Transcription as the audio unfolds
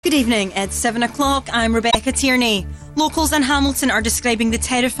Good evening, it's 7 o'clock. I'm Rebecca Tierney. Locals in Hamilton are describing the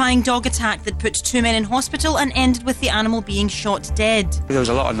terrifying dog attack that put 2 men in hospital and ended with the animal being shot dead. There was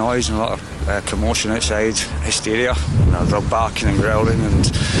a lot of noise and a lot of commotion outside, hysteria, dog barking and growling,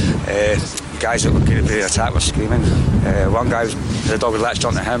 and guys that were getting the attack were screaming. One guy, the dog had latched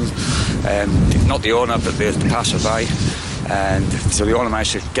onto him, not the owner but the passer-by. And so the owner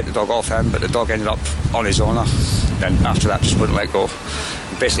managed to get the dog off him, but the dog ended up on his owner. Then after that, just wouldn't let go.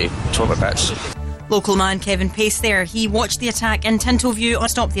 Basically, tore to bits. Local man Kevin Pace there. He watched the attack in Tintoview and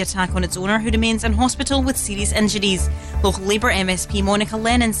stopped the attack on its owner, who remains in hospital with serious injuries. Local Labour MSP Monica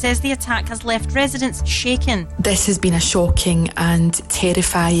Lennon says the attack has left residents shaken. This has been a shocking and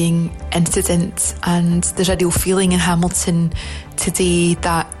terrifying incident, and there's a real feeling in Hamilton today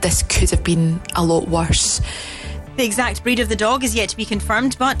that this could have been a lot worse. The exact breed of the dog is yet to be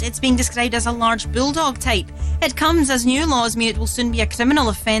confirmed, but it's being described as a large bulldog type. It comes as new laws mean it will soon be a criminal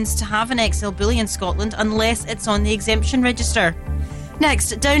offence to have an XL bully in Scotland unless it's on the exemption register.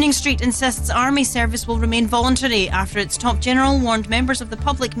 Next, Downing Street insists army service will remain voluntary after its top general warned members of the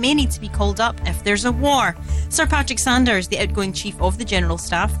public may need to be called up if there's a war. Sir Patrick Sanders, the outgoing chief of the General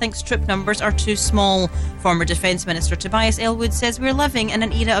Staff, thinks troop numbers are too small. Former Defence Minister Tobias Ellwood says we're living in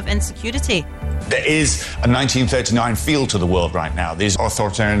an era of insecurity. There is a 1939 feel to the world right now. These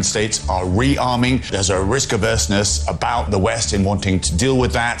authoritarian states are rearming. There's a risk averseness about the West in wanting to deal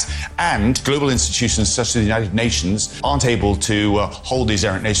with that. And global institutions such as the United Nations aren't able to hold these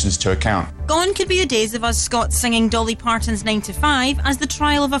errant nations to account. Gone could be the days of us Scots singing Dolly Parton's 9 to 5 as the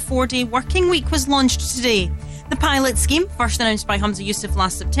trial of a 4-day working week was launched today. The pilot scheme, first announced by Humza Yousaf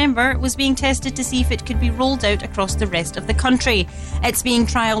last September, was being tested to see if it could be rolled out across the rest of the country. It's being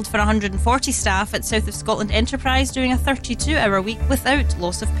trialled for 140 staff at South of Scotland Enterprise doing a 32-hour week without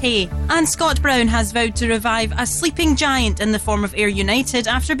loss of pay. And Scott Brown has vowed to revive a sleeping giant in the form of Ayr United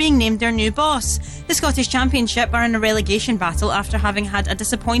after being named their new boss. The Scottish Championship are in a relegation battle after having had a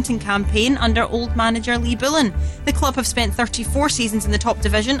disappointing campaign under old manager Lee Bullen. The club have spent 34 seasons in the top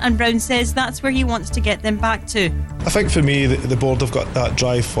division, and Brown says that's where he wants to get them back to. I think for me the board have got that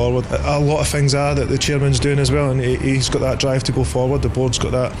drive forward. A lot of things are that the chairman's doing as well, and he's got that drive to go forward. The board's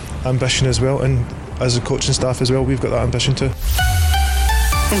got that ambition as well, and as a coaching staff as well, we've got that ambition too.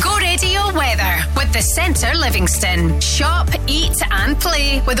 Go radio weather with the Centre Livingston. Shop, eat and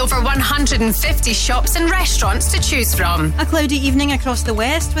play with over 150 shops and restaurants to choose from. A cloudy evening across the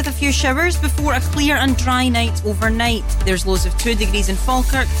west with a few showers before a clear and dry night overnight. There's lows of 2 degrees in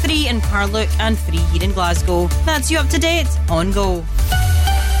Falkirk, 3 in Carluke and 3 here in Glasgow. That's you up to date on Go.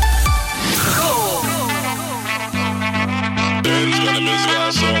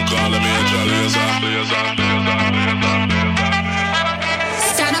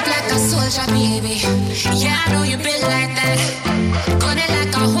 Stand up like a soldier, baby. Yeah, I know you built like that. Gun it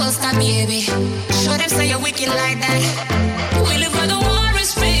like a holster, baby. Show them say you're wicked like that. We live where the war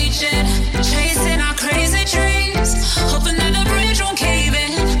is raging, chasing our crazy dreams, hoping that the bridge won't cave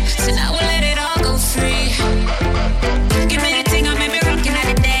in. So now we'll let it all go free. Give me the thing, I made me rockin'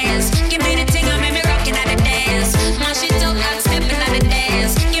 at the dance. Give me the thing, I made me rockin' at the dance. My shit don't got steppin' at the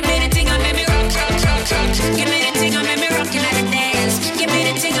dance. Give me the thing, I made me rock. Give me the thing, I made me rockin' at the dance. Give me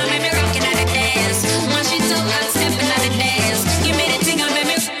the thing, I made me rockin' at the dance. My shit don't got steppin' at the dance. Give me the thing, I made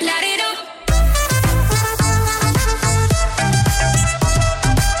me light it up.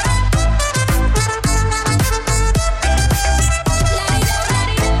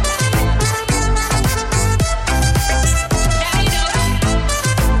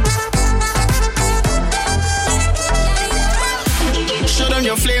 Show them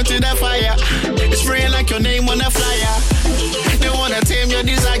your flame to the fire. It's spraying like your name on a flyer. They wanna tame your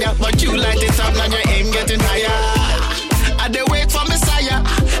desire, but you light it up and your aim getting higher. I dey wait for Messiah,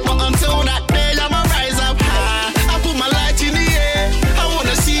 but until that day I'ma rise up high. I put my light in the air, I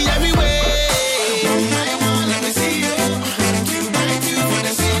wanna see everywhere. One by one, let me see you. 2 by 2 for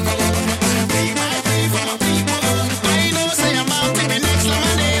the sequel. 3 by 3 for my people. I know say I'm out to be next like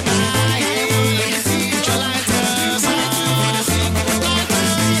my neighbor. Let me see you. Put your lighters on.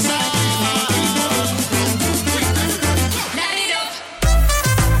 Light it up.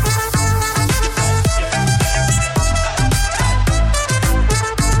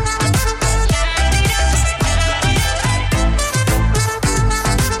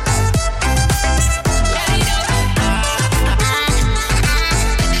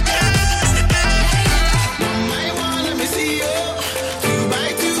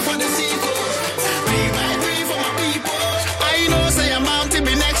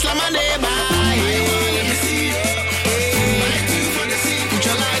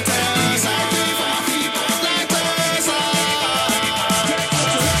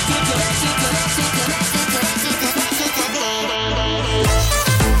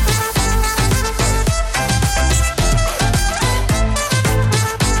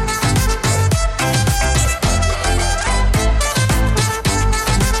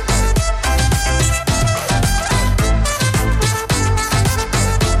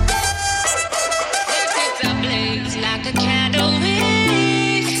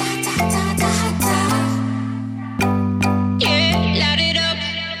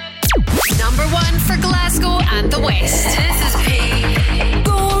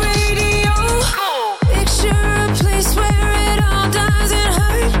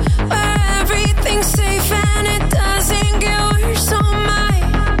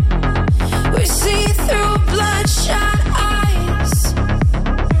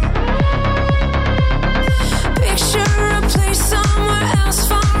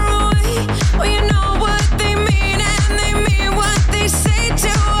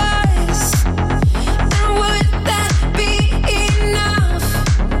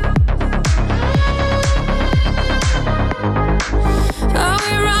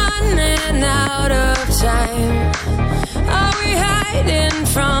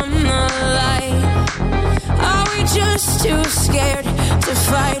 just too scared to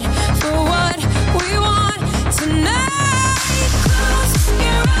fight for what we want tonight. Close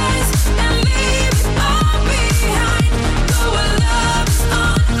your eyes and leave it all behind. Go where love is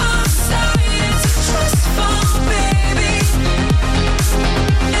on our side. It's a trust fall, baby.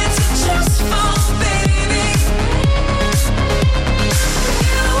 It's a trust fall, baby.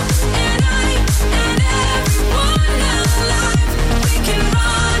 You and I and everyone alive, we can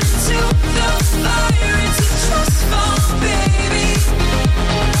run into the fire. It's a trust fall, baby.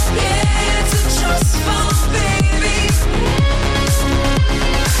 Yeah, it's a trust fall, baby.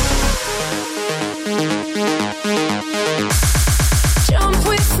 Jump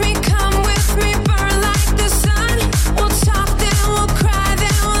with me, come with me, burn like the sun. We'll talk, then we'll cry,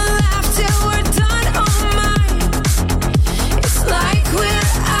 then we'll laugh till we're done. Oh my, it's like we're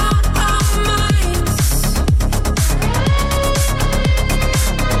out our minds.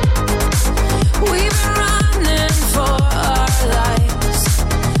 We've been running for our lives.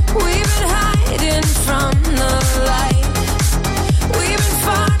 We've been hiding from the light. We've been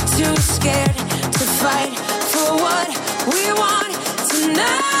far too scared to fight for what we want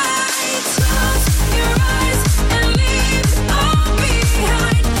tonight. Close your eyes and leave it all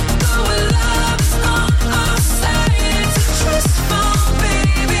behind. Go where love is on our side. It's a trust fall,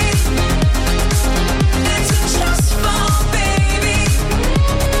 baby. It's a trust fall, baby.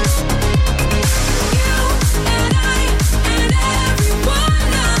 You and I and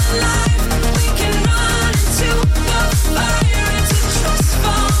everyone alive, we can run into the fire. It's a trust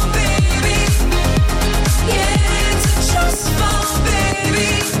fall, baby. Yeah, it's a trust fall,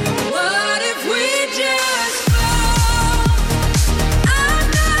 baby. What if we just fall? I'm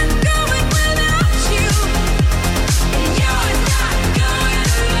not going without you, and you're not going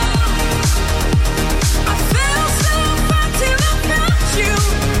alone. I felt so far till I found you,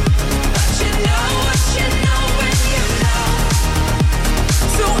 but you know what you know when you know.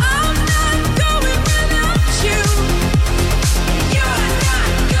 So I'm not going without you, and you're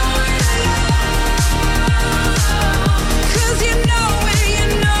not going alone. 'Cause you know when you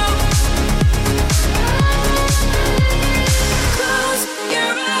know. Close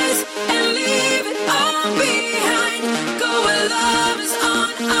your eyes and leave it all behind. Go where love is on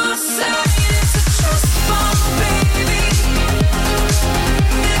our side. It's a trust fall, baby.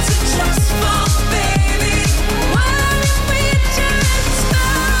 It's a trust fall, baby. What if we just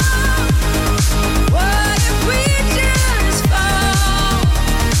fall? What if we just fall?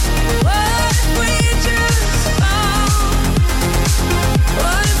 What if we just fall?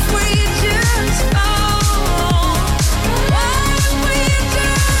 What if we just fall? What if we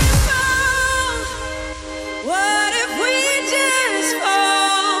just fall? What if we just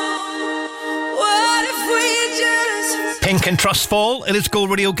fall? What if we just Pink and Trust Fall. It is Go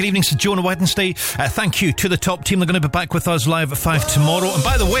Radio. Good evening to Jonah Wednesday. Thank you to the top team. They're going to be back with us live at 5 tomorrow. And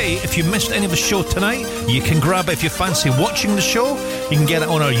by the way, if you missed any of the show tonight, you can grab it if you fancy watching the show. You can get it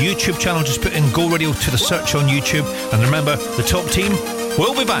on our YouTube channel. Just put in Go Radio to the search on YouTube. And remember, the top team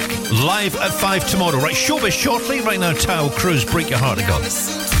will be back live at 5 tomorrow. Right, showbiz shortly. Right now, Tao Cruz, Break Your Heart to God.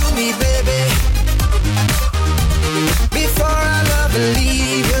 Listen to me, baby. Before I love and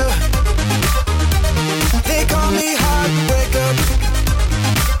leave you, they call me heartbreaker.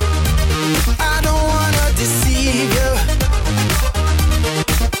 I don't wanna deceive you.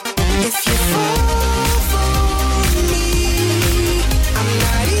 If you fall for me, I'm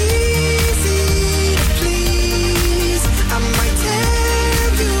not easy to please. I might tear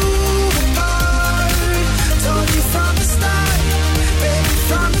you apart. Told you from the start, baby,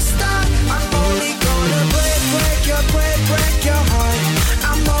 from the start. I'm only gonna break your heart.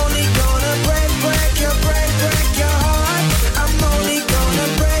 I'm only gonna break your heart. I'm only gonna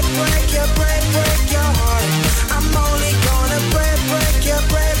break your heart. I'm only gonna break your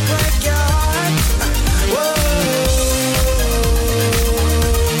heart. Whoa,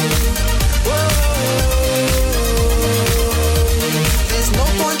 whoa. There's no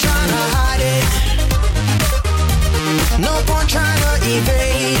point trying to hide it. No point trying to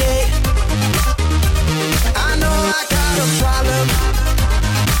evade it. I know I got a problem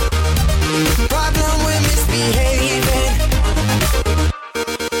with misbehaving.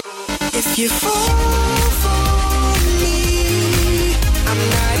 If you fall for me, I'm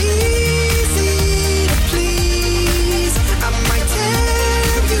not easy to please. I might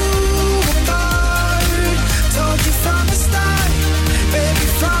tear you apart. Told you from the start, baby,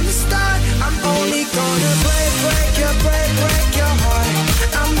 from the start. I'm only gonna break your heart.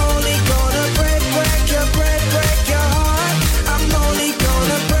 I'm only gonna break your heart. I'm only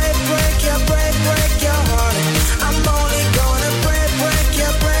gonna break your heart. I'm only gonna break your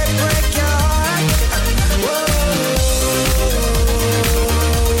heart.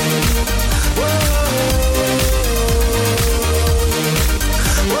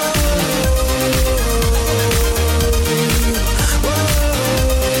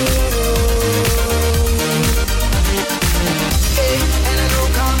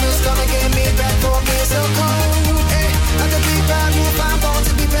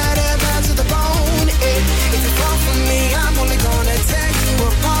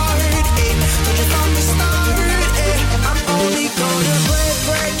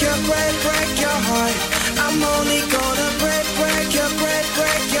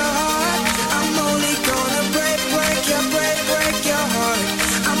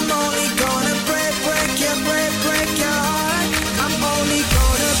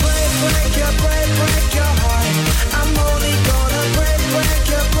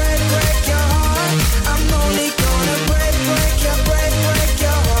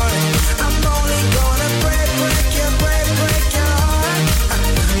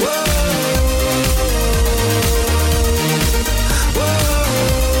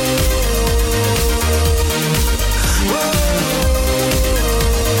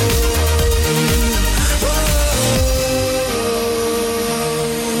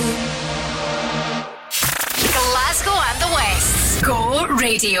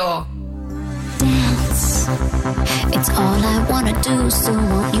 Radio. Dance. It's all I wanna do, so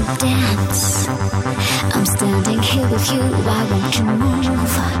won't you dance? I'm standing here with you, why won't you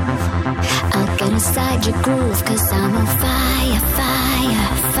move? I'll get inside your groove, 'cause I'm on fire, fire,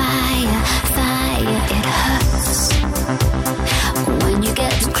 fire, fire. It hurts when you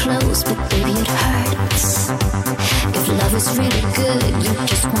get too close, but baby it hurts. If love is really good, you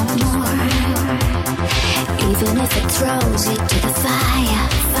just want more. Even if it throws you to the fire,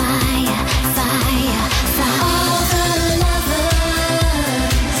 fire, fire, fire. All the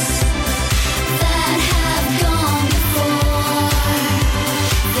lovers that have gone before,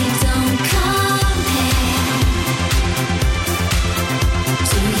 they don't compare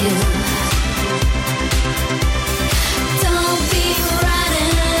to you. Don't be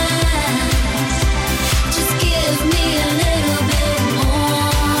frightened, just give me a little bit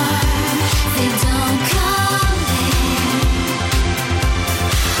more. They don't compare.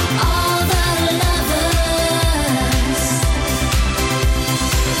 All the lovers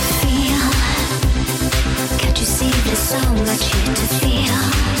feel. Can't you see there's so much here to feel?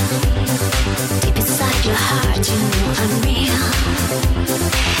 Deep inside your heart, you know I'm real.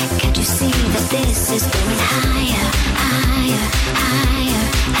 Can't you see that this is going higher, higher, higher,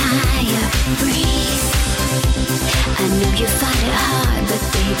 higher? Breathe. I know you find it hard, but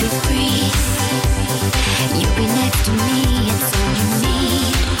baby, breathe. You'll be next to me, it's all you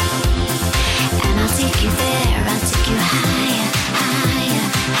need. And I'll take you there, I'll take you higher, higher,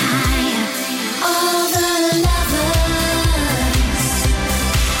 higher. All the lovers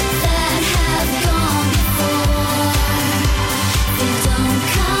that have gone before, they don't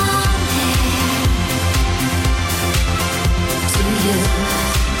compare to you.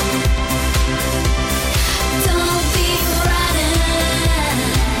 Don't be frightened,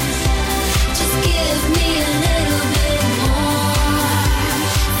 just give me a little bit more.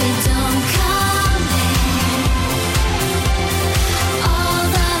 They don't compare. All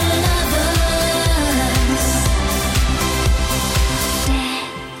the lovers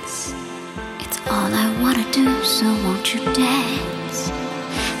dance. It's all I wanna do, so won't you dance?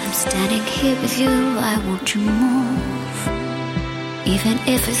 I'm standing here with you, why won't you move? Even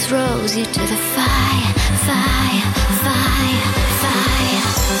if it throws you to the fire, fire, fire, fire, fire.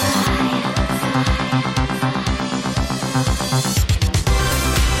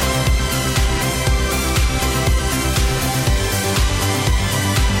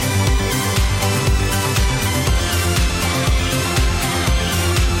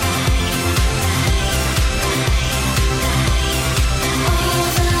 All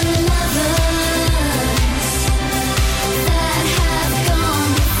the lovers that have gone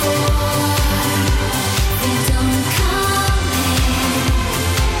before, they don't compare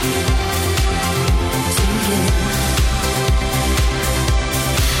to you.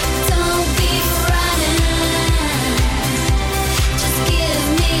 Don't be frightened, just give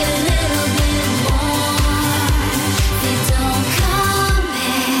me a little bit more. They don't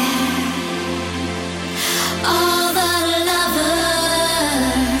compare. All the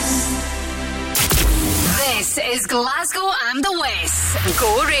lovers. This is Glasgow and the West.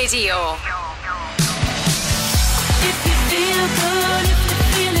 Go Radio. If you feel good, if you're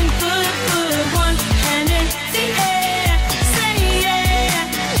feeling good, put one hand in the air, say yeah.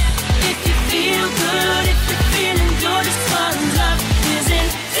 If you feel good, if you're feeling good, it's fun, love is in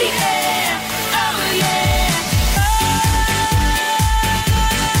the air, oh yeah. Oh,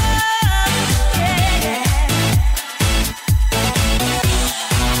 yeah.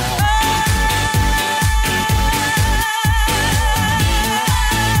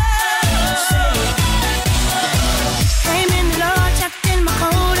 Came in low, tucked in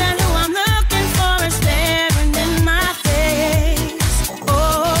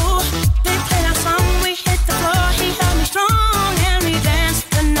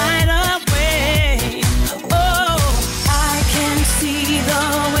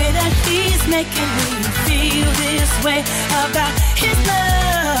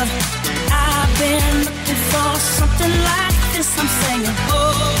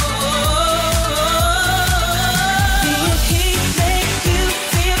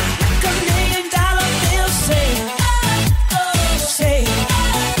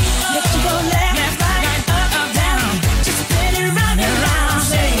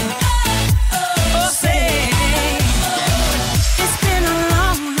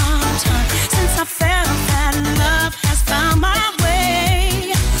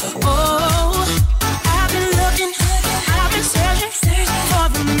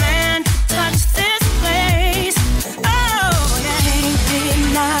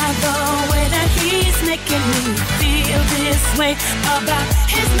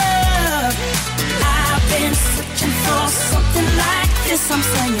this I'm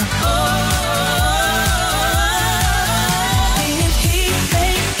saying. If he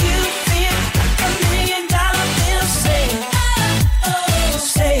make you feel like $1 million bill, say,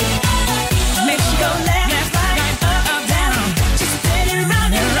 say, makes you go left, right, up, down, just spin it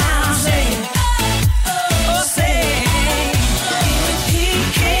round and round, say, say, if he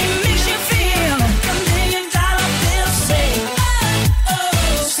can't make you feel like $1 million bill, say,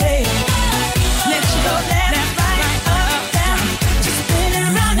 say, makes you go left, right, up, down, just spin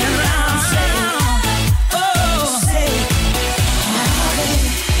it round and round, say, say,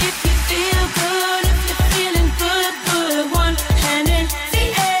 if you feel good, if you're feeling good, put one hand in the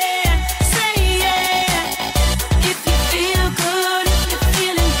air, say yeah. If you feel good, if you're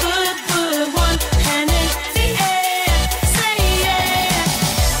feeling good, put one hand in the air, say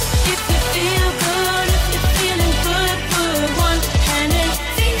yeah. If you feel good, if you're feeling good, put one hand in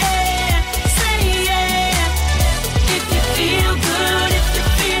the air, say yeah. If you feel good, if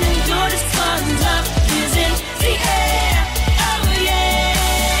you're feeling good, it's thumbs up is in the air, oh yeah.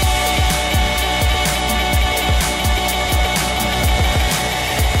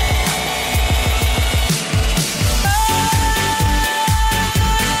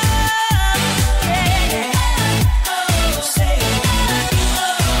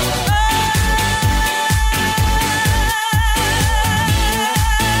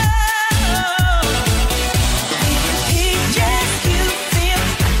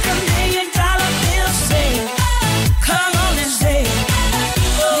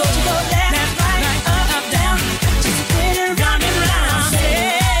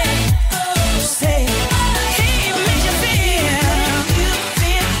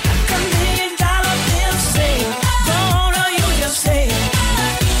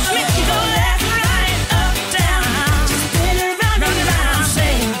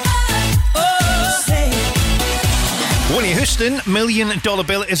 Winnie Houston, $1 Million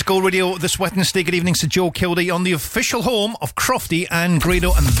Bill is Go Radio this Wednesday. Good evening to Joe Kilday on the official home of Crofty and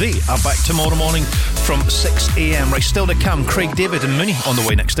Grado, and they are back tomorrow morning from 6 a.m. Right, still to come, Craig David and Mooney on the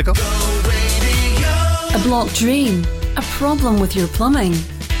way next to go. A blocked drain? A problem with your plumbing?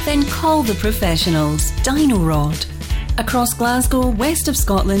 Then call the professionals, Dino Rod. Across Glasgow, west of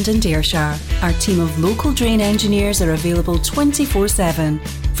Scotland and Ayrshire, our team of local drain engineers are available 24/7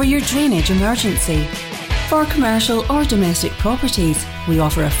 for your drainage emergency. For commercial or domestic properties, we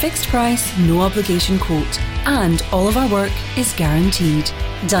offer a fixed price, no obligation quote, and all of our work is guaranteed.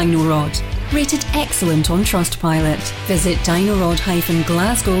 Dino Rod, rated excellent on Trustpilot. Visit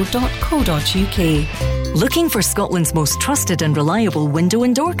dinorod-glasgow.co.uk. Looking for Scotland's most trusted and reliable window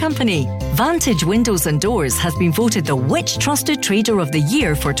and door company? Vantage Windows and Doors has been voted the Which Trusted Trader of the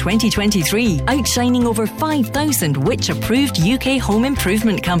Year for 2023, outshining over 5,000 Which-approved UK home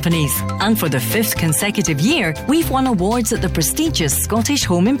improvement companies. And for the 5th consecutive year, we've won awards at the prestigious Scottish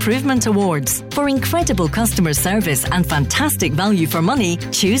Home Improvement Awards. For incredible customer service and fantastic value for money,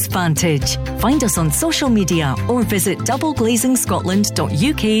 choose Vantage. Find us on social media or visit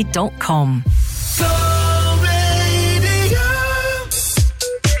doubleglazing.scotland.uk.com.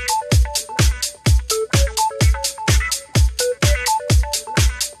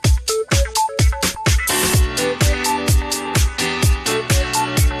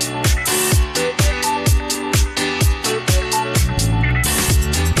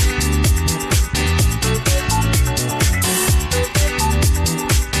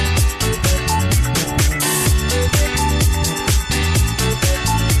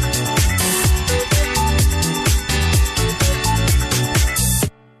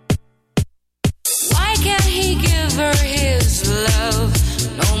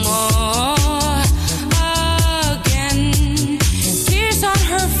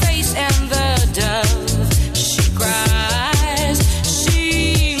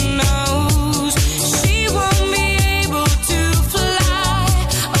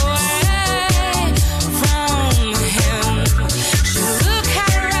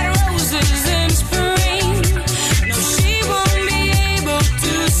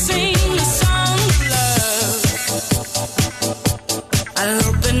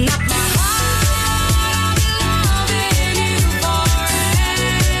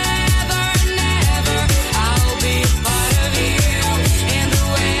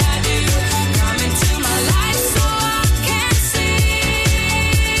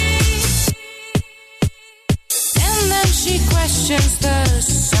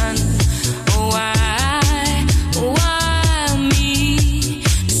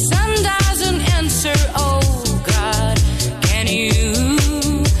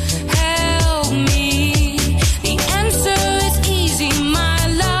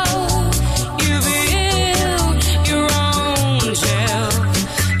 Jail.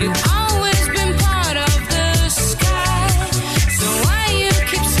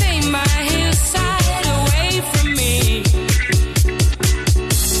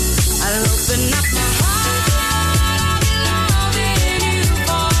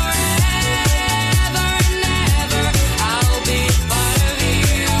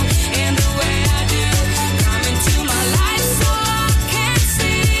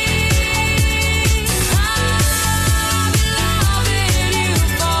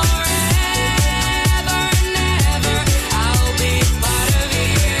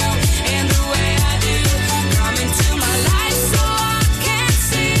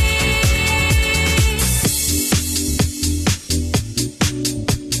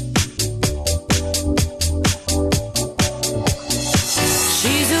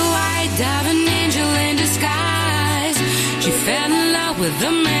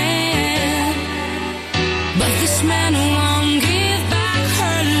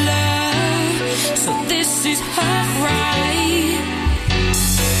 this is her cry.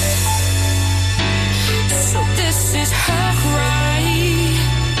 So this is her cry.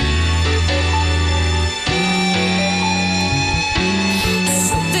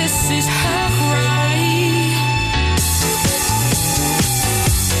 So this is her cry.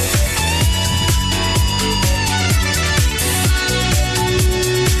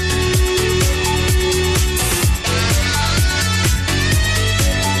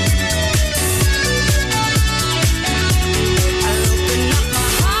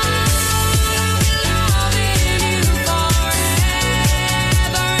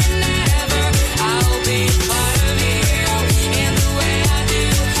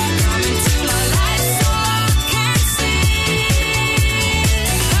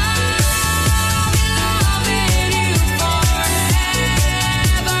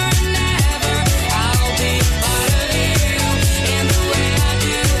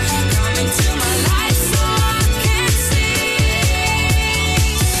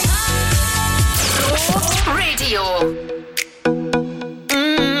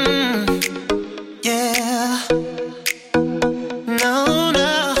 Yeah. No,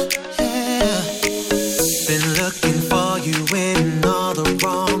 yeah. Been looking for you in all the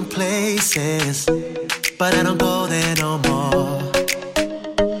wrong places, but I don't go there no more.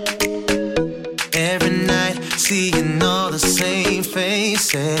 Every night, seeing all the same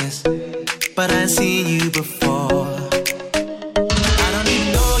faces, but I ain't seen you before. I don't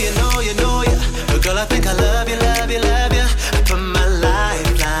even know you, but girl, I think I love you, love you, love you. I put my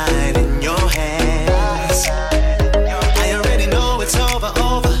lifeline in your hands. I already know it's over,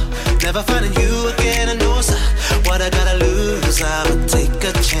 never finding you again. I know so what I gotta lose, I would take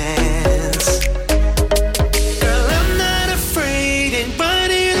a chance. Girl, I'm not afraid, ain't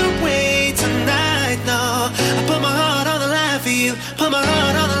running away tonight, no. I put my heart on the line for you, put my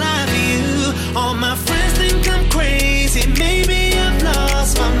heart on the line for you. All my friends think I'm crazy, maybe I've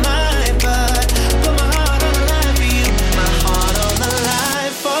lost my mind, but I put my heart on the line for you, my heart on the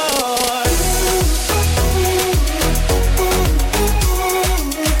line for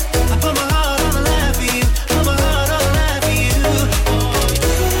I put my heart on the line for you, put my heart on the line for you.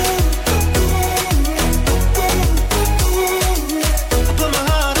 I put my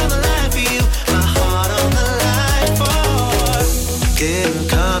heart on the line for you, my heart on the line for. Didn't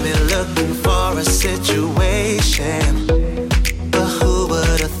come in looking for a situation, but who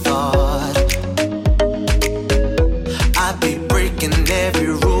would have thought I'd be breaking every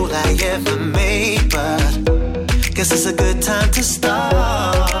rule I ever made, but guess it's a good time to start.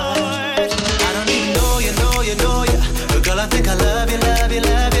 I don't even know you, but girl, I think I love you, love you,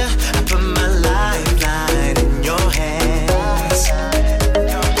 love you. I put my lifeline in your hands.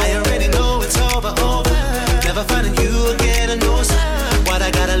 I already know it's over, never finding you again. I know so what I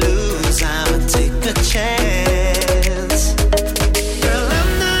gotta lose, I'ma take a chance. Girl,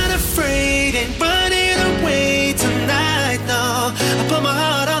 I'm not afraid, ain't running away tonight, no. I put my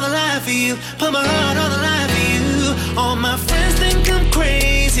heart on the line for you, put my heart on the line for you. All my friends think I'm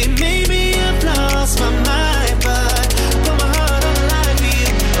crazy, maybe I've lost my mind, but I put my heart on the line for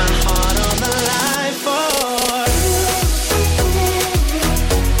you, my heart on the line for.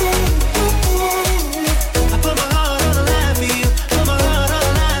 I put my heart on the line for you, put my heart on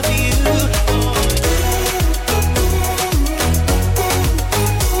the line for you.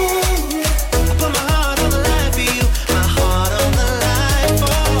 I put my heart on the line for you, my heart on the line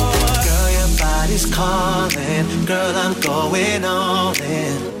for. Girl, your body's calling, girl, I'm going all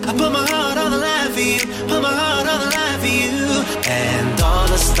in. I put my heart on the line for you, put my heart on the line for you. And all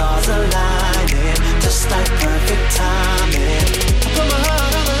the stars aligning, just like perfect timing. I put my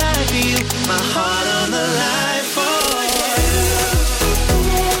heart on the line for you, my heart on the line for you.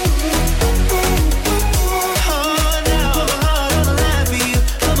 Oh, now put my heart on the line for you,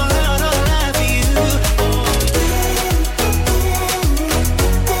 put my heart on the line for you.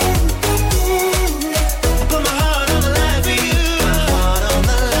 I put my heart on the line for you, my heart on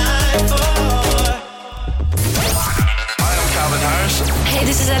the line for. Hi, I'm Calvin Harris. Hey,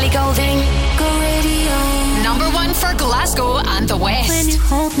 this is Ellie Goulding. Go radio. Number one for Glasgow and the When West. you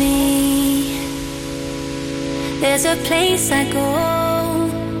hold me, there's a place I go.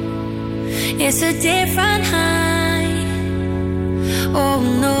 It's a different high. Oh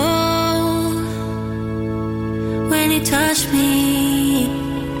no. When you touch me,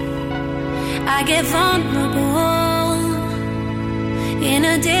 I get vulnerable in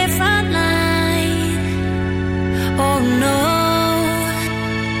a different light. Oh no.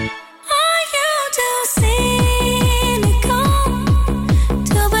 Are you too cynical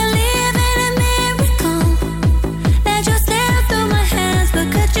to believe in a miracle that just slipped through my hands? But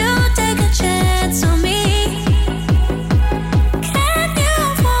could you take a chance on me?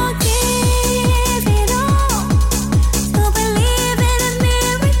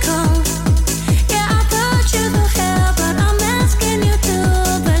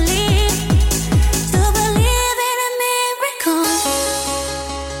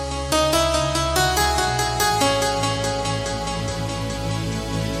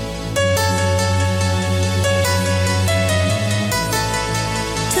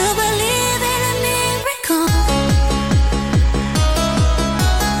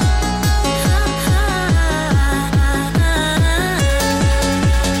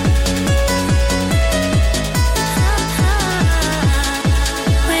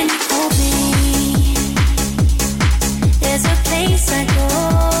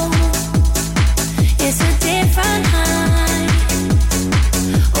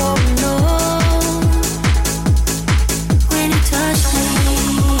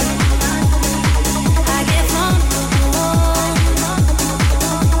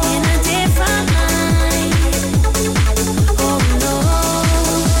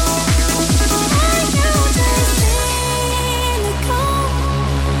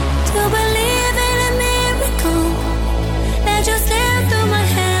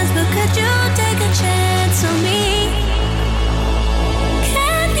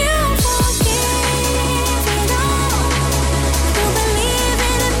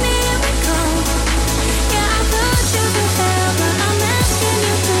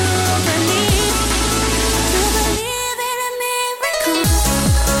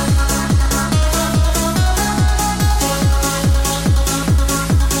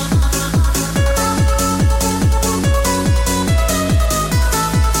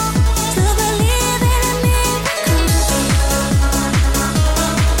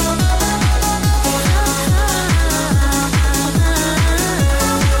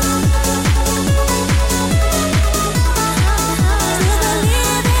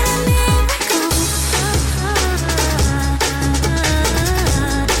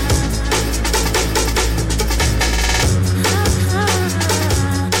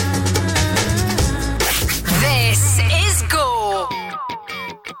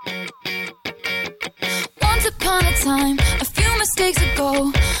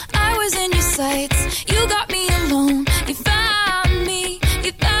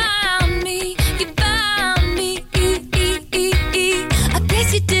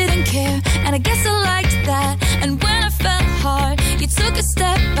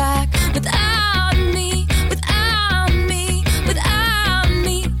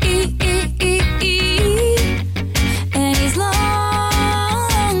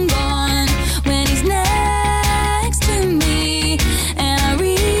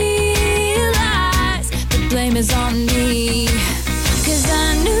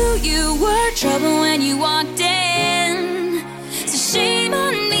 knew you were trouble when you walked in. So shame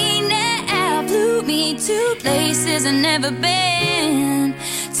on me now. Blew me to places I've never been.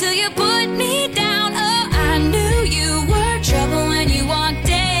 Till you put me down. Oh, I knew you were trouble when you walked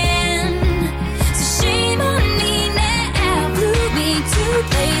in. So shame on me now. Blew me to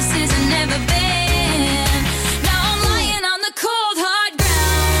places I've never been. Now I'm lying on the cold hard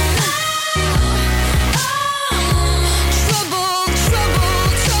ground. Trouble, trouble,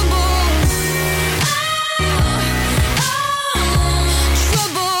 trouble.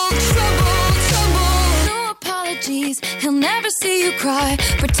 Trouble, trouble, trouble. No apologies, he'll never see you cry.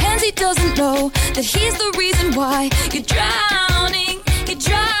 Pretends he doesn't know that he's the reason why you're drowning, you're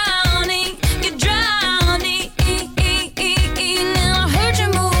drowning, you're drowning. Now I heard you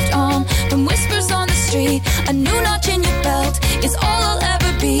moved on from whispers on the street. A new notch in your belt is all I'll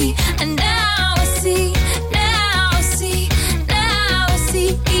ever be. And now I see, now I see, now I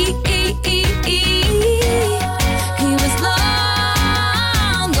see. He was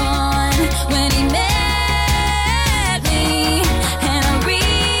long gone when he met me, and I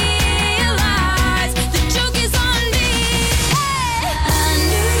realized the joke is on me. I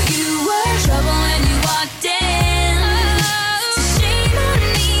knew you were trouble when you walked in. So shame on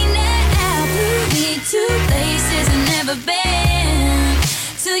me now. Blew me to places I've never been.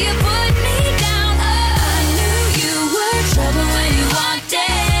 Till you put me down. Oh, I knew you were trouble when you walked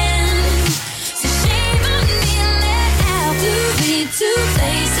in. So shame on me now. Blew me to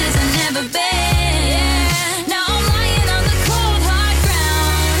places I've never been. Now I'm lying on the cold hard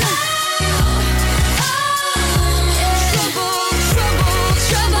ground. Trouble, trouble,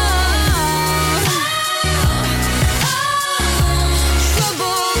 trouble.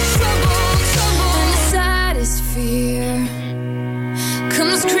 Trouble, trouble, trouble. And the saddest fear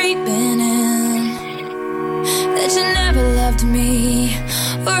comes creeping in, that you never loved me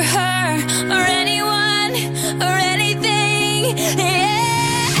or her or anyone or anything. Yeah.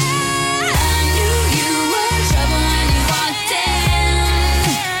 I knew you were trouble when you walked in.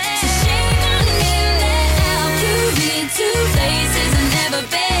 So shame on me now. Blew me to places I've never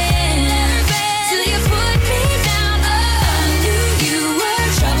been. Till you put me down. Oh, I knew you were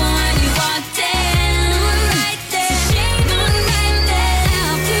trouble when you walked in. So shame on me now.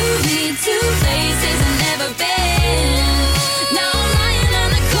 Blew me to places I've never been. Now I'm lying on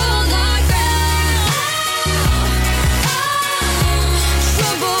the cold hard ground.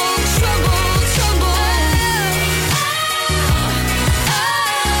 Trouble, trouble, trouble.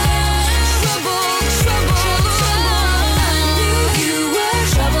 Trouble, trouble, trouble. I knew you were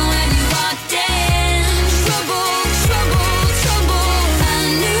trouble when you walked in. Trouble, trouble, trouble. I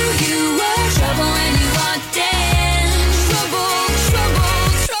knew you were trouble when you walked in. Trouble, trouble,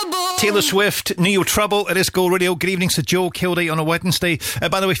 trouble. Taylor Swift, Neo Trouble. It is Go Radio. Good evening to Joe Kilday on a Wednesday.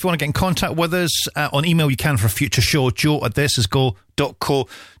 By the way, if you want to get in contact with us on email, you can for a future show.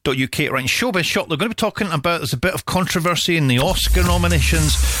 joe@thisisgo.co.uk. Right, in Showbiz Shop, they're going to be talking about, there's a bit of controversy in the Oscar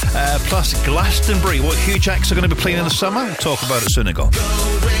nominations, plus Glastonbury, what huge acts are going to be playing in the summer. We'll talk about it soon ago.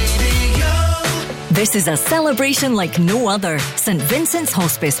 This is a celebration like no other. St Vincent's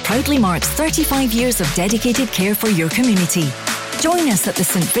Hospice proudly marks 35 years of dedicated care for your community. Join us at the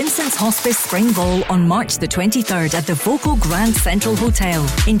St Vincent's Hospice Spring Ball on March the 23rd at the Vocal Grand Central Hotel.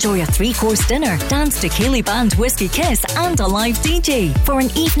 Enjoy a 3-course dinner, dance to Kaylee Band Whiskey Kiss and a live DJ for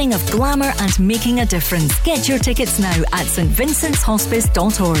an evening of glamour and making a difference. Get your tickets now at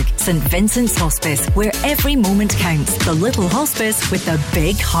stvincent'shospice.org. St Vincent's Hospice, where every moment counts. The little hospice with a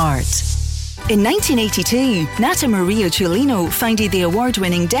big heart. In 1982, Nata Maria Cellino founded the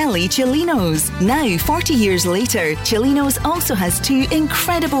award-winning deli Cellino's. Now, 40 years later, Cellino's also has 2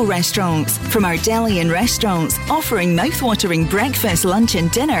 incredible restaurants. From our deli and restaurants, offering mouth-watering breakfast, lunch and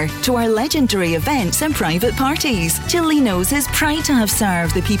dinner, to our legendary events and private parties, Cellino's is proud to have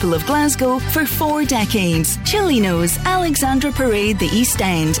served the people of Glasgow for 4 decades. Cellino's, Alexandra Parade, the East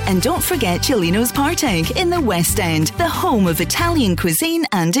End, and don't forget Cellino's Partick in the West End, the home of Italian cuisine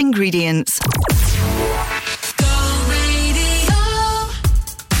and ingredients.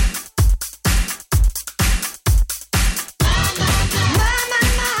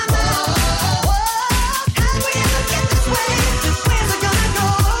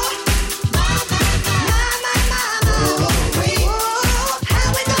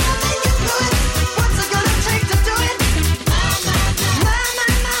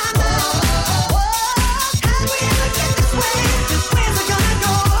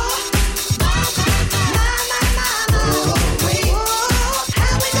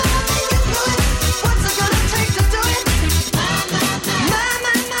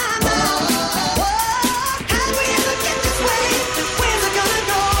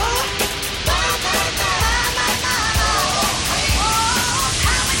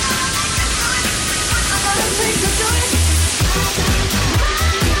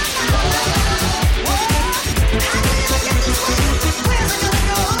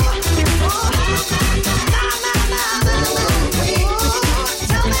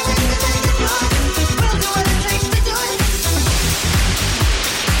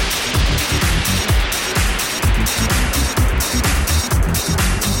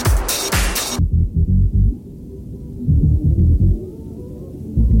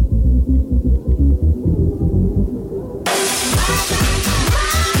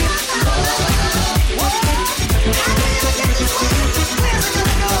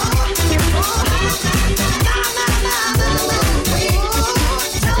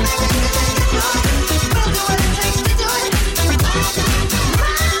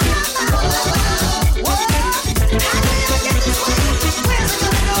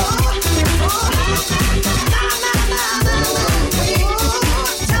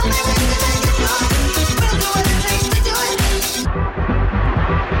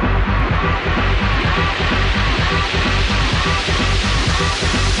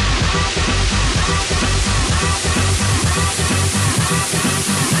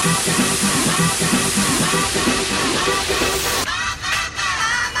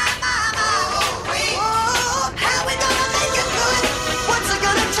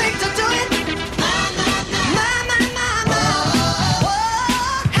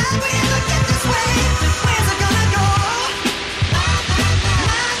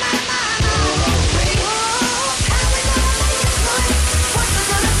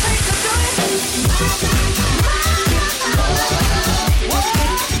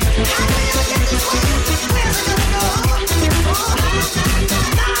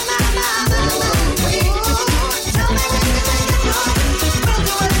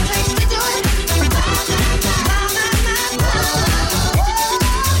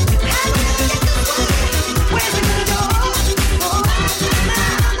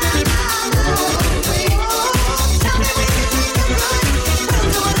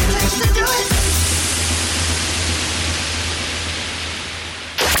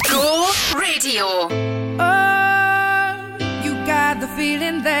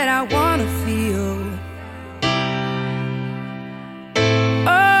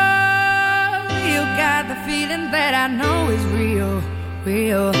 feeling that I know is real,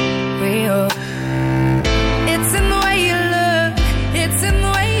 real, real. It's in the way you look, it's in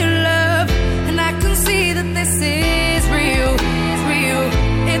the way you love, and I can see that this is real, real.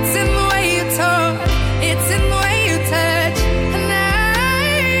 It's in the way you talk, it's in the way you touch, and I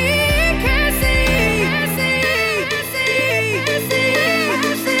can see,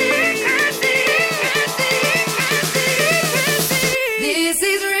 this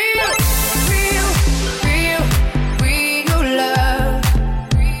is real, real, real, real love.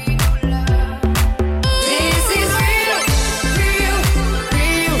 This is real, real,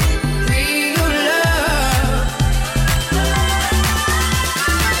 real, real love.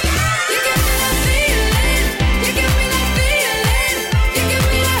 You give me that feeling, you give me that feeling, you give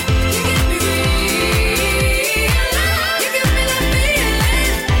me that, you give me real love. You give me that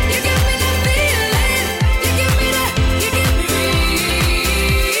feeling, you give me that feeling, you give me that, you give me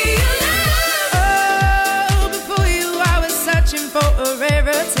real love. Oh, before you I was searching for a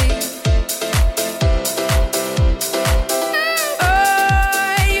rarity.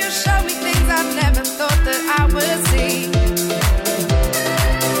 Oh, you show me things I never thought that I would see.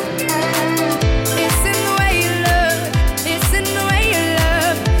 It's in the way you look, it's in the way you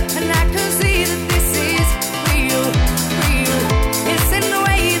love, and I can see that this is real, real. It's in the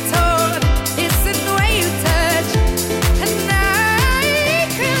way you talk, it's in the way you touch, and I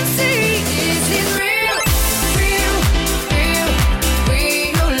can see this is real, real, real,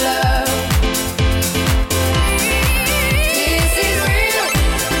 real love. This is real,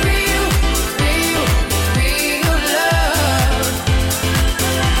 real, real, real love.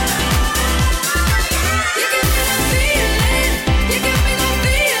 You give me that feeling, you give me that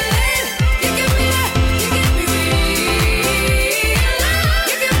feeling, you give me that, you give me real love.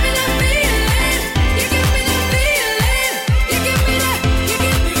 You give me that feeling, you give me that feeling, you give me that, you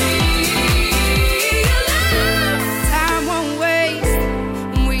give me real love. Time won't waste,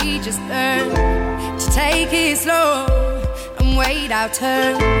 and we just learn to take it slow and wait our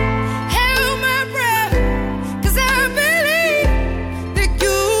turn. Hold my breath, 'cause I believe that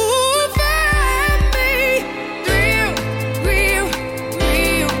you'll find me. Real, real,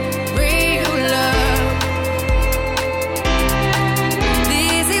 real, real love.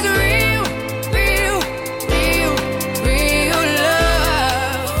 This is real, real, real, real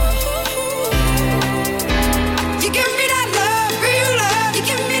love. You give me that love, real love. You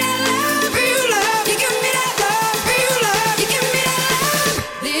give me that love, real love. You give me that love, real love. You give me that love.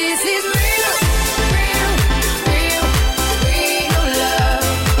 This is real, real, real, real love.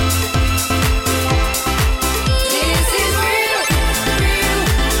 This is real, real,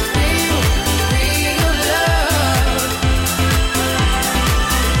 real, real love.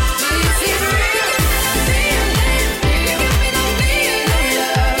 This is real, real, real. You give me that feeling,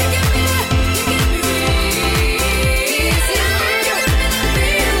 love. You give me that, you give me real. This is real,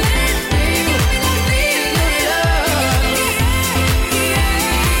 real, real. You give me that feeling, love.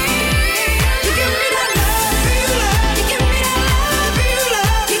 You give me that love, real love. You give me that love, real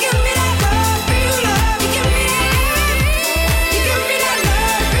love. You give me that love, real love. You give me that, you give me that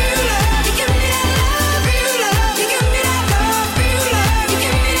love, real love. You give me that love, real love. You give me that love, real love. You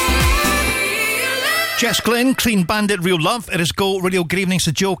give me that real love. Jess Glynn, Clean Bandit, Real Love. It is Go Radio. Good evening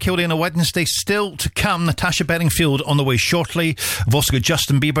to Joe Kilday on a Wednesday. Still to come, Natasha Bedingfield on the way shortly. We've also got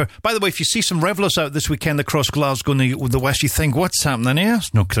Justin Bieber. By the way, if you see some revellers out this weekend across Glasgow and the West, you think, what's happening here?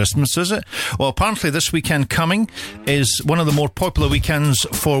 It's no Christmas, is it? Well, apparently this weekend coming is one of the more popular weekends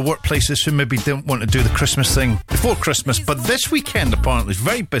for workplaces who maybe don't want to do the Christmas thing before Christmas. But this weekend, apparently, is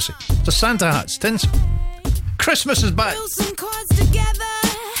very busy. The Santa hats, tinsel. Christmas is back. Some chords together.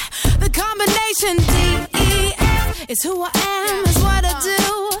 The combination D-E-F is who I am, is what I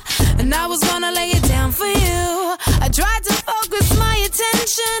do. And I was gonna lay it down for you. I tried to focus my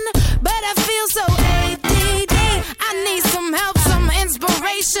attention, but I feel so ADD. I need some help, some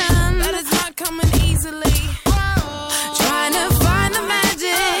inspiration, but it's not coming easily. Trying to find the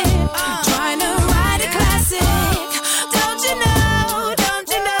magic, trying to write a classic. Don't you know, don't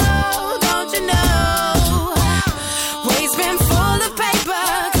you know, don't you know? Waste bin full of paper,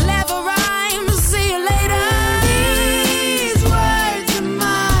 clever rhymes. See you later. These words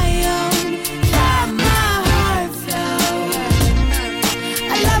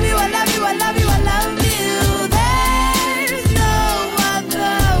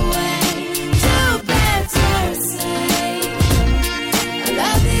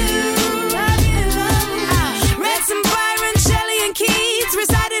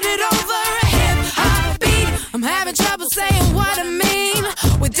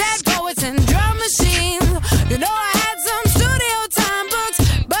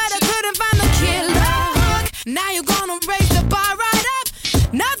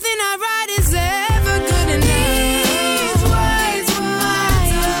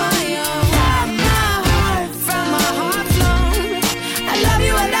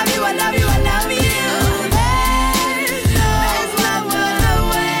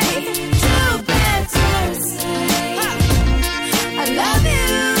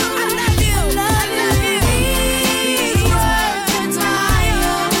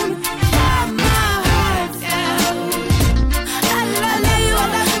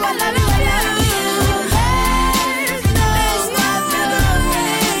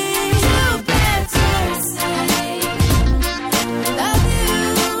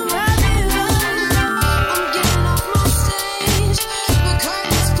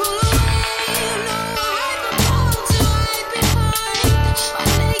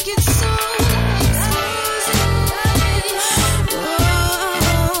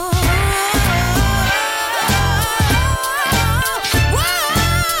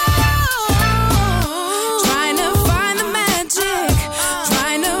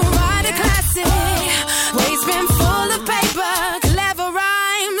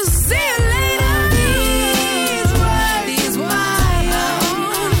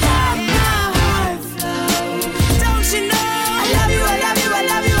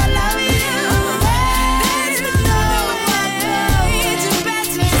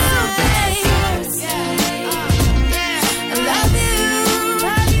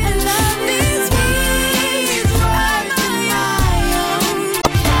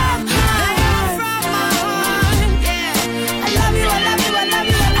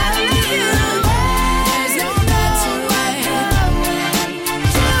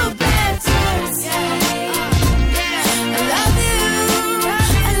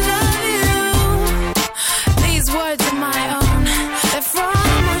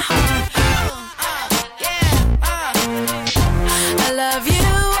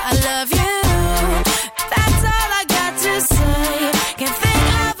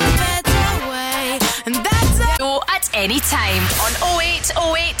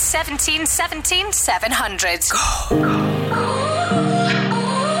 08 17 17 700.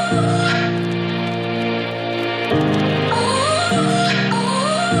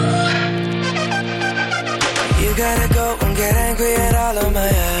 You gotta go and get angry at all of my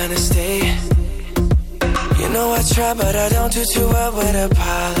honesty. You know I try, but I don't do too well with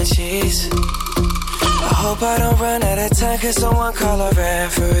apologies. I hope I don't run out of time, cause someone call a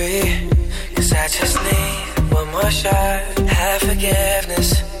referee. Cause I just need one more shot, have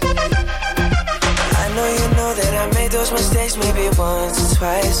forgiveness. I know you know that I made those mistakes maybe once or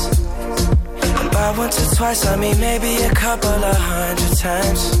twice. And by once or twice I mean maybe a couple of 100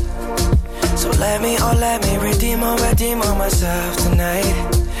 times. So let me redeem on myself tonight.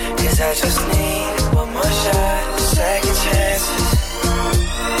 Cause I just need one more shot, second chances.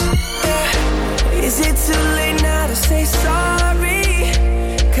 Yeah. Is it too late now to say sorry?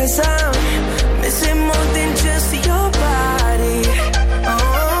 Cause I'm missing more than just your body.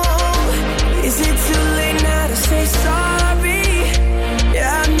 Oh, is it too late now to say sorry?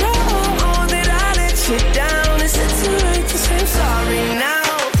 Yeah, I know that I let you down. Is it too late to say I'm sorry now?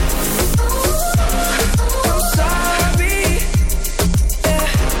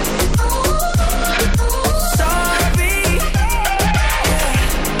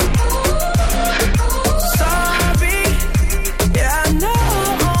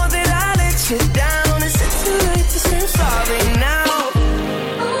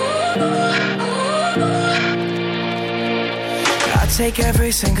 Take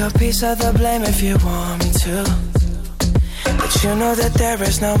every single piece of the blame if you want me to. But you know that there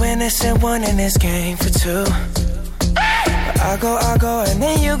is no innocent one in this game for two. But I go, and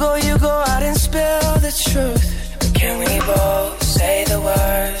then you go out and spill the truth. But can we both say the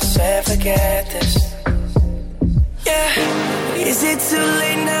words and forget this? Yeah. Is it too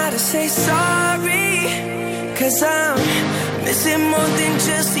late now to say sorry? Cause I'm missing more than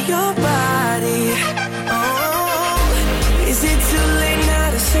just your body. Oh. Is it too late now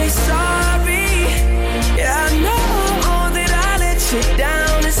to say sorry? Yeah, I know that I let you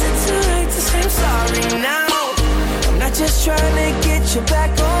down. Is it too late to say I'm sorry now? I'm not just trying to get you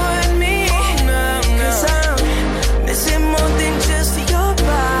back on me. Cause I'm missing more than just your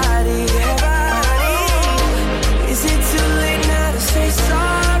body. Is it too late now to say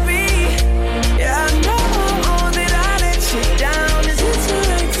sorry? Yeah, I know that I let you down. Is it too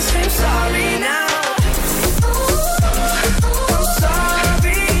late to say I'm sorry now?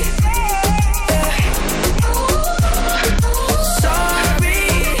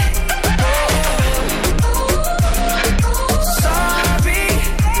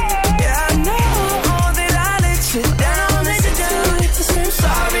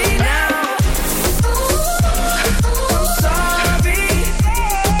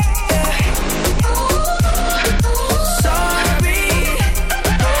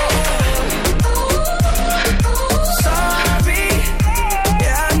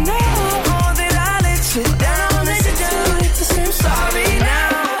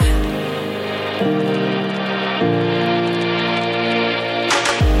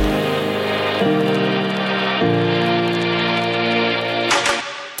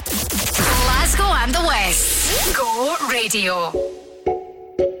 Radio.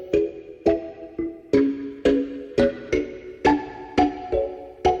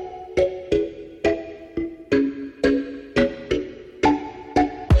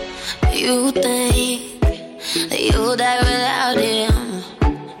 You think that you'll die without him.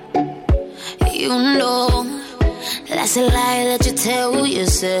 You know that's a lie that you tell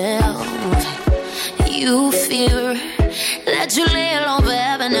yourself. You fear that you lay alone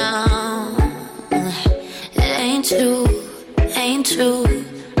forever now. Ain't true, ain't true,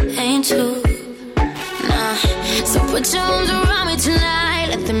 ain't true. Nah, so put your arms around me tonight.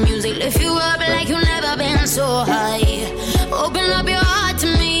 Let the music lift you up like you've never been so high. Open up your heart to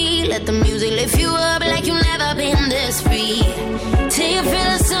me. Let the music lift you up like you've never been this free. Till you feel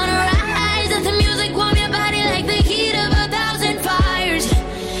the sunrise. Let the music warm your body like the heat of 1,000 fires.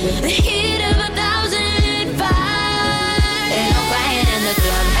 The heat of 1,000 fires. Ain't no crying in the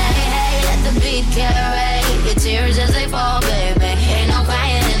club. Hey, hey, let the beat carry your tears as they fall, baby. Ain't no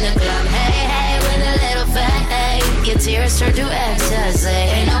crying in the club. Hey, hey, with a little fade. Your tears turn to ecstasy.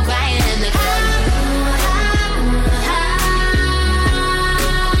 Ain't no crying in the club.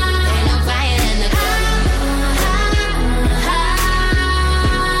 Ain't no crying in the club.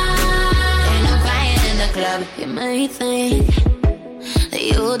 Ain't no crying in the club. You may think that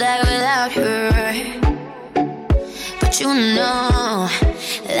you'll die without her, but you know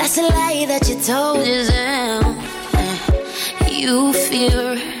that's a lie that you told yourself. You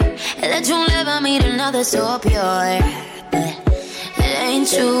fear that you'll never meet another so pure, but it ain't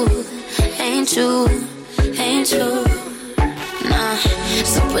true, ain't true, ain't true. Nah,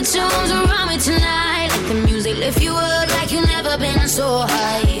 so put your arms around me tonight. Let the music lift you up like you've never been so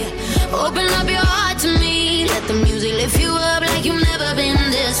high. Open up your heart to me. Let the music lift you up like you've never been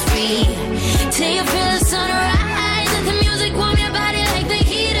this free. Till you feel the sunrise. Let the music warm your body like the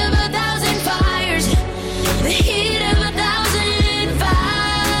heat of 1,000 fires. The heat of 1,000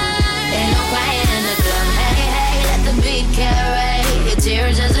 fires. Ain't no quiet in the club. Hey, hey, let the beat carry your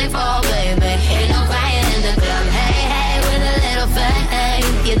tears as they fall, baby. Ain't no quiet in the club. Hey, hey, with a little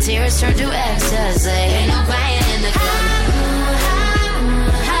faith, your tears turn to ecstasy. Ain't no quiet in the club.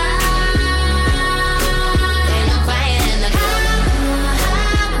 Ain't no quiet in the club.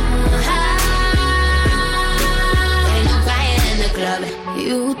 Ain't no quiet in the club.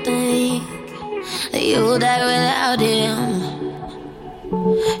 You think that you'll die without him.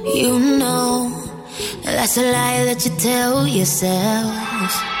 You know that's a lie that you tell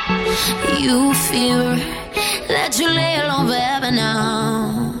yourself. You fear that you lay alone forever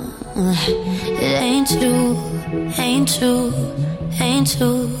now. It ain't true, ain't true, ain't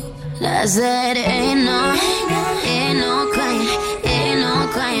true. I said ain't no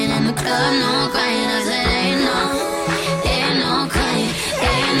crying in the club, no crying. I said ain't no crying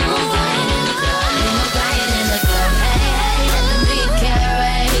in the club, ain't no crying in the club. Hey, hey, let the beat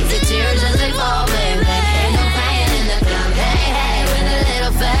carry the tears as they fall, baby. Ain't no crying in the club. Hey, hey, with a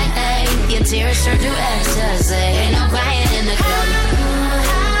little faith, your tears turn to ecstasy. Ain't no crying in the club.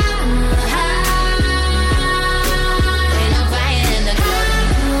 Ain't no crying in the club.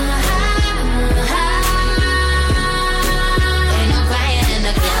 Ain't no crying in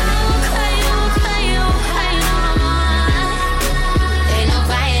the club. Ain't no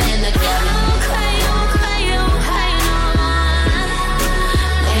crying in the club.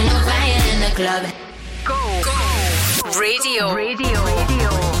 Ain't no crying in the club. Go. Radio.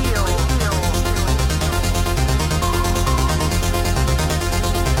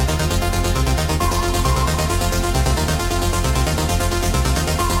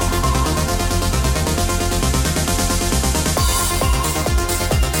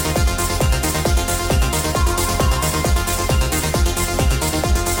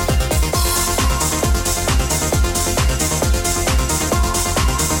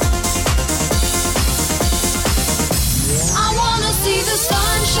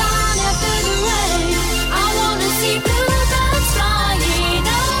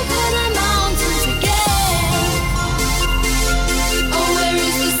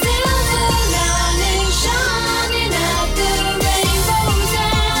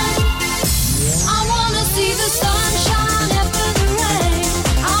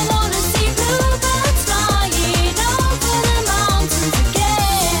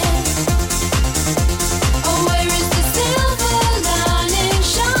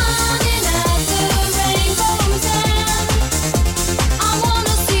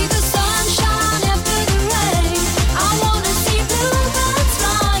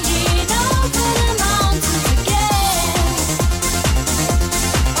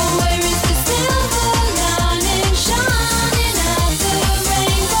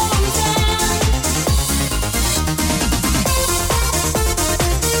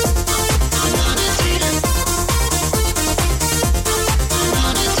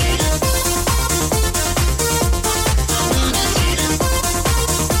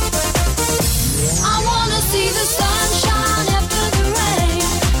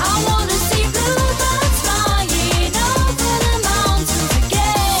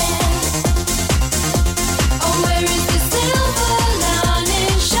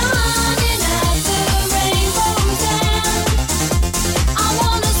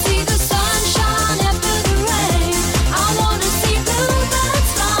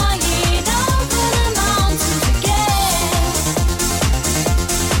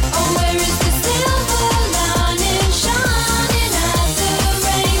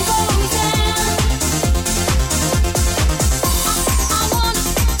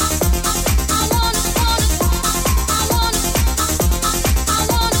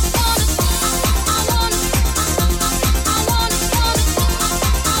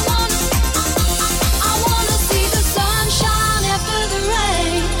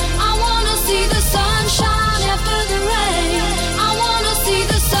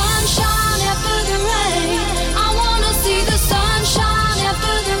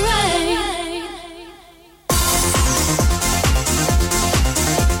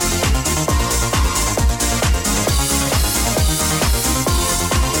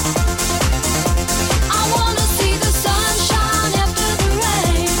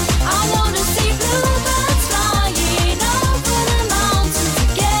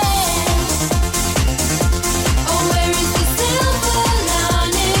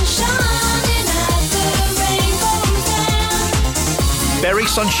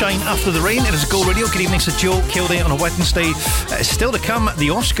 sunshine after the rain. It is Go Radio. Good evening to Joe Kilday on a Wednesday. Still to come, the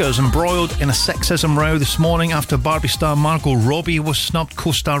Oscars embroiled in a sexism row this morning after Barbie star Margot Robbie was snubbed.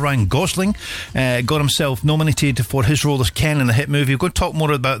 Co-star Ryan Gosling got himself nominated for his role as Ken in the hit movie. We're going to talk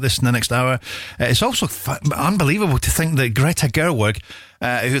more about this in the next hour. It's also unbelievable to think that Greta Gerwig,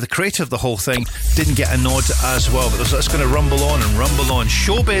 who the creator of the whole thing, didn't get a nod as well. But that's going to rumble on and rumble on.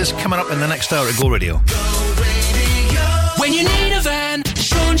 Showbiz coming up in the next hour at Go Radio. When you need a van,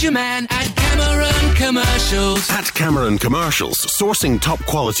 Sean's your man at Cameron Commercials. At Cameron Commercials, sourcing top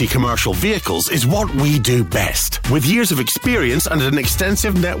quality commercial vehicles is what we do best. With years of experience and an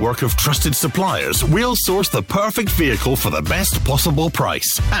extensive network of trusted suppliers, we'll source the perfect vehicle for the best possible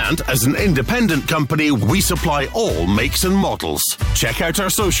price. And as an independent company, we supply all makes and models. Check out our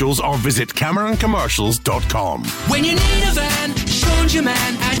socials or visit CameronCommercials.com. When you need a van, Sean's your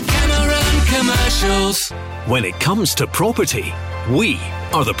man at Cameron Commercials. When it comes to property, we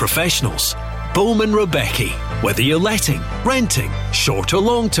are the professionals. Bowman Rebecca. Whether you're letting, renting, short or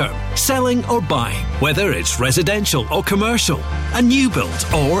long term, selling or buying, whether it's residential or commercial, a new build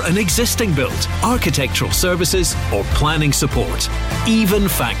or an existing build, architectural services or planning support, even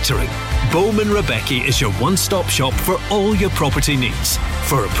factoring. Bowman Rebecca is your one-stop shop for all your property needs.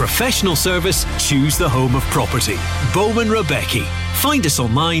 For a professional service, choose the home of property. Bowman Rebecca. Find us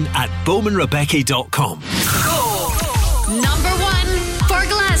online at bowmanrebecca.com. Number 1 for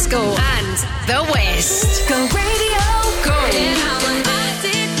Glasgow and the West. Go Radio. Go.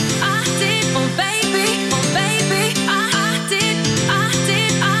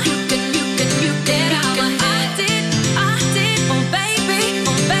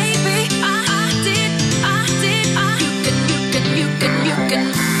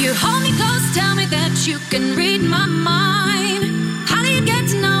 You hold me close, tell me that you can read my mind. How do you get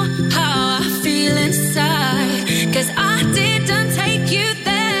to know how I feel inside? 'Cause I didn't take you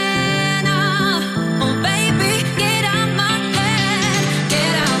there, no. Oh baby, get out my head,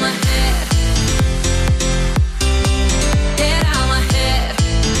 get out my head, get out my head,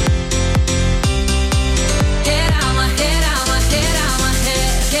 get out my head, out my head, out my head,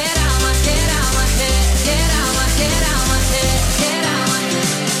 get out my head, out my head, get out my head, out my head, get out my head,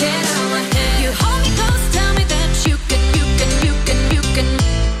 get out my head. You hold me close, tell me that you can.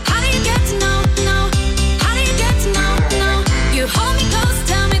 How do you get to know? How do you get to know? You hold me close,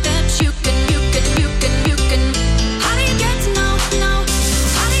 tell me that you can. How do you get to know?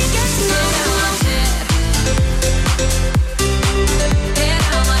 How do you get to know? Get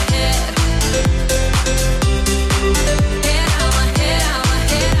out my head. Get out my head, out my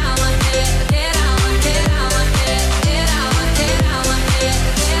head, out my head, get out my head, out my head, get out my head, out my head,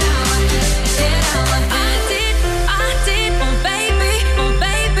 get out my head, get out my head. I did, oh baby, I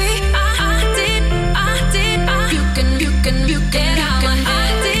did, you can get out my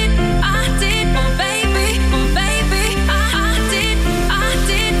head.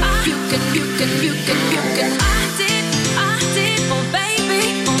 I did, oh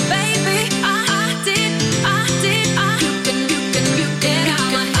baby, I did, you can. I did, oh baby, I did, you can get out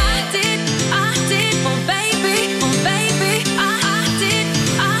my head. I did, oh baby,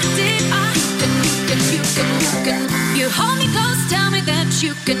 I did, you can. You hold me close, tell me that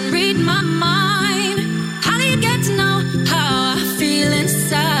you can read my mind. How do you get to know how I feel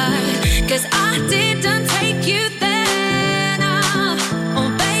inside? 'Cause I didn't take you there, no. Oh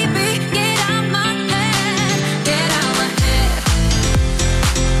baby, get out my head, get out my head,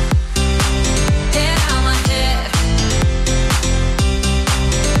 get out my head, get out my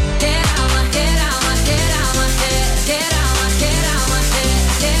head, out my head, out my head, get out my head, out my head,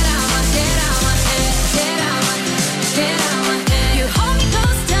 get out my head, out my head, get out my head, get out my head. You hold me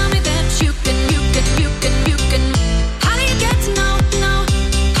close, tell me that you can. How do you get to know?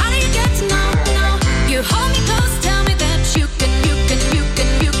 How do you get to know? You hold me close, tell me that you can.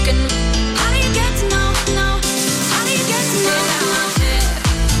 How do you get to know? How do you get to know? Get out my head.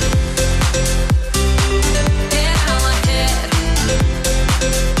 Get out my head.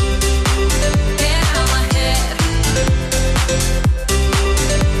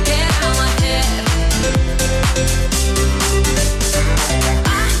 Get out my head.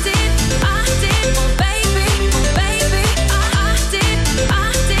 I did, oh baby, I did,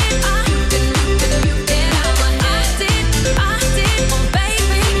 you can get out my head. I did, oh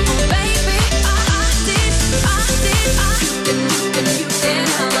baby, you can get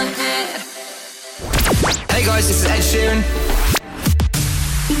out my head. Hey guys, this is Ed Sheeran.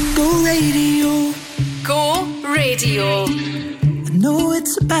 Go radio. Go Radio. I know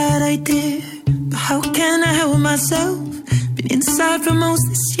it's a bad idea, but how can I help myself? Been inside for most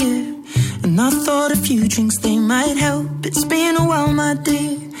this year, and And I thought a few drinks, they might help. It's been a while, my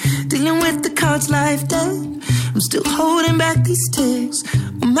dear, dealing with the cards life dealt. I'm still holding back these tears.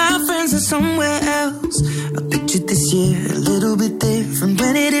 All my friends are somewhere else. I pictured this year a little bit different.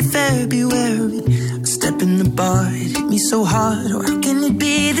 When it hit February, a step in the bar, it hit me so hard. Or how can it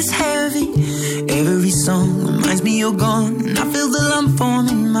be this heavy? Every song reminds me you're gone, and I feel the lump form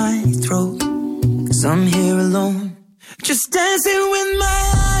in my throat. 'Cause I'm here alone, just dancing with my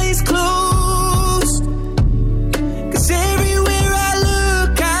eyes closed. 'Cause everywhere I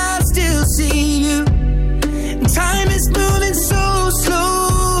look, I still see you. And time is moving so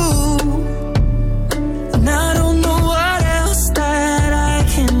slow, and I don't know what else that I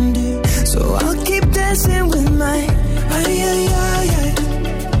can do. So I'll keep dancing with my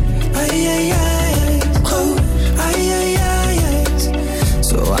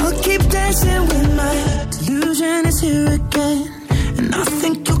So I'll keep dancing with my delusion is here again. And I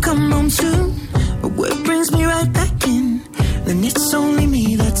think you'll come home soon. But what brings me right back in? Then it's only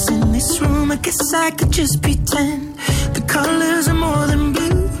me that's in this room. I guess I could just pretend the colors are more than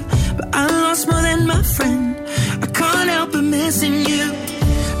blue. But I lost more than my friend. I can't help but missing you.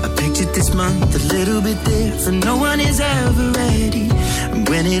 I pictured this month a little bit different. No one is ever ready. And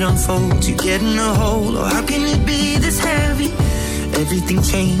when it unfolds, you get in a hole. Or how can it be this heavy? Everything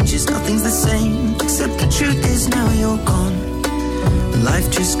changes, nothing's the same. Except the truth is now you're gone. Life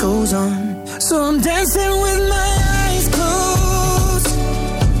just goes on. So I'm dancing with my eyes closed.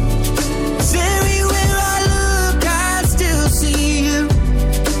 'Cause everywhere I look, I still see you.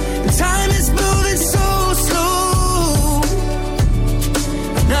 And time is moving so slow,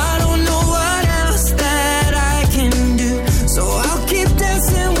 and I don't know what else that I can do. So I'll keep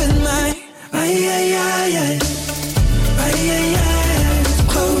dancing with my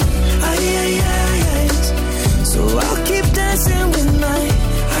So I'll keep dancing with my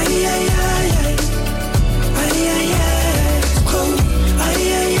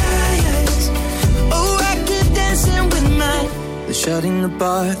Oh, I keep dancing with my. They're shutting the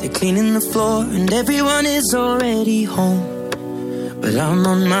bar, they're cleaning the floor, and everyone is already home. But I'm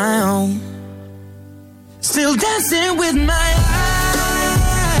on my own, still dancing with my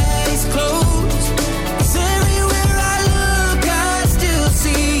eyes closed. 'Cause everywhere I look, I still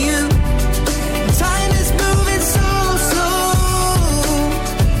see you. Time is moving so slow,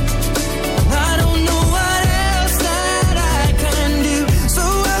 I don't know what else that I can do. So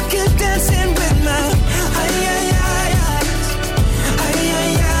I'll keep dancing with my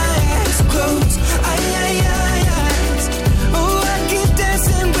eyes closed. Oh, I keep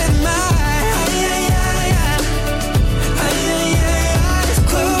dancing with my eyes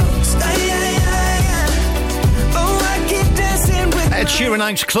closed. Oh, I keep dancing with my. Ed Sheeran,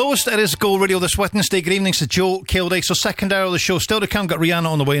 Eyes Closed. It is Go Radio this Wednesday. Good evening to Joe Kilday. So second hour of the show still to come. Got Rihanna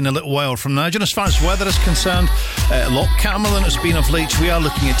on the way in a little while from now. And as far as weather is concerned, a lot calmer than it's been of late. We are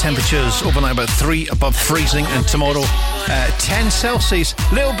looking at temperatures overnight about 3 above freezing, and tomorrow 10 Celsius.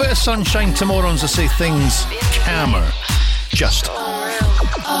 Little bit of sunshine tomorrow, and as I say, things calmer. Just.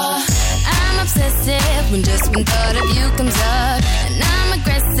 I'm obsessive when just when thought of you comes up. And I'm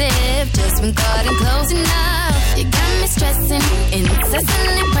aggressive just when thought I'm close enough. You got me stressing,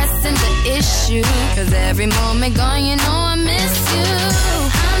 incessantly pressing the issue. 'Cause every moment gone, you know I miss you.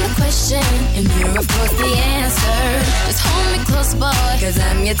 I'm the question, and you're of course the answer. Just hold me close, boy, 'cause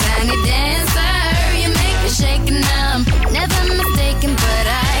I'm your tiny dancer. You make me shake and I'm never mistaken, but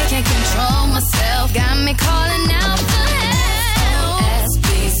I can't control myself. Got me calling out for help.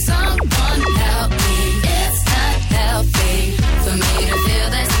 Please, someone help me. It's not healthy for me to feel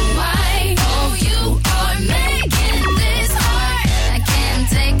this way. Oh, you are making this hard. I can't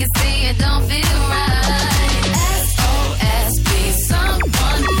take it, see it don't feel right. SOS, please,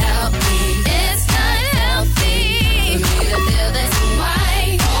 someone help me. It's not healthy for me to feel this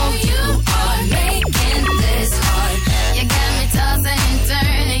way. Oh, you are making this hard. You got me tossing and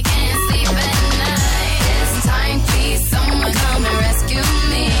turning, can't sleep at night. It's time, please, someone come and rescue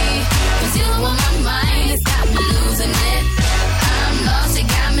me. 'Cause you on my mind, it's got me losing it. I'm lost, you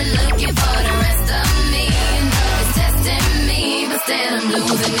got me looking for the rest of me. And love is testing me, but still I'm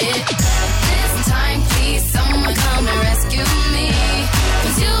losing it. This time, please, someone come and rescue me.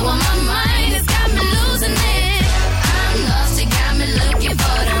 'Cause you on my mind, it's got me losing it. I'm lost, you got me looking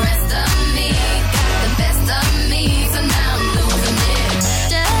for the rest of me. Got the best of me, so now I'm losing it.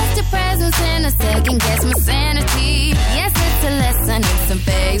 Just your presence in a second, guess my sanity. Yes, it's a lesson, it's some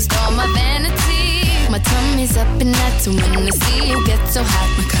fakes for my vanity. My tummy's up and nuts, and when I see you get so hot,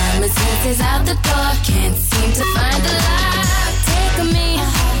 my common sense is out the door. Can't seem to find the lock. Take me,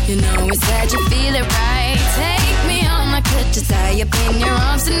 you know it's sad you feel it right. Take me on, I could just tie up in your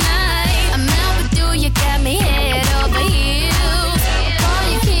arms tonight. I'm out with you, you got me head over heels. Boy,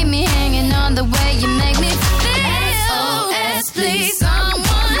 you keep me hanging on the way you make me feel. SOS, please,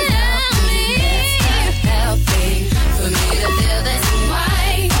 someone help me. Help me, for me to feel this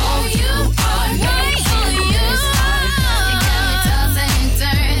way. Oh, you are me, oh, you are. You got me tossing and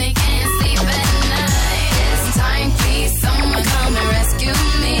turning, can't sleep at night. This time, please, someone come and rescue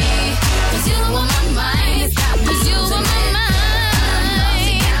me. 'Cause you on my mind, 'cause you on my mind.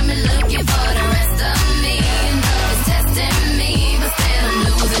 You got me looking for the rest of me. Love is testing me, but still I'm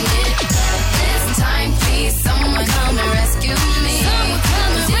losing it. This time, please, someone come and rescue me.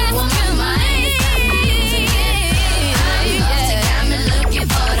 'Cause you on my mind, got me losing it. I'm lost, you got me looking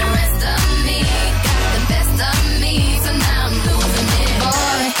for the rest of me. Got the best of me, so now I'm losing it.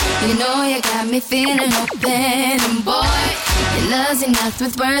 Boy, you know you got me feeling open. And boy, your love's enough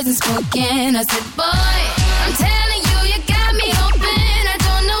with words unspoken. I said, boy, I'm telling you, you got me open. I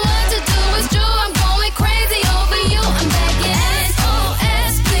don't know what to do, it's true, I'm going crazy over you. I'm begging,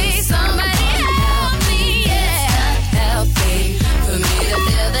 SOS, please, somebody help me, yeah. Help me, for me to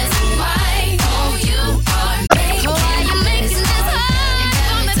feel this way. Oh, you are making why you making this hard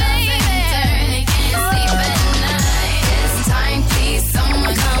for me, baby. Turning, can't sleep at night. This time, please,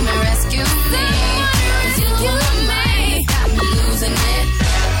 someone come and rescue me. 'Cause you on my mind, got me losing it.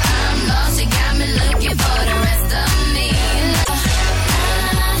 I'm lost, you got me looking for the rest of me.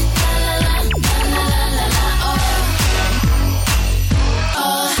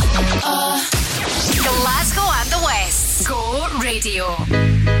 Glasgow and the West. Go Radio.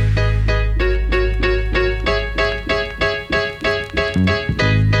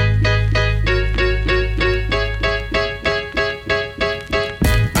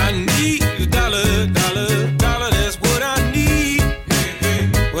 I need a dollar, dollar, dollar, that's what I need. Hey, hey.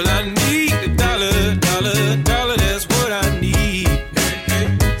 Well, I need a dollar, dollar, dollar, that's what I need. Hey, hey.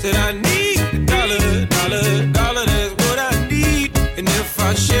 Said I need a dollar, dollar, dollar, that's what I need. And if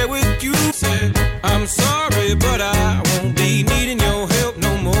I share with you, said I'm sorry, but I won't be needing your help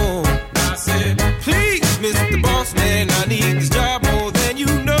no more. I said, please, Mr. Boss Man, I need this job more than you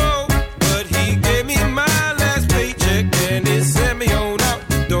know. But he gave me my last paycheck and it sent me on out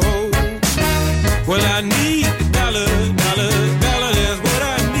the door. Well, I need a dollar, dollar, dollar, that's what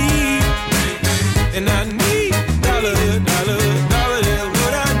I need. And I need a dollar, dollar, dollar, that's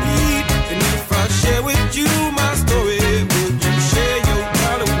what I need. And if I share with you my story, would you share your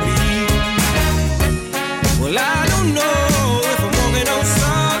dollar with me? Well, I don't know if I'm walking on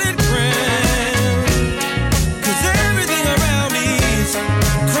solid ground, 'cause everything around me is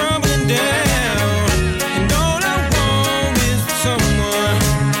crumbling down. And all I want is for someone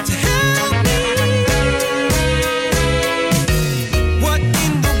to help me. What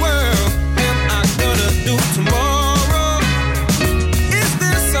in the world am I gonna do tomorrow? Is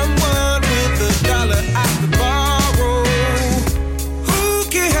there someone with a dollar I could borrow? Who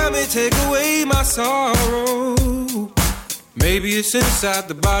can help me take away my sorrow? Maybe it's inside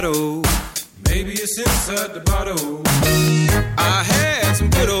the bottle. Maybe it's inside the bottle. I had some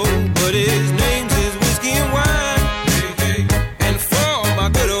good old, but his name's is whiskey and wine. Hey, hey. And for my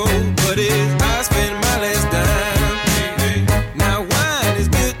good old buddies, I spend my last dime. Hey, hey. Now wine is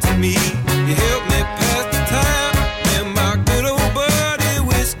good to me. You help me pass the time. And my good old buddy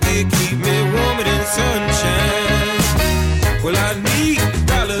whiskey keep me warmer than sunshine. Well, I need a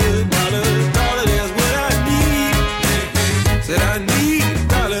dollar, dollar, dollar, that's what I need. Hey, hey. Said I need a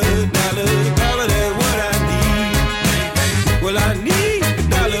dollar, dollar, dollar, that's what I need. Hey, hey. Well, I need a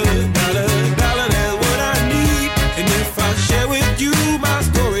dollar, dollar, dollar, that's what I need. And if I share with you my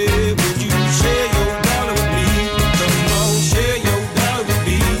story, would you share your dollar with me? Come on, share your dollar with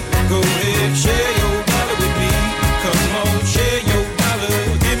me. Go ahead, share your dollar with me. Come on, share your dollar.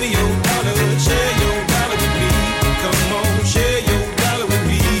 Give me your dollar. Share your dollar with me. Come on, share your dollar with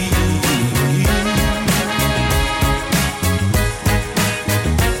me.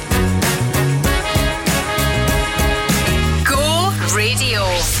 Go Radio.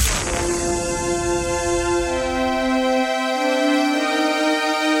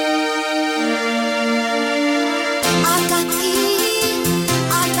 I got key,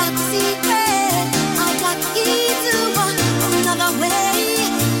 I got secret, I got key to another way.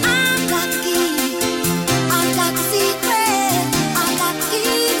 I got key, I got secret, I got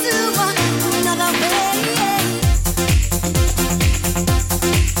key to another way.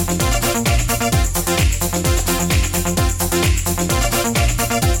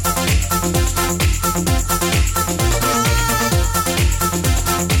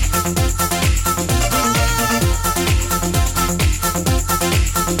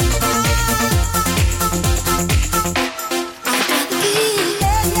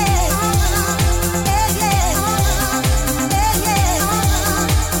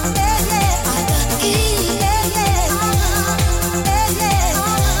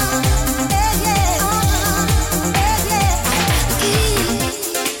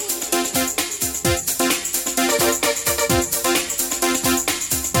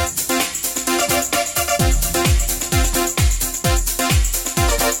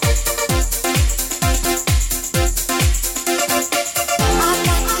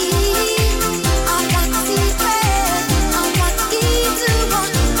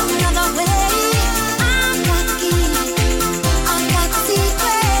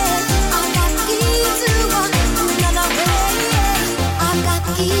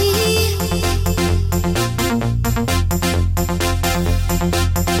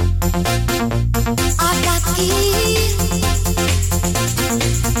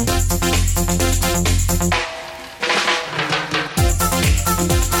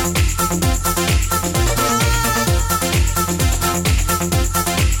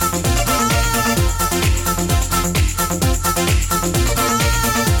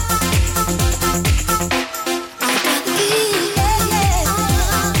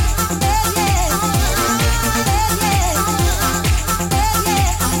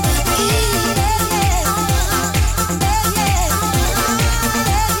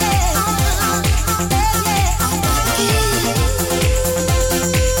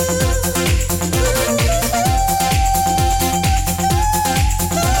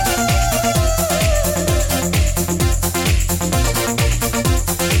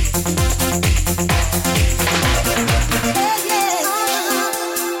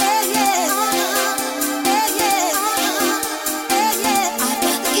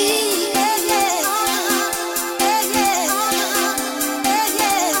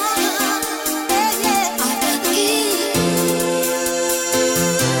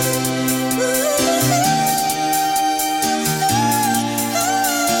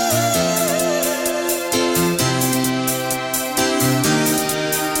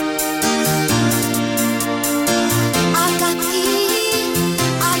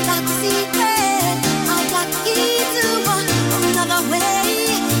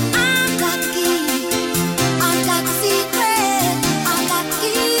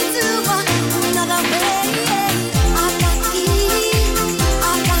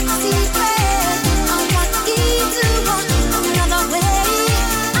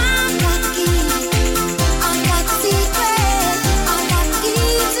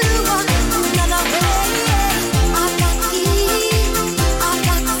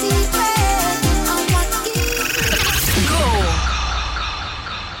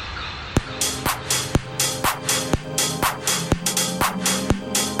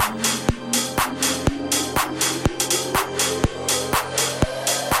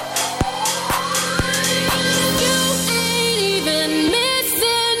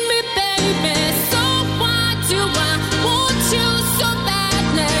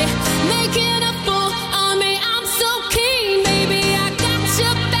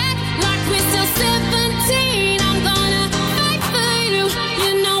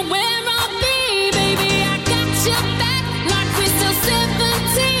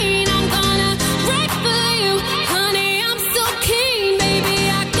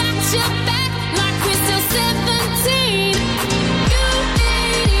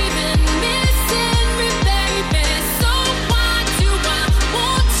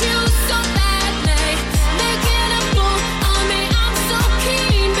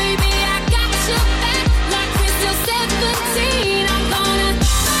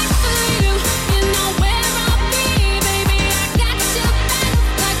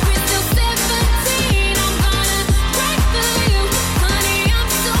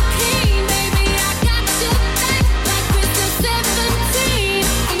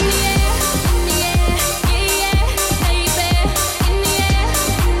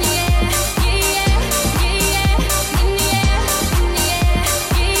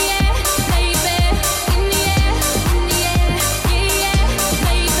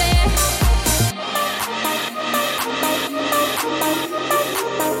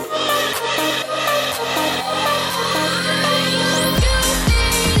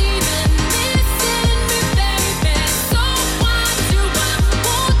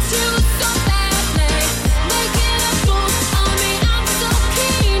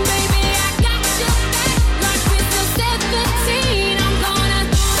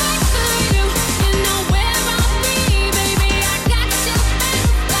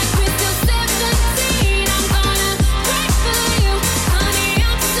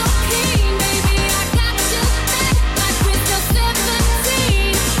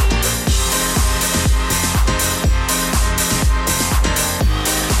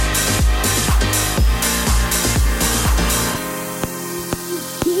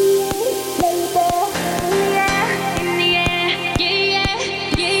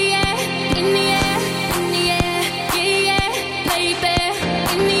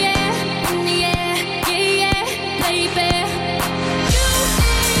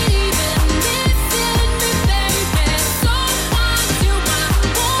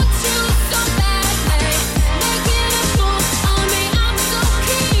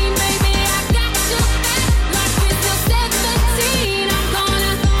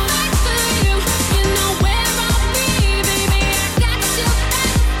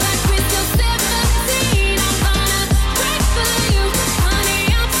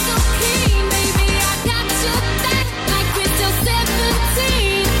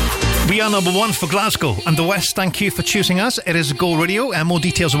 We are number one for Glasgow and the West. Thank you for choosing us. It is Go Radio, and more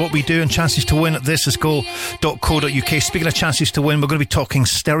details of what we do and chances to win at thisisgo.co.uk. Speaking of chances to win, we're going to be talking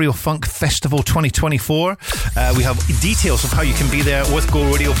Stereo Funk Festival 2024. We have details of how you can be there with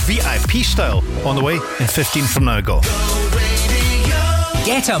Go Radio VIP style on the way in 15 from now. Go.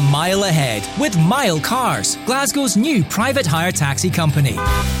 Get a mile ahead with Mile Cars, Glasgow's new private hire taxi company.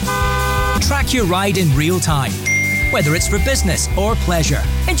 Track your ride in real time, whether it's for business or pleasure.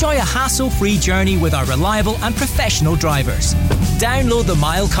 Enjoy a hassle-free journey with our reliable and professional drivers. Download the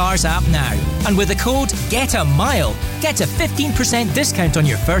Mile Cars app now, and with the code GETAMILE, get a 15% discount on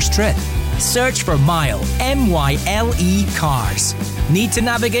your first trip. Search for Mile, M-Y-L-E Cars. Need to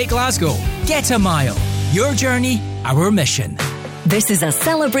navigate Glasgow? Get a Mile. Your journey, our mission. This is a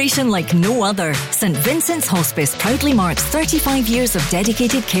celebration like no other. St Vincent's Hospice proudly marks 35 years of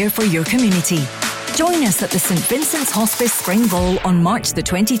dedicated care for your community. Join us at the St Vincent's Hospice Spring Ball on March the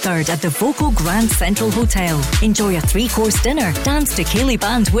 23rd at the Vocal Grand Central Hotel. Enjoy a 3-course dinner, dance to Kilday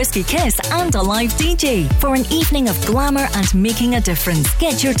Band Whiskey Kiss and a live DJ for an evening of glamour and making a difference.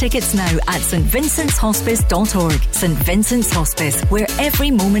 Get your tickets now at stvincent'shospice.org. St Vincent's Hospice, where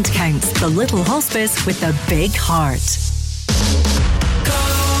every moment counts. The little hospice with the big heart.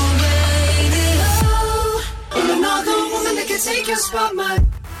 Another woman that can take your spot, man.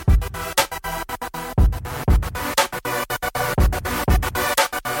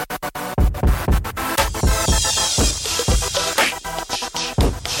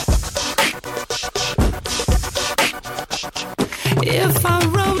 If I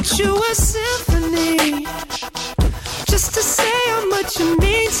wrote you a symphony just to say how much you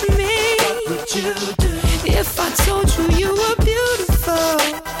mean to me, what would you do? If I told you you were beautiful,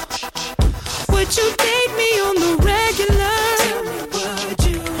 would you date me on the regular? Tell me, would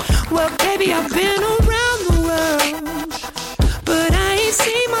you? Well, baby, I've been around the world, but I ain't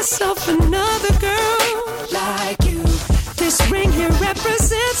seen myself another girl like you. This ring here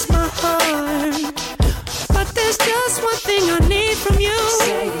represents my heart, but there's just one thing I need from you.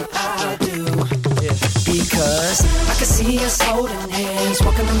 Say I do. Because I can see us holding hands,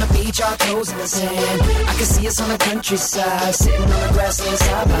 walking on the beach, our toes in the sand. I can see us on the countryside, sitting on the grassland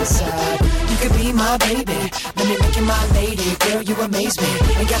side by side. You could be my baby, let me make you my lady. Girl, you amaze me,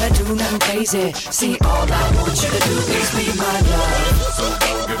 ain't gotta do nothing crazy. See, all I want you to do is be my love. So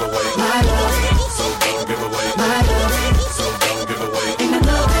don't give away my love. So don't give away my love. So don't give away. Ain't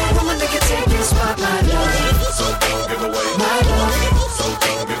another woman that can take your spot, my love. So don't give away my love. So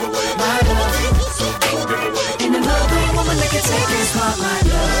don't give away my love. So don't give away. Ain't another woman that can take your spot, my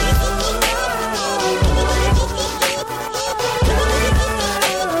love.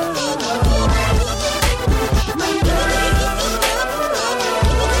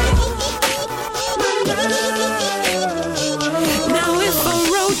 Now if I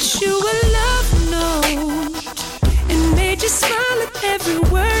wrote you a love note and made you smile at every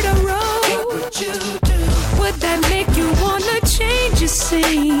word I wrote, what would you do? Would that make you wanna change your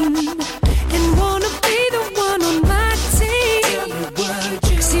scene and wanna be the one on my team?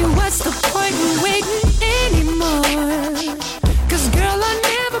 See, what's the point in waiting anymore? 'Cause girl, I've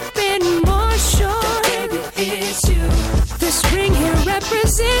never been more sure that baby, it's you. This ring here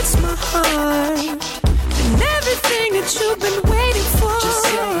represents my heart and everything that you've been waiting for. Just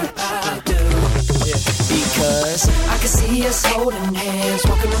say I do. Because I can see us holding hands,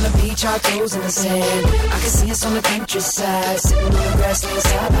 walking on the beach, our toes in the sand. I can see us on the countryside, sitting on the grassland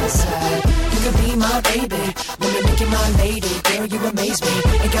side by side. You could be my baby, let me make you my lady. Girl, you amaze me,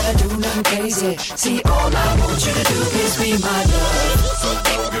 ain't gotta do nothing crazy. See, all I want you to do is be my love. So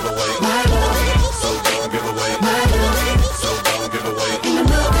don't give away my love. So don't give away my love. So don't give away. Ain't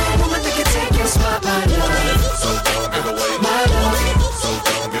another woman that can take your spot, my love. So don't give away my love. So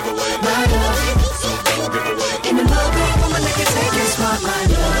don't give away my love. So don't give away. Ain't another woman that can take your spot, my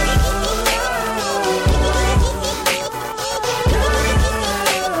love.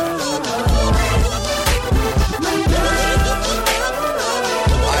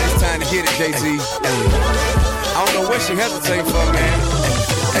 It's time to hit it, Jay-Z. I don't know what she hesitating for, man.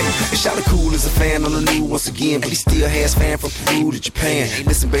 Hey, Shawty cool as a fan on the new once again, but he still has fan from Peru to Japan.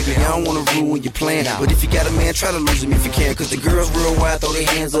 Listen, baby, I don't wanna ruin your plan, but if you got a man, try to lose him if you can. 'Cause the girls real wild, throw their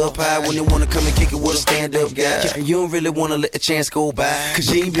hands up high when they wanna come and kick it with a stand-up guy. And you don't really wanna let the chance go by, 'cause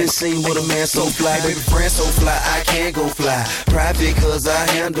you ain't been seen with a man so fly. Baby, friend so fly, I can't go fly. Private 'cause I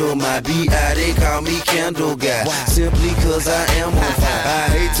handle my B.I. They call me Candle Guy, simply 'cause I am on fire. I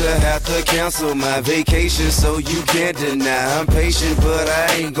hate hate to have to cancel my vacation, so you can't deny. I'm patient, but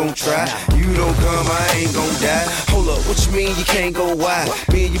I ain't gon' try. You don't come, I ain't gon' die. Hold up, what you mean you can't go wide?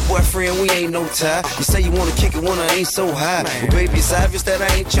 Me and your boyfriend, we ain't no tie. You say you wanna kick it when I ain't so high. Well, baby, it's obvious that I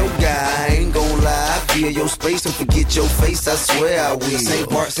ain't your guy. I ain't gon' lie. I feel your space and forget your face, I swear I will. St.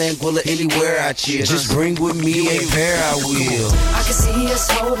 Bart, St. Bullet, anywhere I chill. Just bring with me a pair, I will. I can see us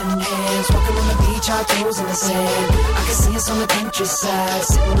holding hands, walking on the beach, our toes in the sand. I can see us on the countryside,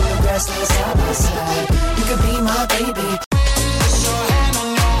 sitting on the grassland side by side. You could be my baby.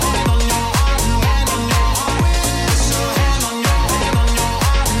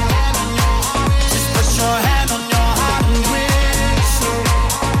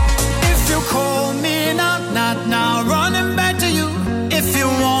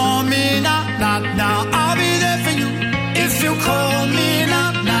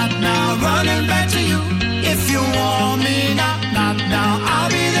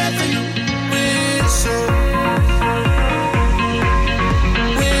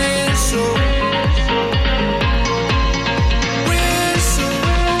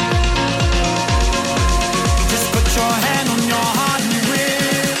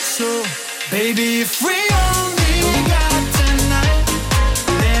 Baby, if we only got tonight,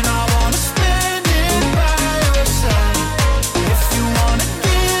 then I wanna spend it by your side. If you wanna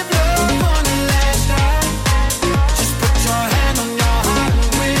give love on the last night, just put your hand on your heart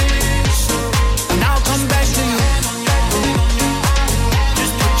and whistle, and I'll come back to you.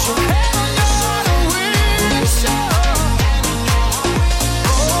 Just put your hand on your heart and whistle.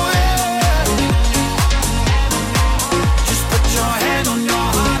 Oh yeah. Just put your hand on your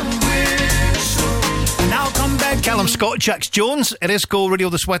heart and Callum Scott, Jax Jones. It is Go Radio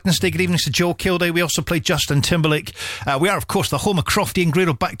this Wednesday. Good evening to Joe Kilday. We also played Justin Timberlake. We are, of course, the home of Crofty and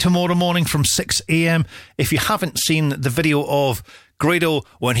Grado, back tomorrow morning from 6 a.m. If you haven't seen the video of Grado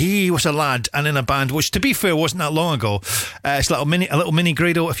when he was a lad and in a band, which to be fair wasn't that long ago, it's a little mini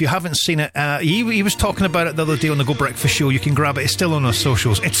Grado. If you haven't seen it, he was talking about it the other day on the Go Breakfast Show. You can grab it. It's still on our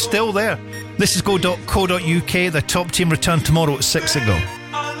socials. It's still there. This is go.co.uk. The top team return tomorrow at 6 ago.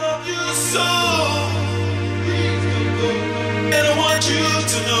 I love you so. And I want you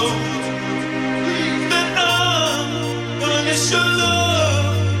to know that I'm gonna miss your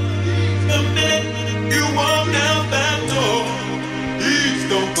love the minute you walk out that door. Please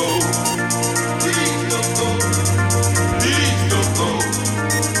don't go. Please don't go. Please don't go.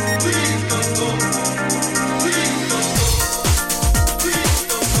 Please don't go. Please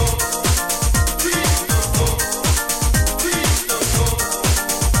don't go. Please don't go. Please don't go.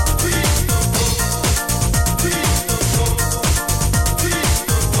 Please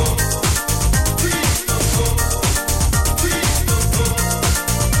don't go. Please don't go.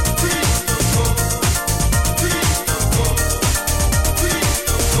 Please don't go. Please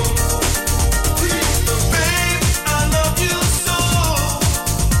don't go.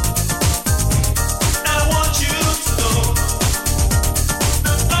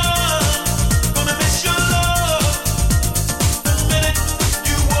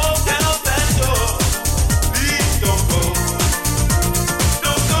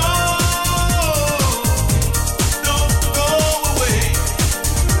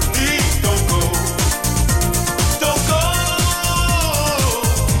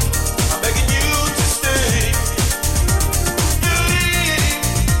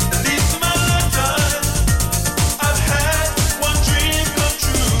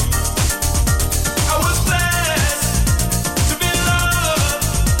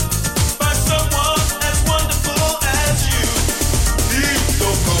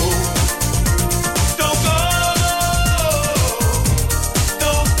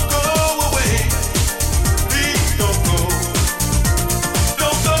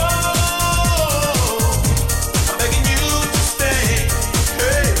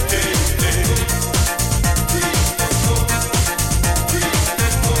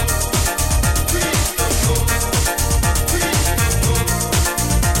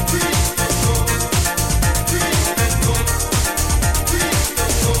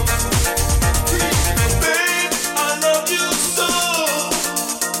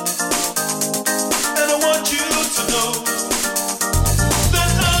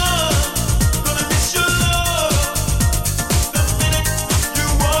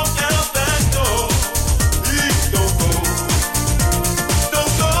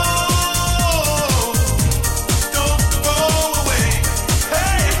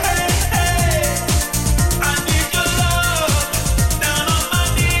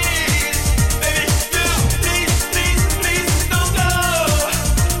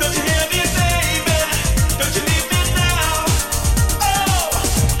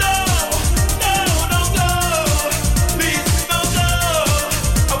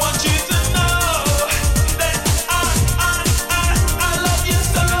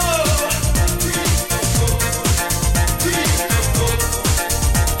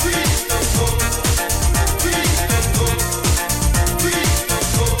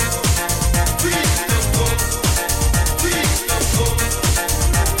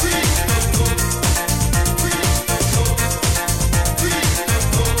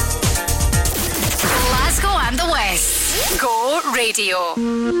 Radio.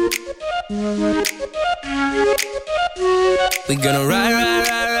 We gonna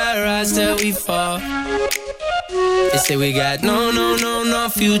rise till we fall. They say we got no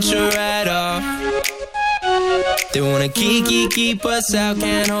future at all. They wanna keep us out,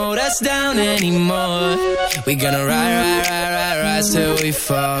 can't hold us down anymore. We gonna rise till we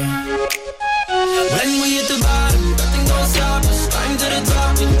fall. When we hit the bottom, nothing gon' stop us. Climb to the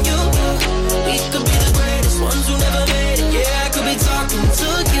top with you. We could be the greatest ones who never made it. Yeah, I could be talking to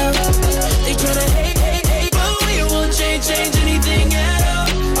you. They tryna hate, but we won't change anything at all.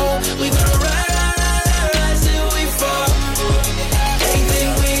 Oh, we gonna rise till we fall. They think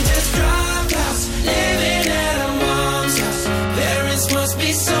we just dropped house, living at our mom's house. Parents must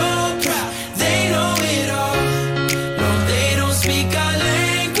be so proud, they know it all. No, they don't speak our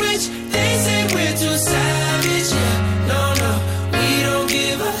language. They say we're too savage. Yeah, no, we don't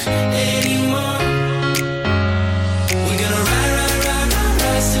give up anymore. We're gonna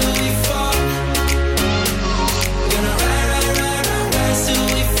rise till we fall. We're gonna rise till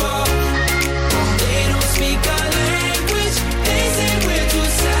we fall. They don't speak our language. They say we're too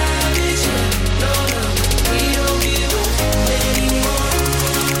savage. Yeah, no, we don't give up anymore.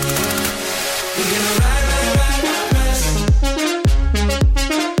 We're gonna rise.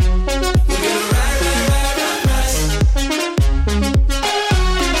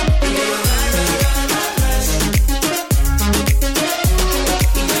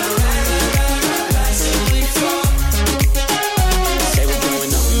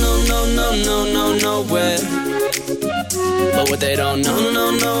 Nowhere. But what they don't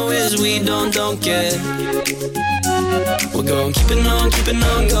know is we don't care. We're gonna keep it on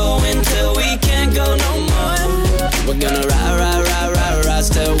going till we can't go no more. We're gonna rise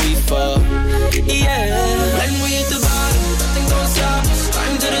till we fall. Yeah. When we hit the bottom, nothing gon' stop us.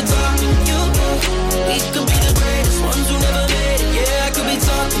 Climb to the top with you. We could be the greatest ones who never made it. Yeah, I could be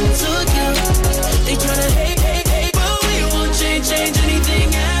talking to you. They tryna hate, but we won't change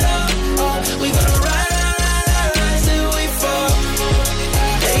anything at all. We gonna rise till we fall.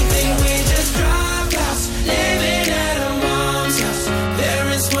 They think we just dropped house, living at our mom's house.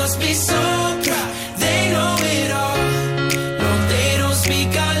 Parents must be so proud, they know it all. No, they don't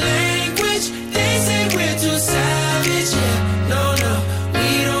speak our language. They say we're too savage. Yeah, no, we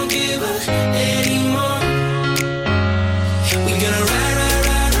don't give up anymore. We gonna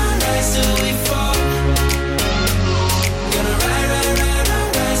rise till we fall. Gonna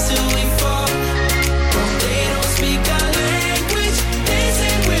rise till we fall. They don't speak our language. They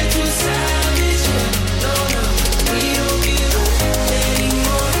say we're too savage. Yeah, no, we don't give up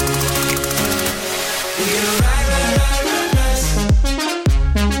anymore. We're gonna rise.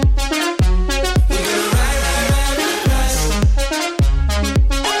 We're gonna rise.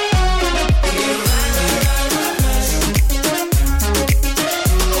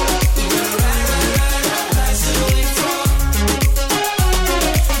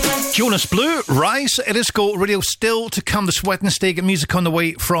 Jonas Blue, Rise. It is Go Radio still to come this Wednesday. Get music on the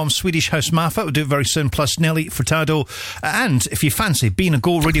way from Swedish House Mafia. We'll do it very soon, plus Nelly Furtado. And if you fancy being a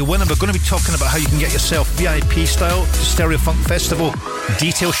Go Radio winner, we're going to be talking about how you can get yourself VIP style to Stereo Funk Festival.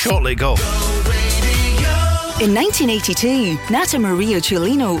 Details shortly. Go. In 1982, Nata Maria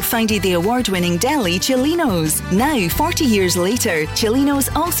Ciolino founded the award-winning deli Ciolino's. Now, 40 years later, Ciolino's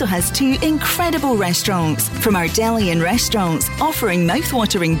also has two incredible restaurants. From our deli and restaurants, offering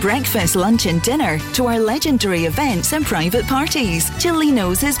mouth-watering breakfast, lunch and dinner, to our legendary events and private parties,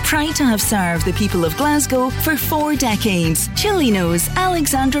 Ciolino's is proud to have served the people of Glasgow for 4 decades. Ciolino's,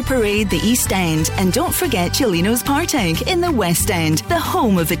 Alexandra Parade, the East End. And don't forget Ciolino's Partick in the West End, the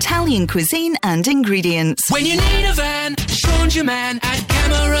home of Italian cuisine and ingredients. When you need a van, Sean's your man at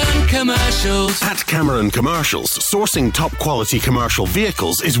Cameron Commercials. At Cameron Commercials, sourcing top quality commercial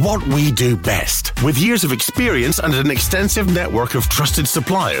vehicles is what we do best. With years of experience and an extensive network of trusted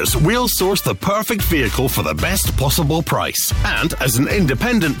suppliers, we'll source the perfect vehicle for the best possible price. And as an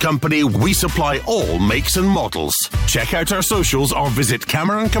independent company, we supply all makes and models. Check out our socials or visit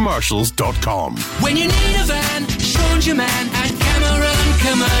CameronCommercials.com. When you need a van, Sean's your man at Cameron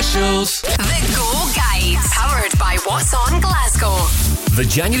Commercials. The Go Guide, powered by What's On Glasgow. The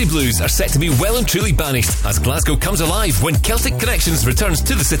January Blues are set to be well and truly banished as Glasgow comes alive when Celtic Connections returns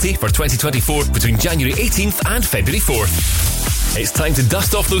to the city for 2024 between January 18th and February 4th. It's time to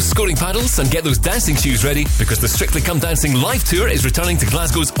dust off those scoring paddles and get those dancing shoes ready because the Strictly Come Dancing live tour is returning to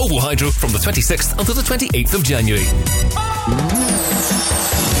Glasgow's Oval Hydro from the 26th until the 28th of January.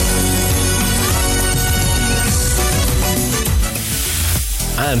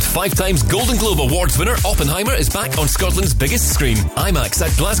 And 5 times Golden Globe Awards winner Oppenheimer is back on Scotland's biggest screen, IMAX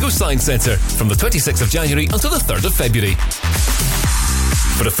at Glasgow Science Centre, from the 26th of January until the 3rd of February.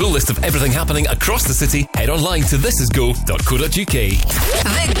 For a full list of everything happening across the city, head online to thisisgo.co.uk.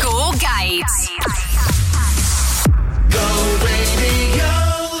 The Go Guides. Go Radio.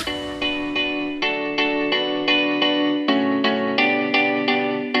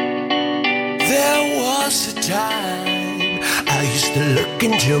 There was a time I used to look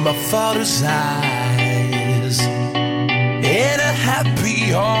into my father's eyes. In a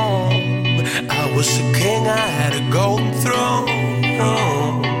happy home, I was a king, I had a golden throne.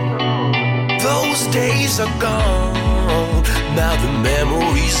 Those days are gone, now the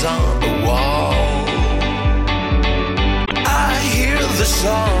memories on the wall. I hear the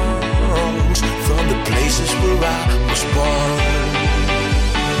songs from the places where I was born.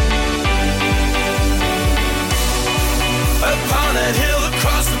 Upon that hill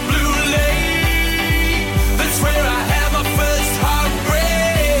across the blue lake, that's where I had my first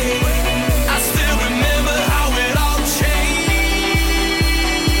heartbreak. I still remember how it all changed.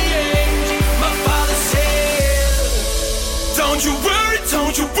 My father said, don't you worry,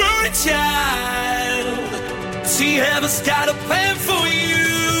 child. See, heaven's got a plan for you.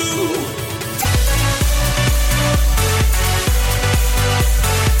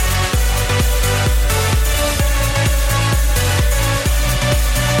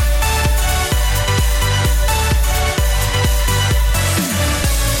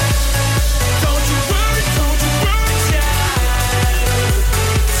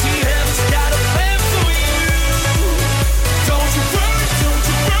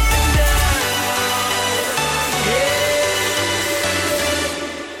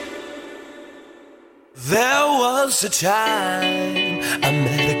 There was a time I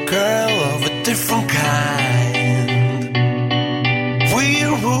met a girl of a different kind. We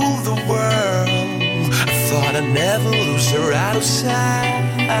ruled the world. I thought I'd never lose her out of sight.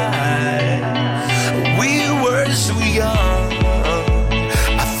 We were so young.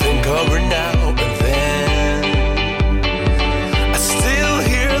 I think of her now and then. I still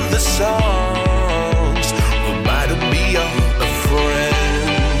hear the songs reminding me of a friend.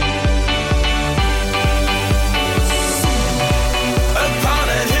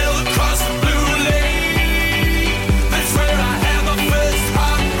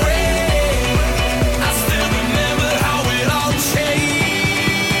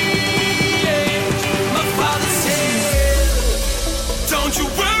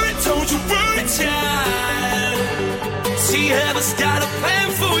 See, heaven's got a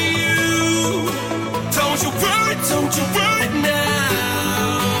plan for you. Don't you worry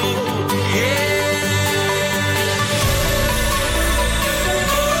now. Yeah.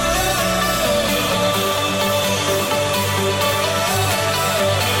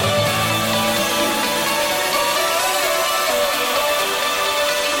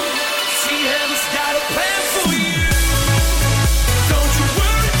 See, heaven's got a plan for you. Don't you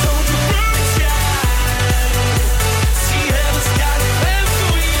worry,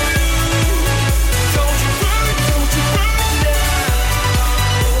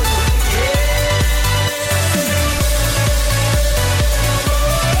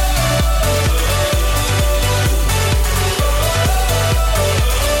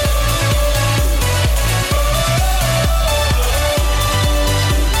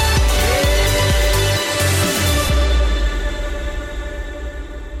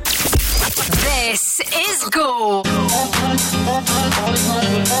 This is Go.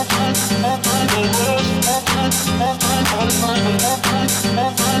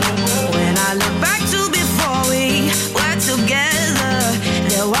 When I look back to before we were together,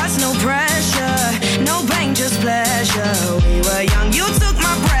 there was no pressure, no pain, just pleasure. We were young, you took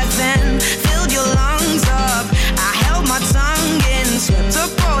my breath and filled your lungs up. I held my tongue in, swept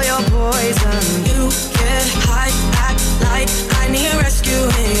up all your poison. You get high, act like I need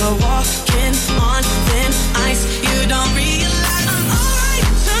rescuing. You're walking on thin ice, you don't realize I'm alright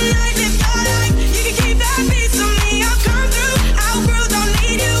tonight. If you're like, you can keep that piece of me. I'll come through, outgrew, don't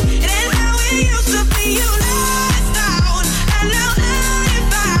need you. It ain't how it used to be. You lost out, and now I am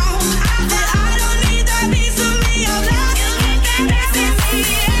found. That I don't need that piece of me. I'm not you get that piece of me,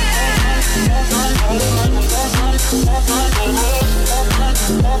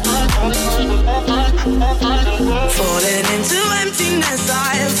 falling into emptiness,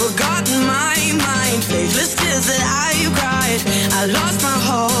 I've forgotten my mind. Faithless tears that I cried, I lost my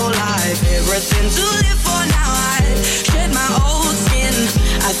whole life. Everything to live for now, I shed my old skin.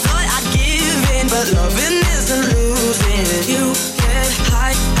 I thought I'd give in, but loving isn't losing. You get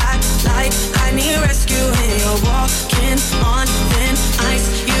high, act like I need rescuing. You're walking on thin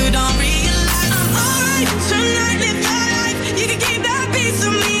ice.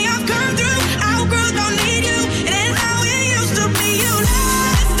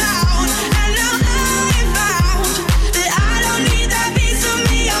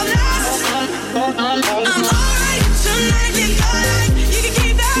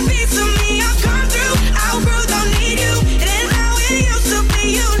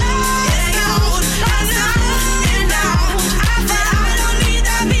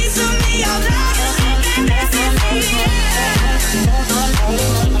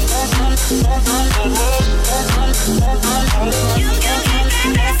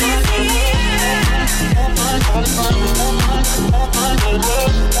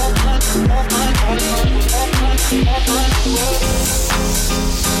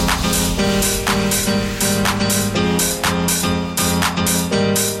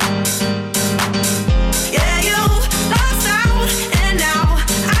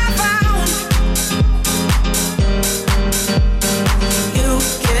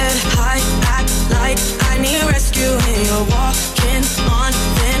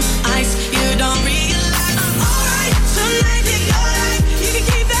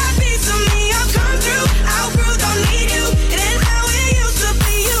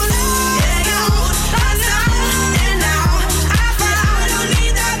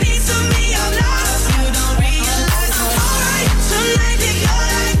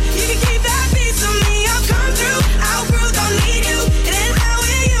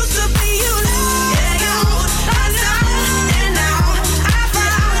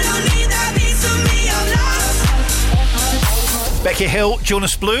 Becky Hill,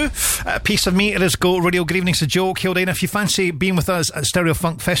 Jonas Blue, Piece of Me, it is Go Radio. Good evening to Joe, Kilday. If you fancy being with us at Stereo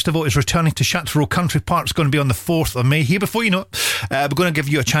Funk Festival is returning to Châteauroux Country Park. It's going to be on the 4th of May. Here before you know it, we're going to give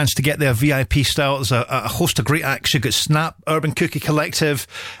you a chance to get there VIP style. There's a host of great acts. You've got Snap, Urban Cookie Collective,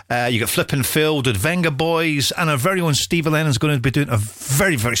 you got Flippin' Phil, the Venga Boys, and our very own Steve Lennon's going to be doing a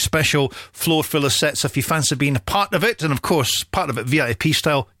very, very special floor full of sets. If you fancy being a part of it, and of course part of it VIP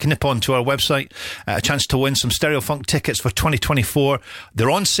style, can nip on to our website. A chance to win some Stereo Funk tickets for 2024.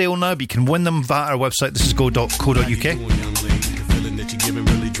 They're on sale now, but you can win them via our website. This is go.co.uk. Feeling that you're giving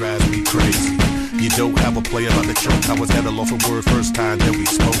really drives me crazy. You don't have a play about the choke. I was at a loss for word first time that we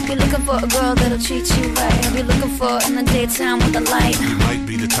spoke. You're looking for a girl that'll treat you right. I'll be looking for in the daytime with the light. You might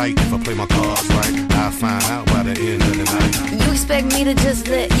be the type if I play my cards right. I'll find out by the end of the night. You expect me to just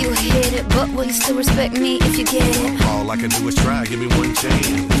let you hit it, but will you still respect me if you get it? All I can do is try, give me one chance.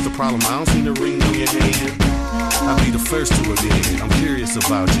 What's the problem? I don't see the ring on your hand. I'll be the first to admit it. I'm curious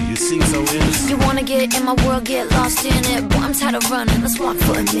about you. You seem so innocent. You wanna get in my world, get lost in it. Boy, I'm tired of running. Let's walk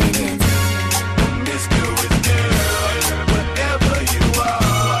for a minute. Miss Girl is girl, whatever you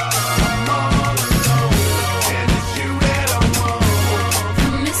are, I'm all alone, and it's you that I want.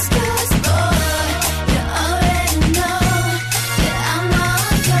 Promiscuous boy, you already know that I'm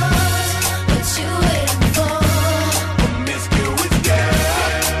all yours. What you waiting for? Miss Girl is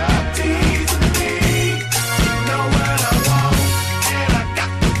girl, teasing me. You know what I want, and I got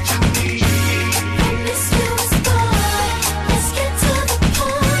what you need. Promiscuous boy, let's get to the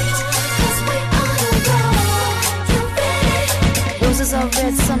point, 'cause we on a roll. You ready? Roses are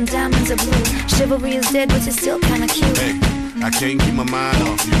red, some diamonds are blue. Chivalry is dead, but you're still kinda cute. Hey, I can't keep my mind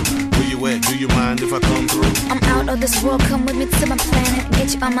off you. Where you at? Do you mind if I come through? I'm out of this world, come with me to my planet.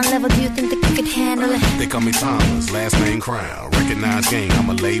 Get you on my level, do you think that you could handle it? They call me Thomas, last name Crown. Recognize gang,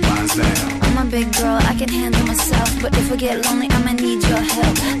 I'ma lay mines down. I'm a big girl, I can handle myself. But if I get lonely, I'ma need your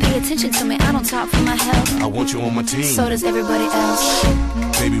help. Pay attention to me, I don't talk for my health. I want you on my team. So does everybody else.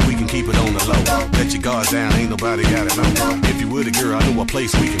 Maybe we can keep it on the low. Let your guard down, ain't nobody got it, no. If you were the girl, I know a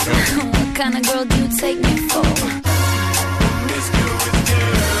place we can go. What kind of girl do you take me for? Miss Girl is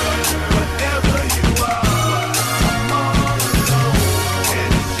girl, whatever you are, I'm all alone,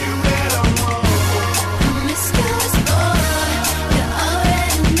 and it's you that I want. Promiscuous boy, you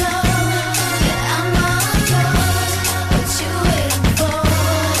already know that I'm all yours. What you waiting for?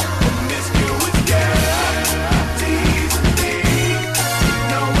 Miss Girl is girl, teasing me. You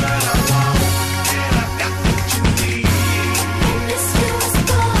know what I want, and I got what you need. Promiscuous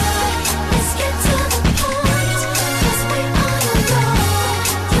boy, let's get to the point, 'cause we on a roll.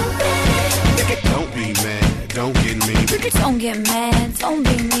 You ready? Don't be mad, don't get me. Don't get mad, don't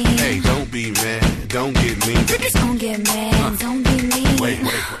be mean. Hey, don't be mad, don't get me. Don't get mad, don't be mean. Wait.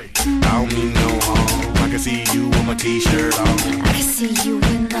 I don't mean no harm. I can see you with my t-shirt on. I can see you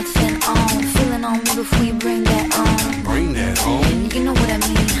with nothing on. Feeling on me before you bring that on. Bring that on. You know what I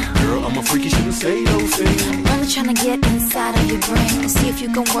mean. Girl, I'm a freak, you shouldn't say those things. Only trying to get inside of your brain and see if you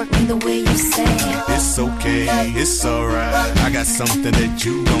can work me the way you say. It's okay, it's alright. I got something that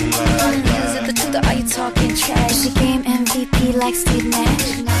you don't like. Is it the truth or are you talking trash? Is the game MVP like Steve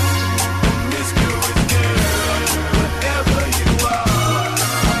Nash? Miss Girl is girl, whatever you are,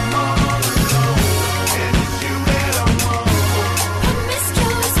 I'm all alone, and it's you that I want.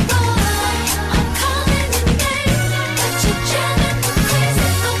 Promiscuous boy, I'm calling your name, but you're driving me crazy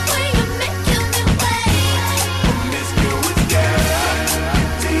the way you're making me wait. Miss Girl is girl,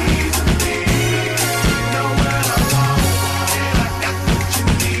 teasing me. You know what I want, and I got what you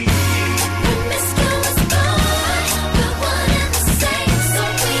need. Promiscuous boy, we're one and the same, so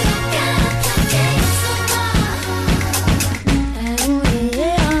we don't gotta play games no more.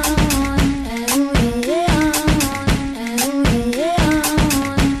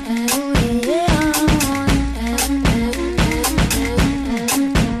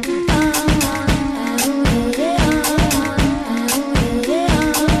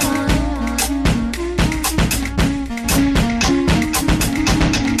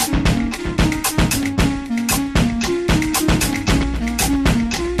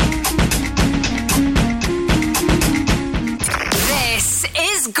 This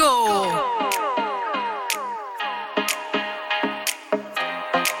is Go.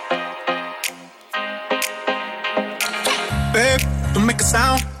 Babe, don't make a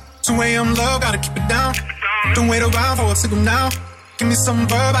sound. 2 a.m. love, gotta keep it down. Don't wait around for a signal now. Give me some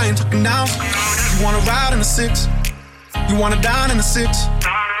verb, I ain't talking now. You wanna ride in the 6, you wanna dine in the 6.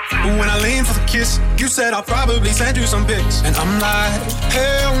 But when I lean for the kiss, you said I'll probably send you some pics. And I'm like,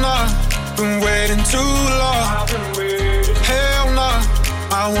 hell nah, been waiting too long. Hell nah,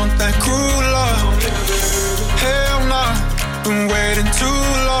 I want that cruel love. Hell nah, been waiting too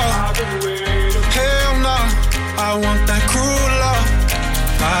long. Hell no, I want that cruel love.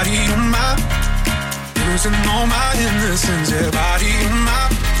 Body on my, losing all my innocence. Yeah, body on my,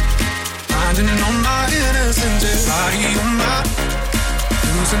 finding all my innocence. Yeah, body on my,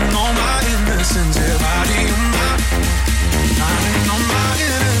 losing all my innocence. Yeah, body on my, finding all my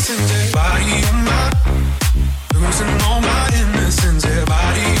innocence. Yeah, body on my, losing all my innocence. Yeah,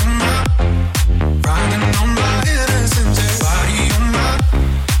 body on my, finding all my innocence. Yeah, body on my,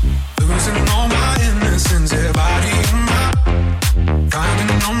 losing all my innocence. Yeah, body on my,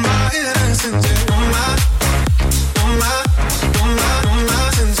 finding all my innocence. Yeah, all my, all my, all my, all my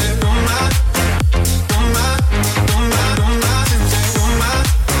sins. Yeah, all my, all my, all my, all my sins. Yeah, all my,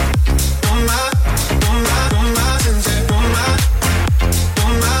 all my, all my, all my sins. Yeah, all my,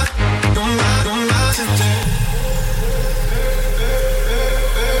 all my, all my, all my sins. Yeah.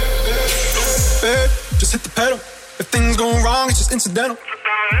 Babe, just hit the pedal. If things go wrong, it's just incidental.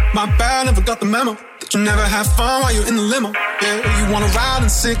 My bad, never got the memo that you never have fun while you're in the limo. Yeah, you wanna ride in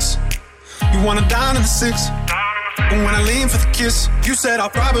 6, you wanna dine in the 6. But when I lean for the kiss, you said I'll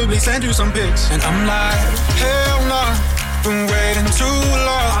probably send you some pics. And I'm like, hell no, been waiting too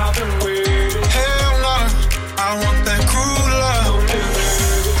long. Hell no, I want that cruel love.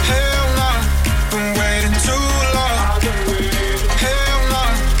 Hell no, been waiting too long. Hell no,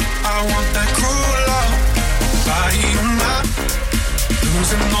 I want that cruel love. Body on my,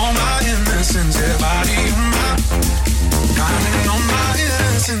 losing all my innocence. Yeah, body on my, finding all my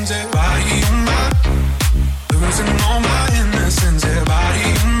innocence. Yeah, body on my, losing all my innocence. Yeah, body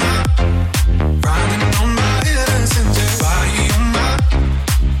on my, finding all my innocence. Yeah, body on my,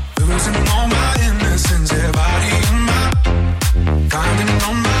 losing all my innocence. Yeah, body on my, finding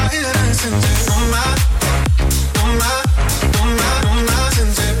all my innocence. Yeah, all my, all my, all my, all my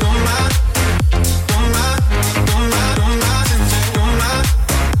sins. Yeah, all my, all my, all my, all my sins. Yeah, all my,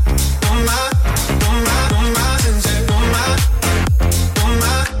 all my, all my, all my sins. Yeah, all my, all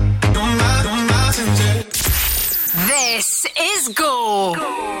my, all my, all my sins. Yeah. This is Go.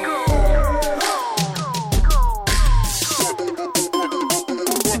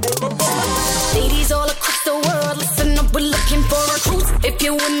 Ladies all across the world, listen up, we're looking for recruits. If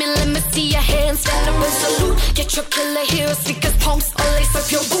you're women, let me see your hands, stand up and salute. Get your killer heels, sneakers, pumps, or lace up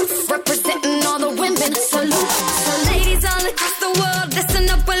your boots. Representing all the women, salute. So ladies all across the world, listen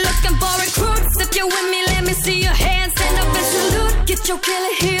up, we're looking for recruits. If you're with me, let me see your hands, stand up and salute. Get your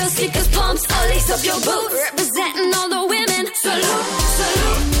killer heels, sneakers, pumps, or lace up your boots. Representing all the women, salute,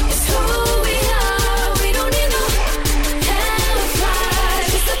 salute. It's who we are, we don't need no camouflage.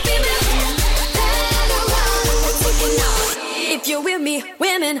 Just a female, let around, we're taking off. If you're with me,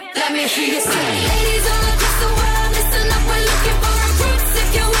 women, let me hear you say. Ladies all across the world, listen up, we're looking for recruits. If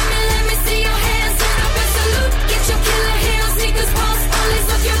you're with me, let me see your hands, stand up and salute. Get your killer heels, sneakers, pumps, or lace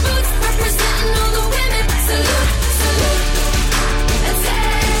up your boots. Representing all the women, salute, salute.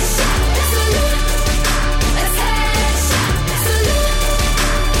 Attention, salute. Attention, salute.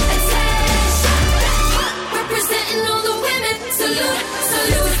 Attention. Representing all the women, salute,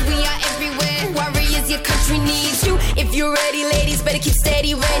 salute. We are everywhere, warriors, your country needs you. If you're ready, ladies, better keep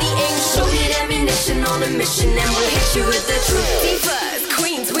steady, ready, aim, shoot. Hit ammunition on a mission, and we'll hit you with the truth. Divas,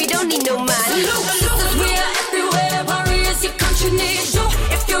 queens, we don't need no man. Sisters, we are everywhere, warriors, your country needs you.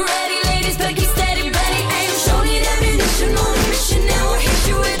 If you're ready, ladies, better keep steady, ready, aim, shoot. Hit ammunition on a mission, and we'll hit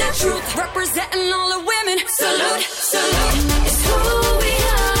you with the truth. Representing all the women, salute, salute. It's who we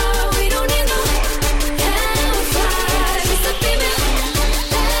are, we don't need no camouflage. Just a female,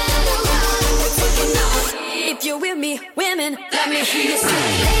 let around, we're taking off. If you're with me, women, let me hear you say.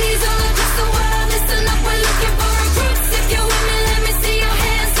 Ladies all across the world, listen up, we're looking for recruits. If you're with me, let me see your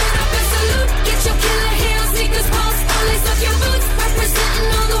hands, stand up and salute. Get your killer heels, sneakers, pumps, or lace up your boots. Representing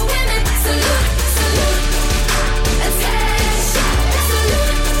all the women, salute, salute. Attention,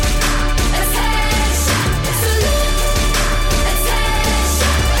 salute. Attention, salute.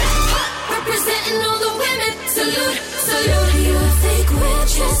 Attention. Representing all the women, salute, salute. You think we're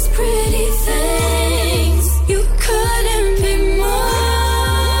just pretty things? You couldn't be more.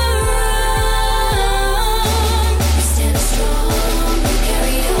 We stand strong, we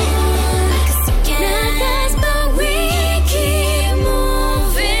carry on like a second. Not fast, but we keep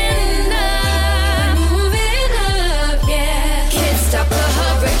moving up, yeah. Can't stop a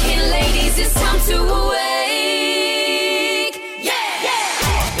hurricane, ladies, it's time to awake, yeah, yeah.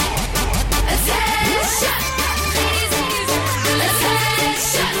 Attention, ladies,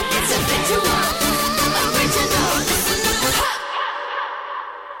 attention, it's a victory. Original, listen up.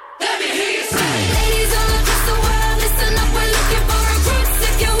 Let me hear you say. Ladies all across the world, listen up, we're looking for recruits.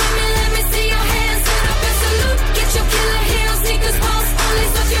 If you're with me, let me see your hands, stand up and salute. Get your killer heels,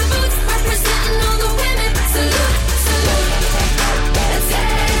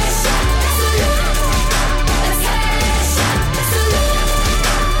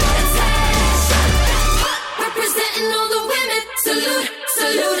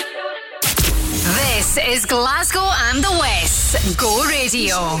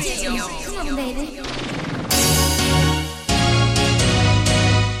 Radio. Come on, baby.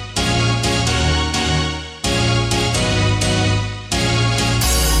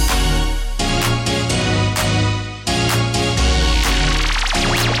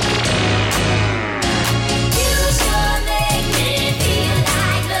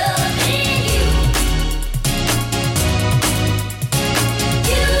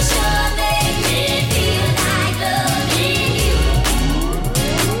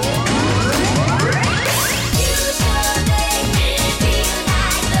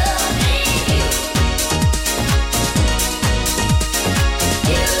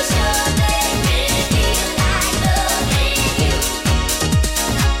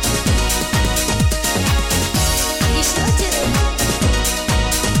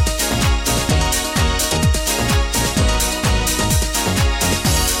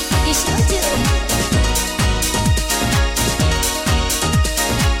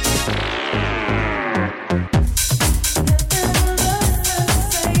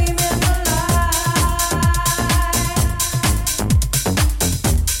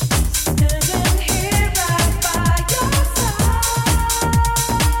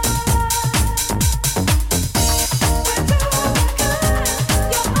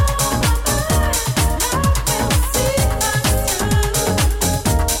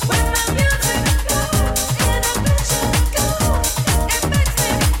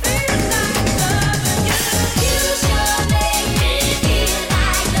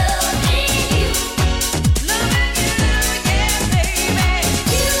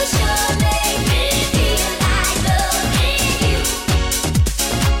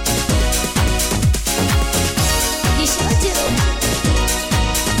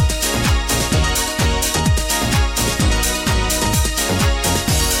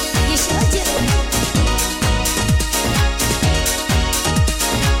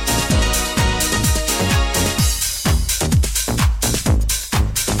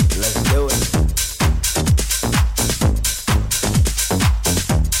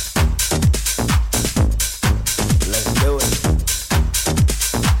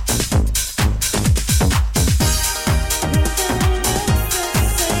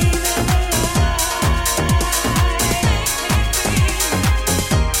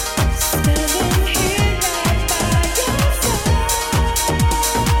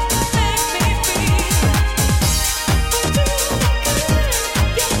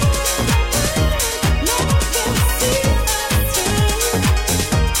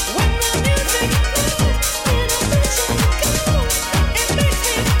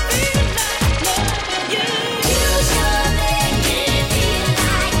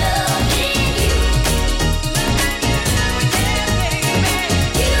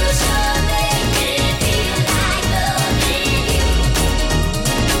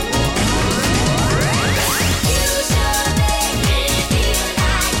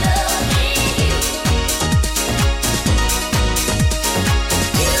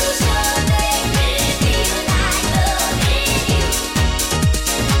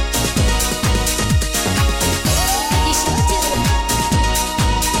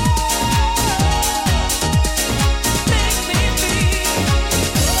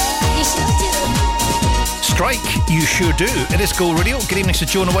 You sure do. It is Go Radio. Good evening to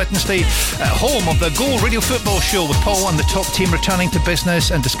Jonah Wednesday, home of the Go Radio Football Show with Paul and the top team returning to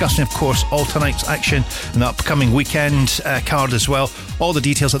business and discussing, of course, all tonight's action and the upcoming weekend card as well. All the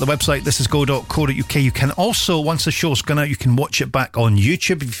details at the website, thisisgo.co.uk. You can also, once the show's gone out, you can watch it back on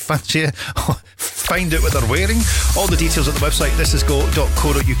YouTube if you fancy it. Find out what they're wearing. All the details at the website,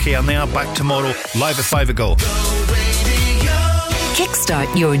 thisisgo.co.uk. And they are back tomorrow, live at 5 ago. Kickstart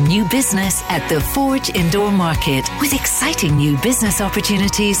your new business at the Forge Indoor Market. With exciting new business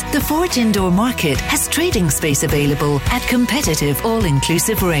opportunities, the Forge Indoor Market has trading space available at competitive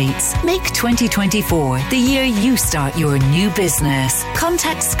all-inclusive rates. Make 2024 the year you start your new business.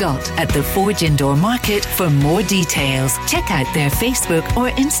 Contact Scott at the Forge Indoor Market for more details. Check out their Facebook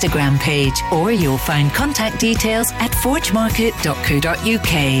or Instagram page, or you'll find contact details at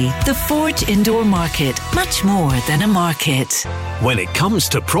forgemarket.co.uk. The Forge Indoor Market, much more than a market. When it comes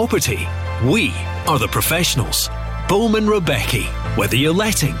to property, we are the professionals. Bowman Rebecca. Whether you're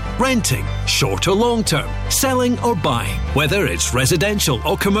letting, renting, short or long term, selling or buying, whether it's residential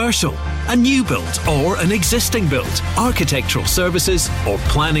or commercial, a new build or an existing build, architectural services or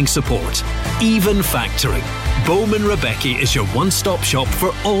planning support, even factoring. Bowman Rebecca is your one-stop shop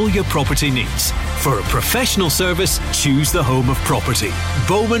for all your property needs. For a professional service, choose the home of property.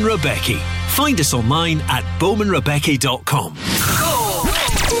 Bowman Rebecca. Find us online at bowmanrebecca.com.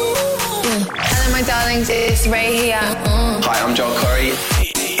 Hello, my darlings. It's Ray here. Hi, I'm Joel Corey.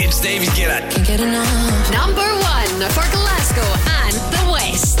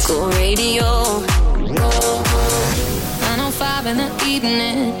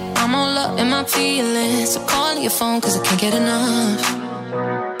 feeling. So call your phone cause I can't get enough.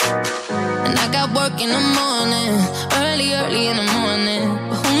 And I got work in the morning, early in the morning.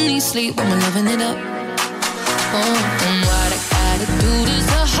 But who needs sleep when we're loving it up? Oh, and what I gotta do this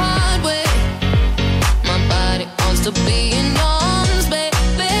the hard way. My body wants to be in arms,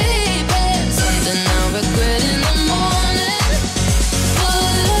 baby. Something I regret in the morning. Oh,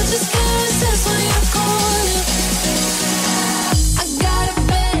 love just can't resist when you're calling. I got a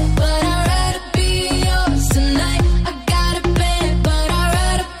bed, but I'd rather be yours tonight. I got a bed, but I'd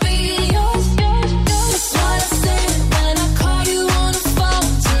rather be yours. That's what I said when I call you on the phone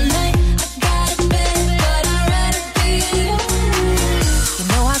tonight. I got a bed, but I'd rather be yours. You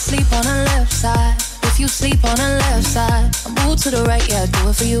know I sleep on the left side. If you sleep on the left side, I move to the right, yeah, I do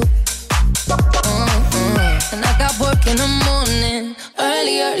it for you. And I got work in the morning,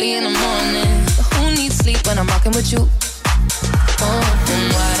 early in the morning. But who needs sleep when I'm rocking with you? And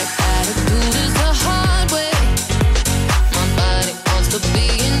what I gotta do this the hard way. My body wants to be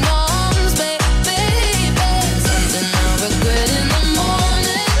in arms, baby. Something I regret in the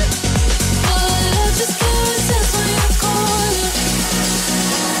morning. But love just can't resist when you're calling.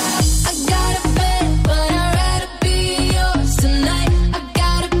 I got a bed, but I'd rather be yours tonight. I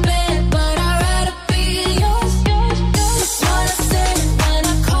got a bed, but I'd rather be yours. That's what I said when I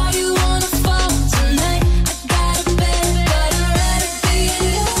call you on the phone tonight. I got a bed, but I'd rather be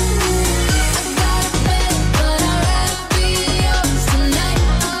yours. I got a bed, but I'd rather be yours tonight.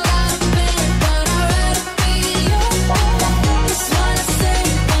 I got a bed, but I'd rather be yours. That's what I said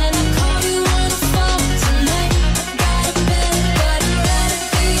when I call you on the phone tonight. I got a bed, but I'd rather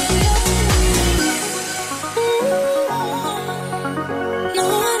be yours. No, I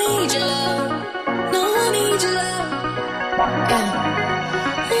need your love. No, I need your love. Yeah.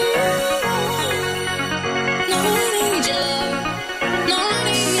 No, I need your love. No, I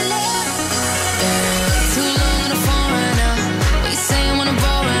need your love. Too long on the phone right now. What you saying when I'm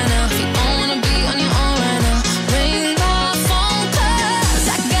raw right now? If you don't wanna be on your own right now, ring my phone 'cause I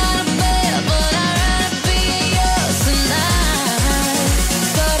got a bed, but I'd rather be yours tonight.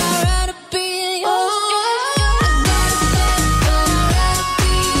 But I'd rather be yours. I got a bed, but I'd rather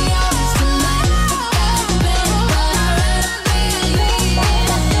be yours tonight. I got a bed, but I'd rather be yours.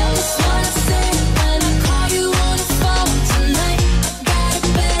 That's what I said when I call you on the phone tonight. I got a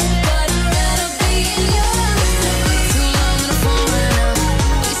bed, but I'd rather be yours. Too long on the phone right now.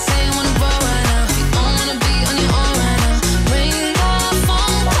 What you saying when I'm raw right now? If you don't wanna be on your own right now, ring my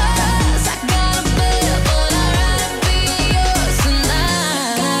phone 'cause I got a bed, but I'd rather be yours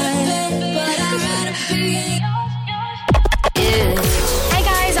tonight. Got a bed, but I'd rather be yours. Hey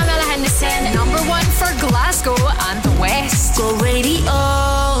guys, I'm Ella Henderson, number one for Glasgow and the West. Go radio.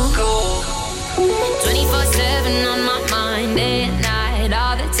 Go. 24/7 on my mind, day and night,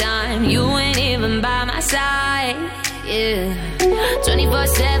 all the time. You ain't even by my side. Yeah.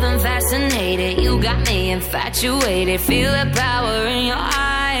 24/7 fascinated. You got me infatuated. Feel the power in your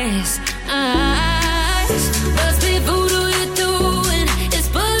eyes. Must be voodoo you're doing. It's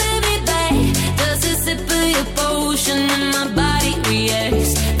pulling me back. Just a sip of your potion and my body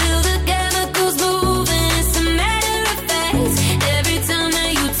reacts. Feel the chemicals moving. It's a matter of fact. Every time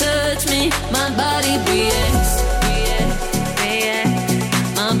that you touch me, my body reacts.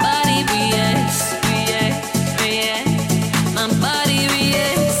 My body reacts. My body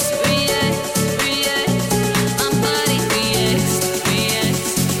reacts. My body reacts.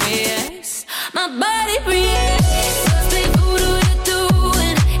 My body reacts. Must be voodoo you're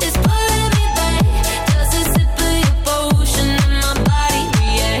doing. It's pulling me back. Just a sip of your potion and my body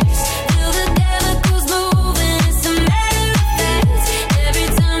reacts. Feel the chemicals moving. It's a matter of fact. Every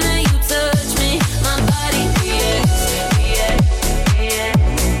time that you touch me, my body reacts.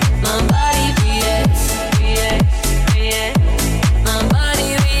 My body reacts. My body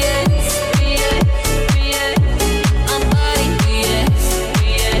reacts. My body reacts.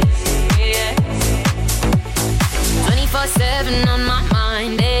 24/7 on my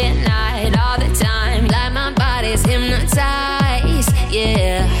mind, day and night, all the time. Like my body's hypnotized,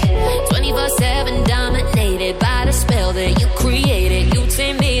 yeah. 24/7 dominated by the spell that you created. You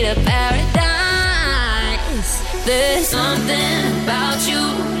take me to paradise. There's something about you,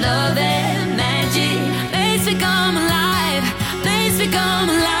 love and magic. Makes me come alive, makes me come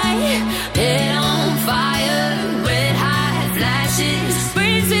alive. Head on fire, red hot flashes,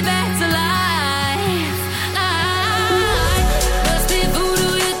 brings me back to life. Must be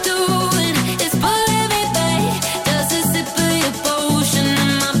voodoo you're doing. It's pulling me back. Just a sip of your potion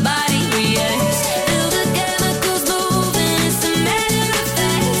and my body reacts. Feel the chemicals moving. It's a matter of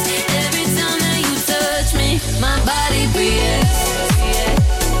fact. Every time that you touch me, my body reacts.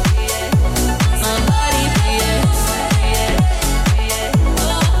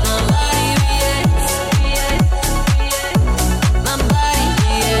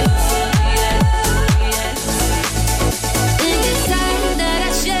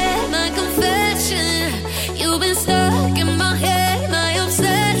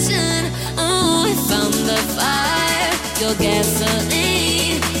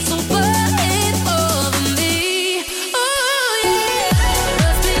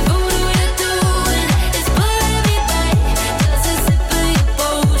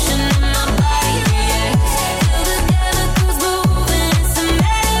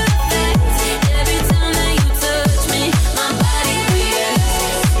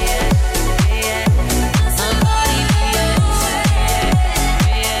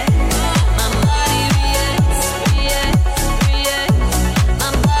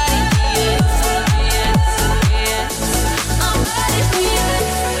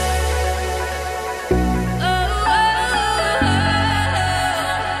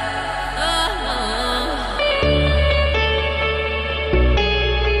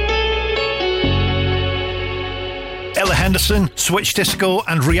 Edison, Switch Disco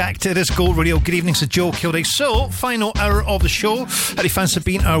and React. It is Gold Radio. Good evening to Joe Kilday. So, final hour of the show. How do you fancy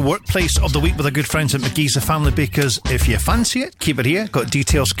being our workplace of the week with our good friends at McGee's The Family Bakers? If you fancy it, keep it here. Got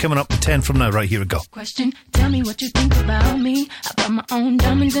details coming up at 10 from now. Right, here we go. Question, tell me what you think about me. I buy my own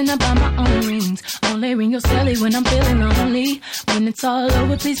diamonds and I buy my own rings. Only ring your celly when I'm feeling lonely. When it's all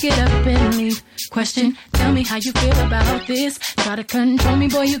over, please get up and leave. Question, tell me how you feel about this. Try to control me,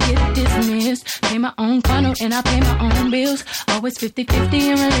 boy, you get dismissed. Pay my own condo and I pay my own bills. Always 50-50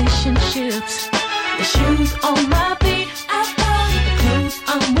 in relationships. The shoes on my feet, I bought the clothes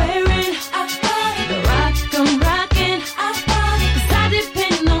I'm wearing, I bought the rock I'm rocking, I bought 'cause I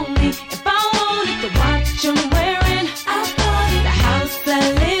depend on me. If I wanted the watch I'm wearing, I bought the house I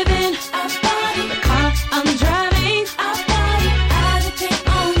live in, I bought the car I'm driving, I bought it. I depend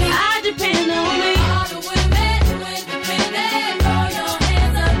on me, I depend on me. All the women who independent, throw your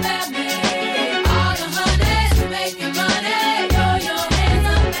hands up at me. All the honeys who making money, throw your hands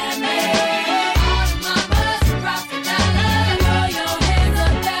up at me. All the mamas who rock the dollar, throw your hands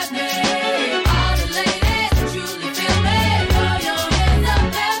up at me. All the ladies who truly feel me, throw your hands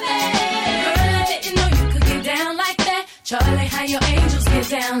up at me. Girl, I didn't know you could get down like that. Charlie, how your angels get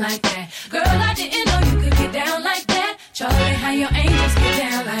down like that. Girl, I didn't know you could get down like that. Charlie, how your angels get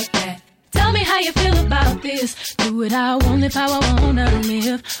down like that. Tell me how you feel about this. Do what I want, live how I wanna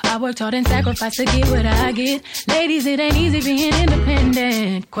live. I worked hard and sacrificed to get what I get. Ladies, it ain't easy being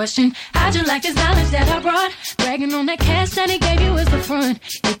independent. Question, how'd you like this knowledge that I brought? Bragging on that cash that he gave you is the front.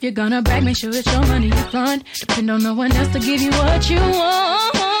 If you're gonna brag, make sure it's your money you front. Depend on no one else to give you what you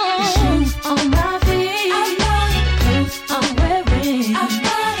want. The shoes on my feet, I bought the clothes I'm wearing, I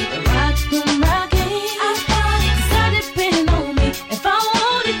bought the rock I'm rocking, I bought 'cause I depend on me. If I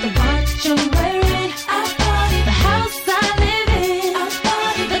wanted the watch I'm wearing, I bought it. The house I live in, I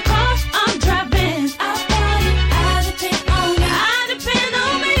bought it. The car I'm driving, I bought it. I depend on me, I depend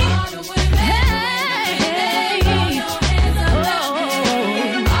on me. All the women, hey, throw your hands up at me.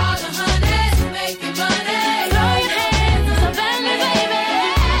 All the honeys who making money, throw your hands up at me, baby.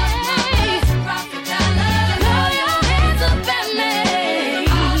 Rock the dollar, throw your hands up at me.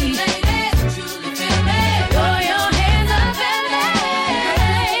 All the ladies who truly feel me, throw your hands up at me.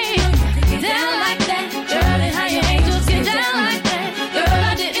 Get down like that. Charlie, how your angels get down like that. Girl,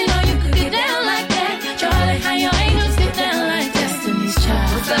 I didn't know you could get down like that. Charlie, how your angels get down like that. Destiny's Child,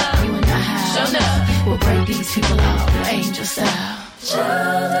 what's up? You and I have showed up. We'll break these people out, angel style.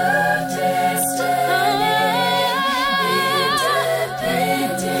 Child of destiny,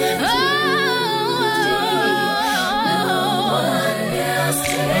 independent. No one else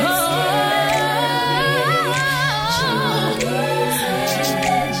can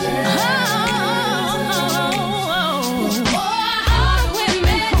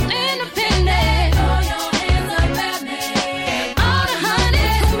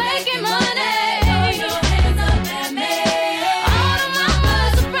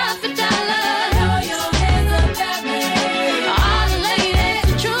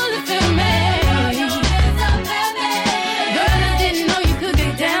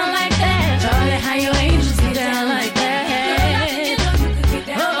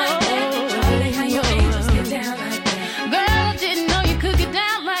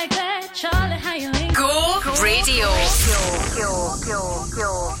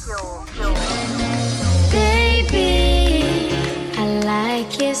Baby, I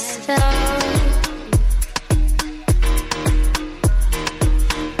like your style.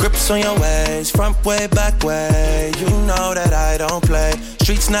 Grips on your ways, front way, back way. You know that I don't play.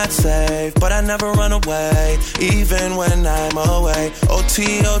 Streets not safe, but I never run away, even when I'm away.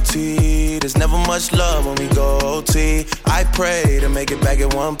 OT, OT, there's never much love when we go OT. I pray to make it back in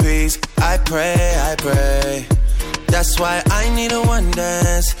one piece. I pray, I pray. That's why I need a one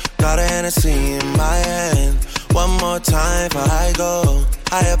dance. Got a Hennessy in my hand. One more time before I go.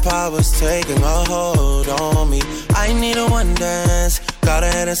 Higher powers taking a hold on me. I need a one dance. Got a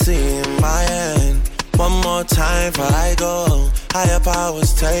Hennessy in my hand. One more time before I go. Higher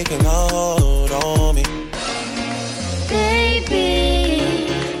powers taking a hold on me. Baby,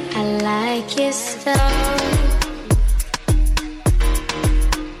 I like your style.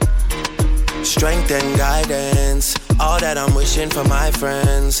 Strength and guidance, all that I'm wishing for my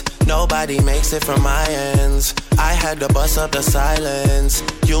friends. Nobody makes it from my ends. I had to bust up the silence.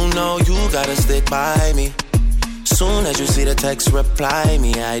 You know you gotta stick by me. Soon as you see the text, reply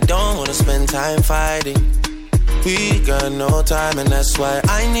me. I don't wanna spend time fighting. We got no time and that's why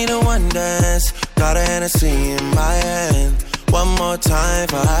I need a one dance. Got a Hennessy in my hand. One more time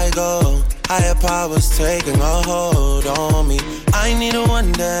before I go. Higher powers taking a hold on me. I need a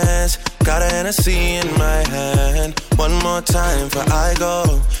one dance. got a Hennessy in my hand. One more time before I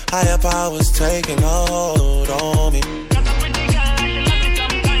go. Higher powers taking a hold on me.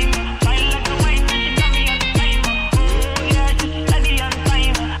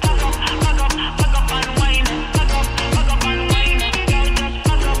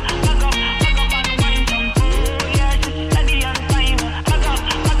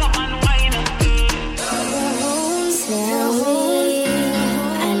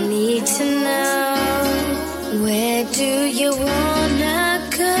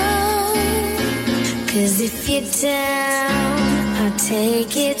 If you're down, I'll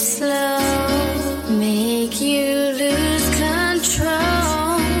take it slow, make you lose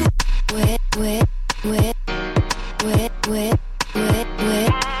control. Wet, wet, wet, wet, wet, wet, wet,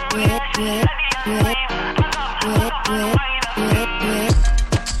 wet, wet, wet, wet, wet, wet, wet.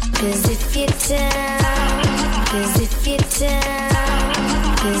 'Cause if you're down, 'cause if you're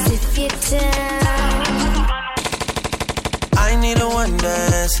down, 'cause if you're down. I need a one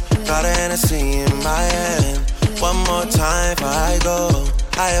dance, got a Hennessy in my hand. One more time before I go.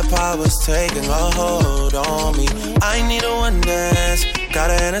 Higher powers taking a hold on me. I need a one dance, got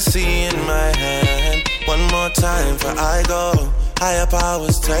a Hennessy in my hand. One more time before I go. Higher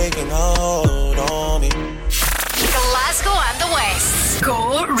powers taking a hold on me. Glasgow and the West.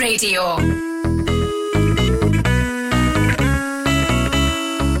 Go Radio.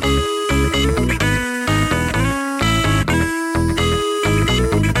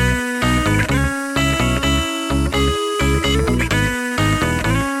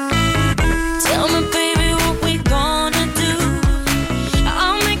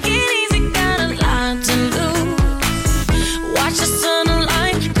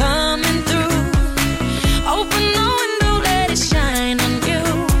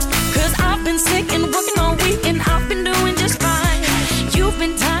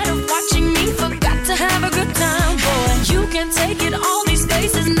 Take it all these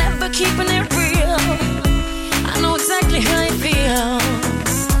faces, never keeping it real. I know exactly how you feel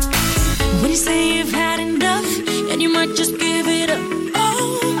when you say you've had enough and you might just give it up.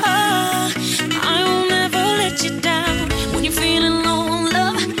 Oh, I will never let you down. When you're feeling low on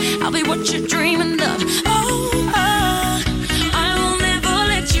love, I'll be what you're dreaming of. Oh, I will never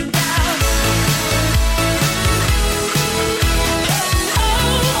let you down.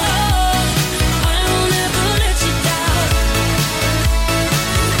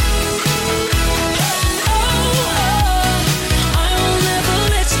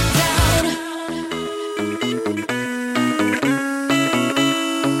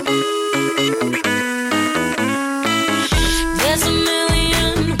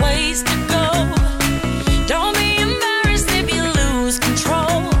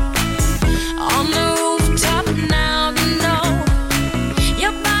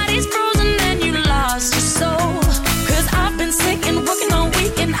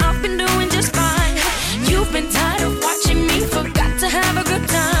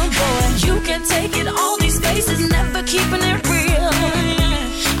 Take it all these faces, never keeping it real.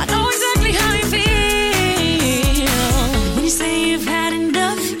 I know exactly how you feel when you say you've had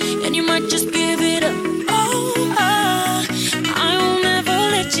enough and you might just give it up. Oh, I will never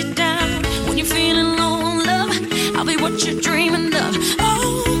let you down. When you're feeling low on love, I'll be what you're dreaming of. Oh,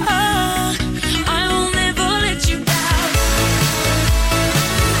 I will never let you down.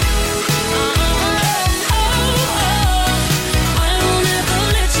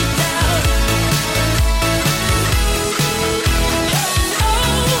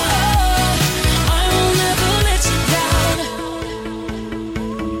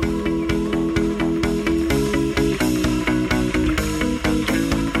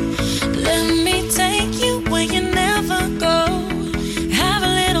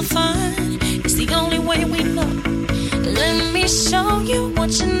 Show you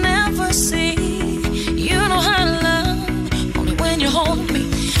what you never see. You know how to love only when you hold me.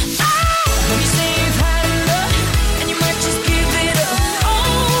 When you say you've had enough and you might just give it up.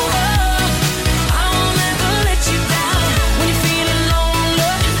 I will never let you down. When you're feeling low on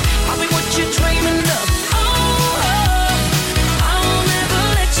love, I'll be what you're dreaming of. I will never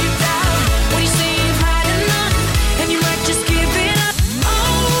let you down. When you say you've had enough and you might just give it up.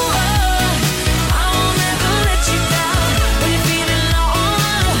 I will never let you down. When you're feeling low on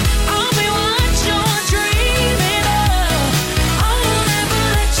love,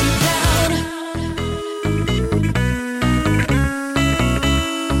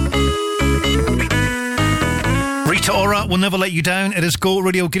 will never let you down. It is Go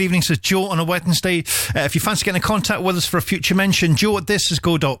Radio. Good evening, says Joe on a Wednesday. If you fancy getting in contact with us for a future mention, Joe at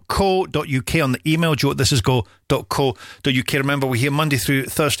thisisgo.co.uk on the email, Joe at thisisgo.co.uk. Remember, we're here Monday through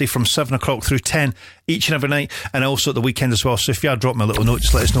Thursday from 7 o'clock through 10 each and every night, and also at the weekend as well. So if you are, drop me a little note,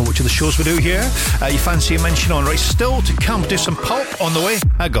 just let us know which of the shows we do here. You fancy a mention on. Right, still to come, do some pulp on the way.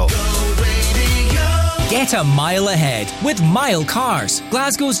 I go. Get a mile ahead with Mile Cars,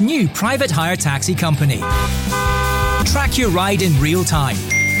 Glasgow's new private hire taxi company. Track your ride in real time,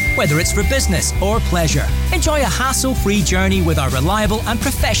 whether it's for business or pleasure. Enjoy a hassle-free journey with our reliable and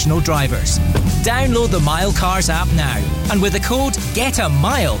professional drivers. Download the Mile Cars app now, and with the code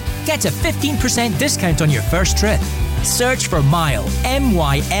GETAMILE, get a 15% discount on your first trip. Search for Mile,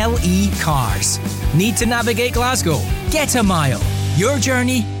 M-Y-L-E Cars. Need to navigate Glasgow? Get a Mile. Your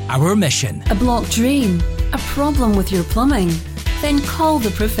journey, our mission. A blocked drain? A problem with your plumbing? Then call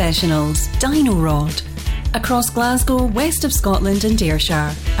the professionals, Dino Rod. Across Glasgow, west of Scotland and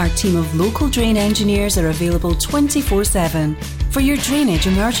Ayrshire, our team of local drain engineers are available 24/7 for your drainage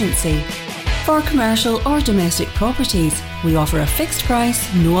emergency. For commercial or domestic properties, we offer a fixed price,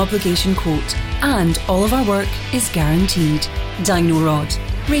 no obligation quote, and all of our work is guaranteed. Dino Rod.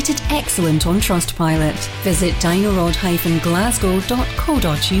 Rated excellent on Trustpilot. Visit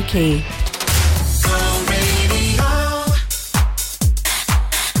dinorod-glasgow.co.uk.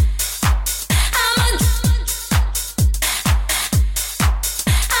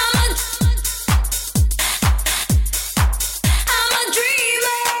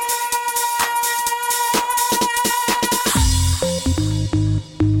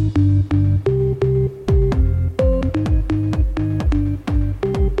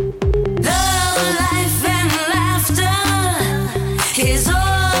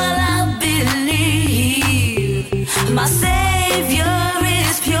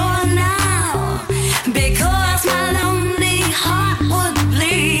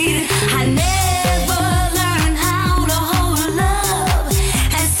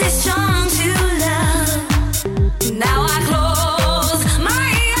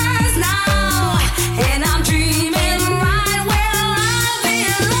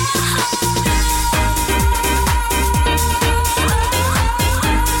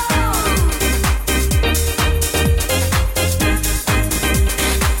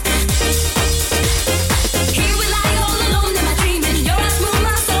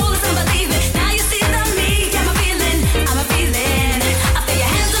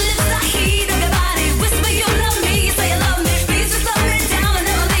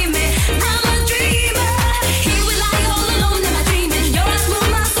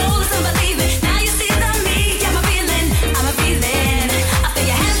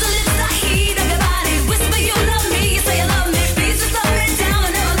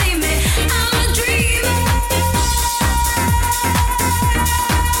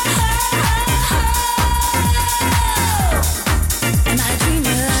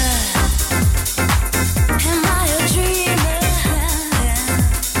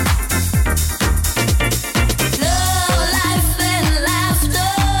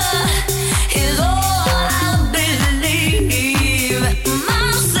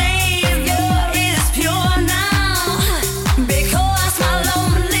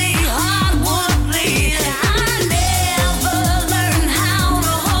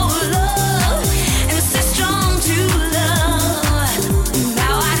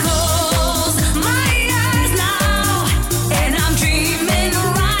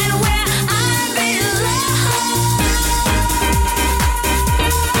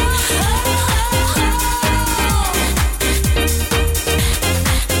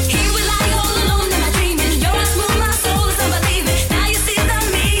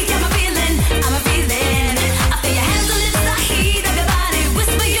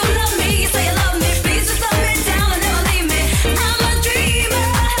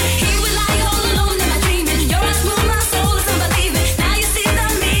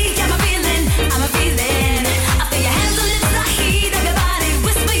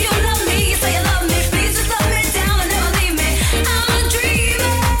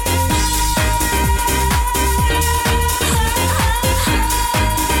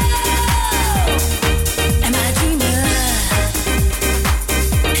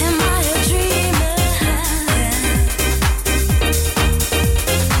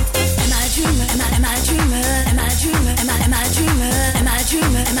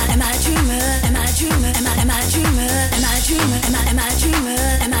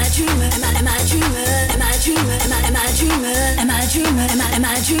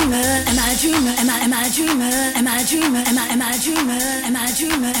 I dreamer? Am I dreamer? Am I dreamer? Am I dreamer? Am I dreamer? Am I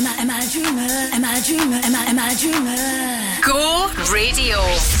dreamer? Am I dreamer? Am I dreamer? Am I dreamer? Go Radio.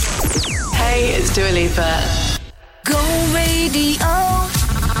 Hey, it's Dua Lipa. Go Radio.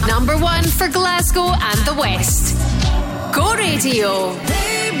 Number 1 for Glasgow and the West. Go Radio.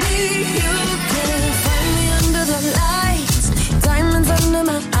 Baby, you can find me under the lights, diamonds under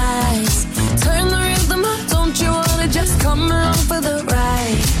my eyes. Turn the rhythm up, don't you wanna just come along for the ride?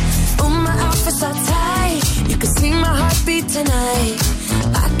 Oh, my outfit's all tight, you can see my heartbeat tonight.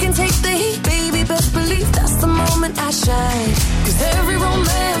 I can take the heat, baby, best believe that's the moment I shine. 'Cause every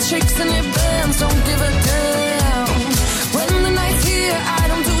romance shakes and it bends, don't give a damn. When the night's here, I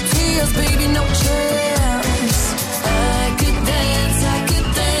don't do tears, baby, no chance. I could dance, I could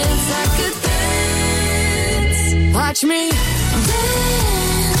dance, I could dance. Watch me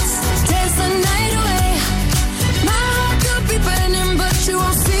dance, dance the night away. My heart could be burning, but you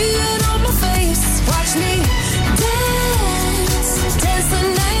won't see it on my face. Watch me dance, dance the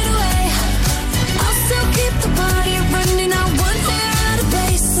night away. I'll still keep the party running, I won't get out of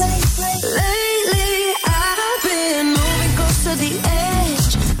place. Lately, I've been moving close to the edge,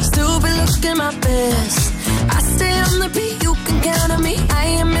 still be looking my best. I stay on the beat, you can count on me, I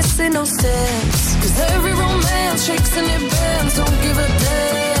ain't missing no steps. 'Cause every romance shakes and it bends, don't give a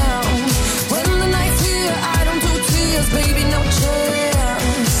damn. When the night's here, I don't do tears, baby, no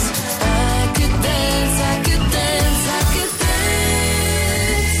chance. I could dance, I could dance, I could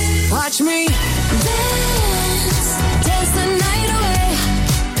dance. Watch me dance, dance the night away.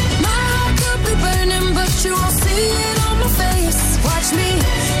 My heart could be burning, but you won't see it on my face. Watch me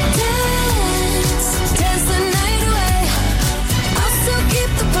dance, dance the night away. I'll still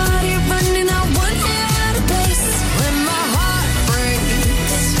keep the party running, I won't get out of place. When my heart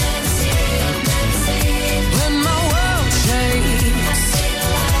breaks, when my world shakes,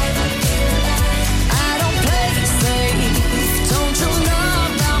 I don't play it safe, don't you know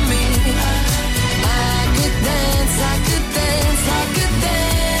about me? I could dance, I could dance, I could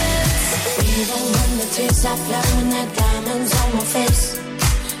dance. Even when the tears are flowing, that diamonds on my face,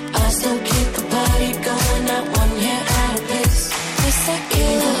 I still keep the party going, not one hair out of place. Yes, I can.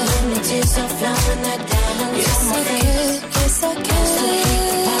 Even when the tears are flowing, that diamonds on my face, yes, I can. Still keep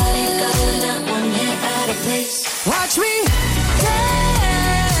the party going, not one hair out of place. Watch me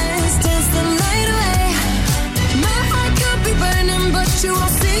dance, dance the night away. My heart could be burning, but you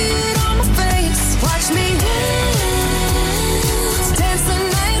won't see it on my face. Watch me dance, dance the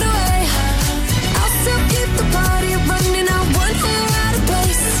night away. I'll still keep the party running, I won't get out of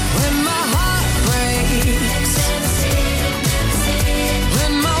place. When my heart breaks,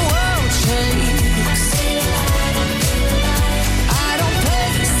 when my world shakes, I don't play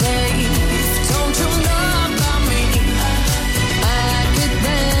it safe, don't you know about me? I could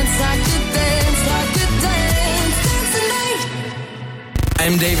dance, I could dance, I could dance, dance tonight.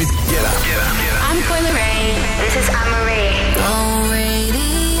 I'm David. Get up. I'm Coyle Ray. This is Anne-Marie. Go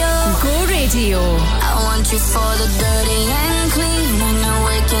Radio. Go Radio. I want you for the dirty and clean. When you're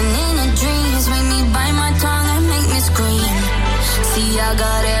waking in a dream, just make me bite my tongue and make me scream. See, I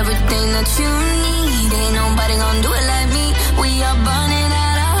got everything that you need. Ain't nobody gonna do it like me. We are burning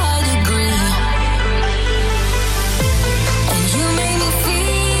at a high degree. And you make me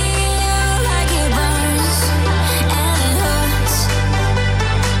feel like it burns and it hurts.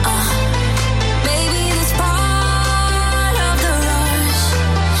 Baby, this part of the rush,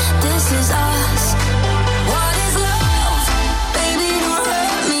 this is us. What is love? Baby, don't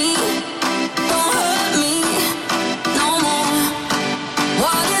hurt me no more.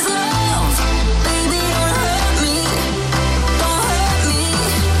 What is love? Baby, don't hurt me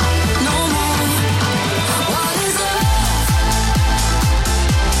no more. What is love?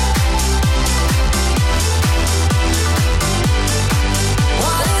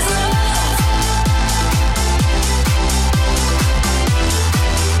 What is love?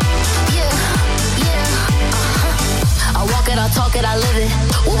 Yeah. I walk it, I talk it, I live it.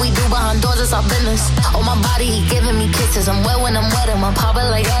 What we do behind doors is our business. On my body, he giving me kisses. I'm wet when I'm wet, and I'm popping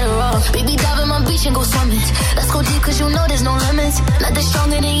like Adderall. Baby, dive in my beach and go swimming. Let's go deep, 'cause you know there's no limits. Nothing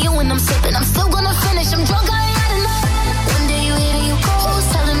stronger than you when I'm sipping. I'm still gonna finish, I'm drunk, I ain't had enough. One day you hit and you cold,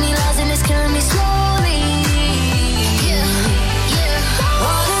 telling me lies and it's killing me slowly. Yeah.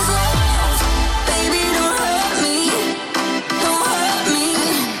 What is love? Baby, don't hurt me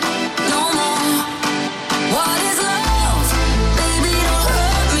no more. What is love? Baby, don't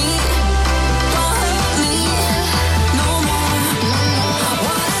hurt me no more.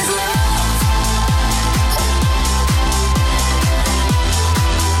 What is love?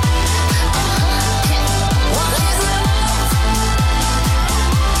 What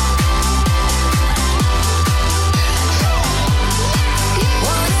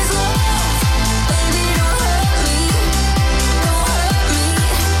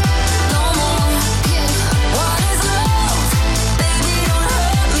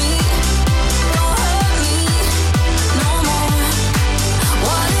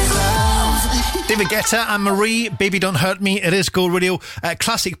David Guetta and Marie, Baby Don't Hurt Me. It is Go Radio.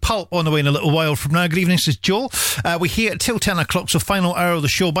 Classic Pulp on the way in a little while from now. Good evening, this is Joel. We're here till 10 o'clock, so final hour of the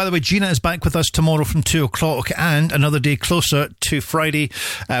show. By the way, Gina is back with us tomorrow from 2 o'clock and another day closer to Friday,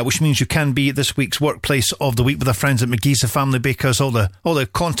 which means you can be this week's Workplace of the Week with our friends at McGee's, the Family Bakers. All the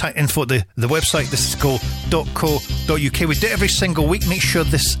contact info at the website, thisisgo.co.uk. We do it every single week. Make sure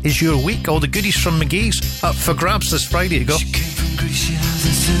this is your week. All the goodies from McGee's up for grabs this Friday. You go. She came from Greece, she has a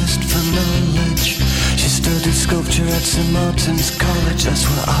thirst for knowledge. She studied sculpture at St. Martin's College. That's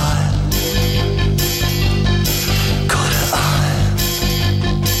where I caught her eye.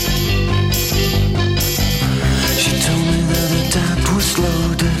 She told me that her dad was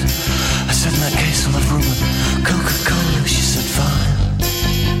loaded. I said, in that case I'll have rum and Coca-Cola. She said, fine.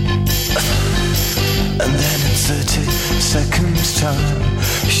 And then in 30 seconds time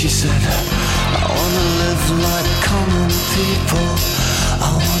she said, I wanna live like common people. I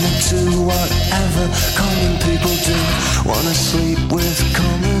wanna do whatever common people do. Wanna sleep with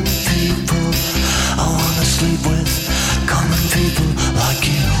common people. I wanna sleep with common people like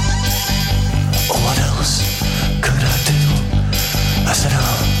you. What else could I do? I said,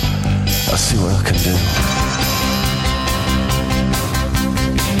 I'll see what I can do.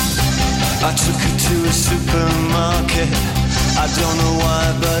 I took her to a supermarket. I don't know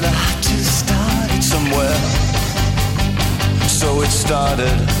why, but I had to start it somewhere. So it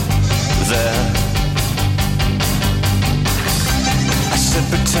started there. I said,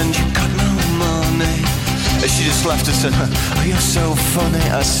 pretend you got no money. And she just laughed and said, oh, you're so funny.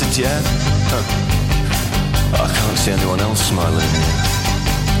 I said, yeah. I can't see anyone else smiling here.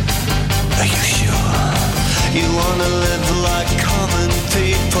 Are you sure? You wanna live like common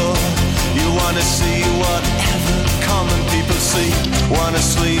people. You wanna see whatever common people see. Wanna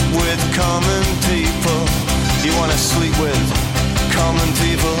sleep with common people. You wanna sleep with common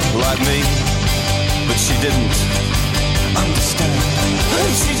people like me. But she didn't understand.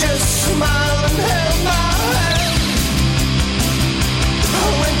 And she just smiled and held my hand. I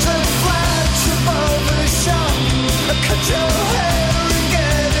went to flat above the shop. I cut your hair and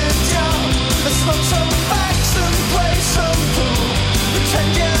get a job. I smoke some facts and play some pool.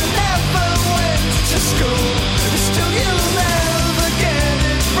 Pretend you never went to school. Still you'll never get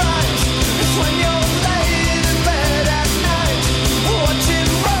it right. It's when you're laid in bed at night, watching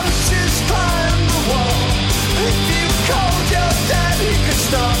roaches climb the wall. If you called your dad, he could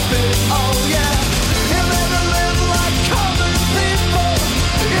stop it. Oh yeah. You'll never live like common people.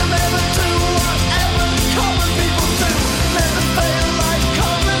 You'll never do whatever common people do. Never fail like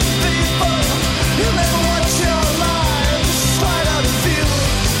common people. You'll never watch your lives slide out of view.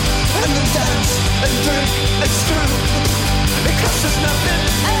 And then dance and drink and screw. Because there's nothing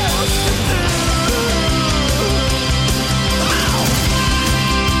else to do.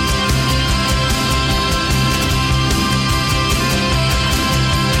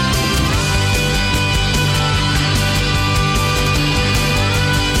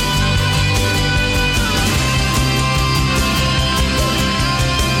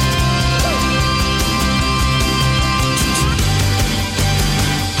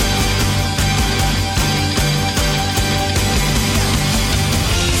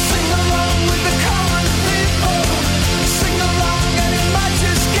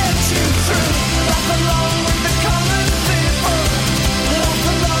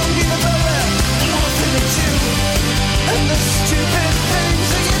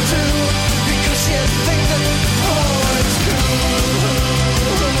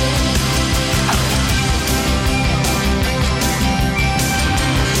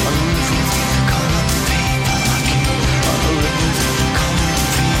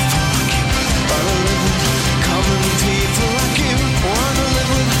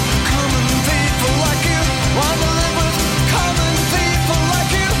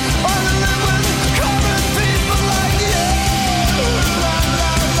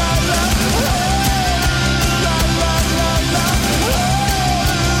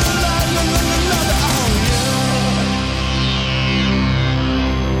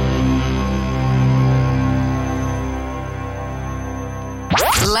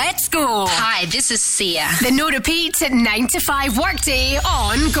 Let's go. Hi, this is Sia. The no repeat 9 to 5 workday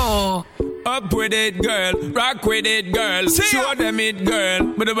on Go. Up with it, girl. Rock with it, girl. Show them it,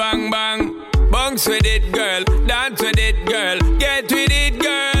 girl. With a bang bang. Bounce with it, girl. Dance with it, girl. Get with it,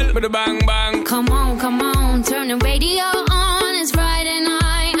 girl. With a bang bang. Come on, turn the radio on. It's Friday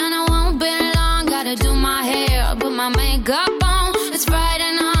night and I won't be long. Gotta do my hair, put my makeup on. It's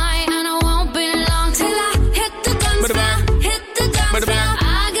Friday night and I won't be long till I hit the dance floor. Hit the dance floor.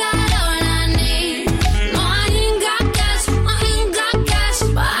 I got all I need. No, I ain't got cash,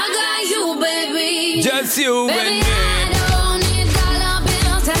 but I got you, baby.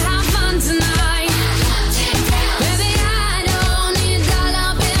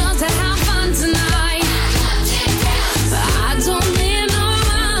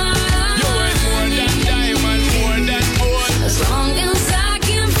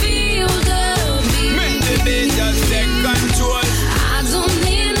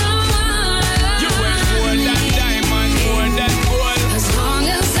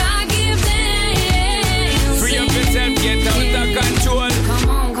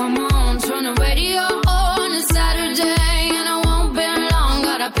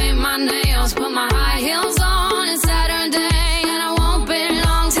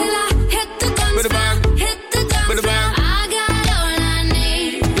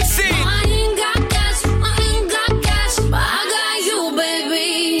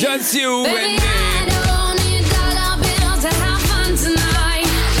 Just you Baby, and me. I don't need dollar bills to have fun tonight.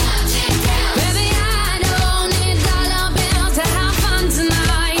 Baby, I don't need dollar bills to have fun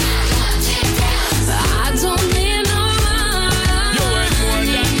tonight. I don't need no money. You ain't more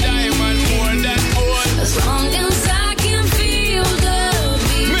than diamond, more than gold. As long as I can feel the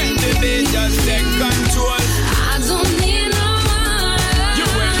beat. Make the beat just take control. I don't need no money. You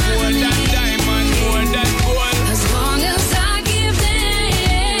ain't more than diamond, more than gold. As long as I keep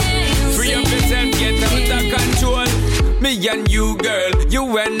dancing. Free up yourself, get out of control. Me and you, girl,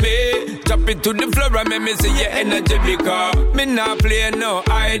 you and me. Drop it to the floor and make me see your energy because me not play no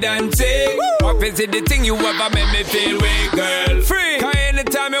hide and seek. What is it the thing you ever make me feel weak, girl? Free. Cause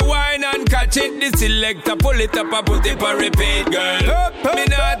anytime you whine and catch it, the selector pull it up and put it on repeat, girl. Me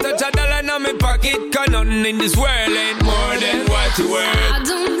not touch a dollar in my pocket cause nothing in this world ain't more than what you worth. I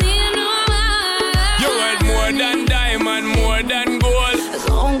don't need no money. You worth more than diamond, more than gold. As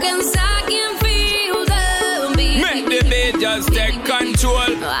long as I can feel the beat. Make the beat just take control.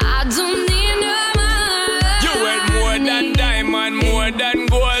 I don't need no money. You worth more than diamond, more than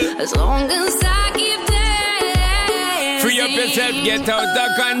gold. As long as I keep dancing. Free up yourself, get out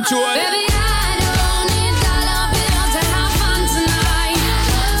of control. Baby, I don't need dollar bills to have fun tonight.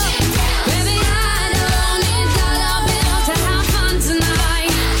 Baby, I don't need dollar bills to have fun tonight.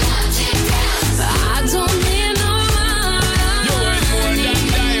 I don't need no money. You worth more than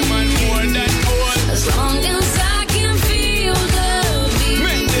diamond, more than gold. As long as I can feel the beat.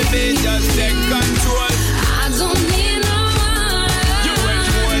 Make the beat just take control. I don't need no money. You worth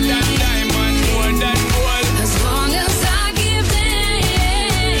more than diamond, more than gold. As long as I keep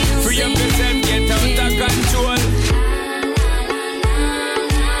dancing. Free up yourself, get out of control.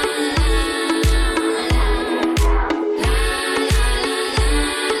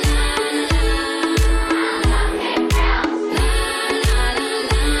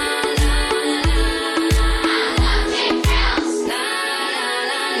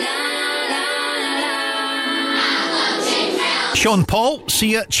 Sean Paul,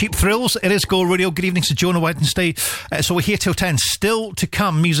 see ya, Cheap Thrills. It is Go Radio. Good evening to Jonah Wednesday. So we're here till 10. Still to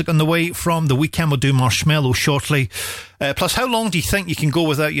come, music on the way from The Weekend. We'll do Marshmello shortly. Plus, how long do you think you can go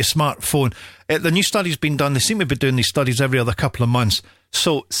without your smartphone? The new study's been done. They seem to be doing these studies every other couple of months.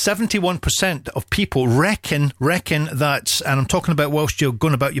 So 71% of people reckon that, and I'm talking about whilst you're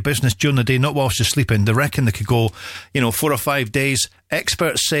going about your business during the day, not whilst you're sleeping. They reckon they could go, 4 or 5 days.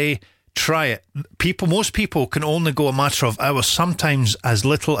 Experts say, try it. Most people can only go a matter of hours, sometimes as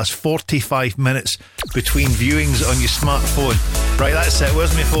little as 45 minutes between viewings on your smartphone. Right, that's it.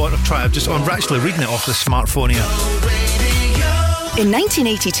 Where's my phone? I've tried. I'm actually reading it off the smartphone here. In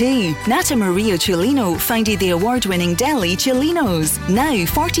 1982, Nata Maria Cellino founded the award-winning deli Cellino's. Now,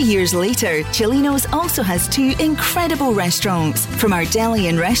 40 years later, Cellino's also has 2 incredible restaurants. From our deli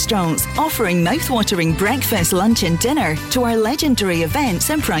and restaurants, offering mouth-watering breakfast, lunch and dinner, to our legendary events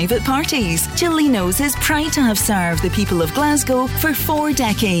and private parties, Cellino's is proud to have served the people of Glasgow for 4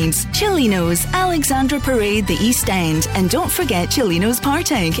 decades. Cellino's, Alexandra Parade, the East End, and don't forget Cellino's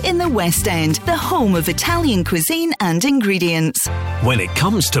Partick in the West End, the home of Italian cuisine and ingredients. When it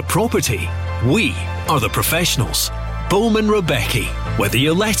comes to property, we are the professionals. Bowman Rebecca. Whether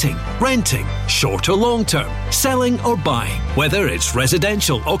you're letting, renting, short or long term, selling or buying, whether it's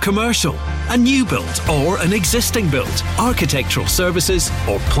residential or commercial, a new build or an existing build, architectural services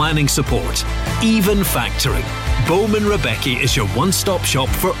or planning support, even factoring. Bowman Rebecca is your one-stop shop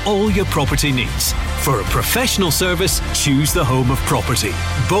for all your property needs. For a professional service, choose the home of property.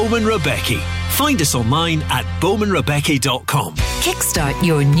 Bowman Rebecca. Find us online at bowmanrebecca.com. Kickstart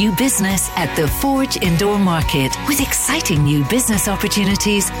your new business at the Forge Indoor Market. With exciting new business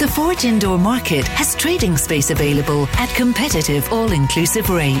opportunities, the Forge Indoor Market has trading space available at competitive all-inclusive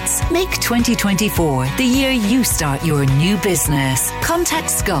rates. Make 2024 the year you start your new business. Contact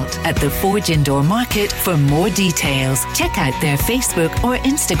Scott at the Forge Indoor Market for more details. Check out their Facebook or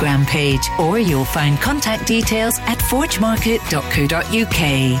Instagram page, or you'll find contact details at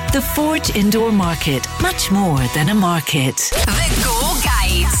forgemarket.co.uk. The Forge Indoor Market, much more than a market. The Go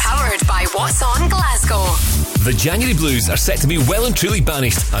Guides, powered by What's On Glasgow. The January Blues are set to be well and truly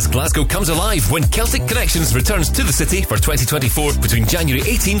banished as Glasgow comes alive when Celtic Connections returns to the city for 2024 between January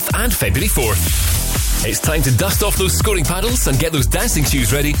 18th and February 4th. It's time to dust off those scoring paddles and get those dancing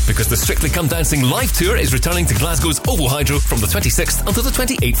shoes ready because the Strictly Come Dancing live tour is returning to Glasgow's Oval Hydro from the 26th until the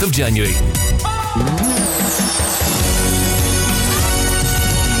 28th of January.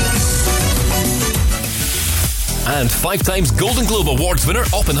 And 5 times Golden Globe Awards winner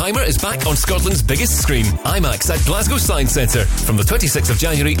Oppenheimer is back on Scotland's biggest screen, IMAX at Glasgow Science Centre, from the 26th of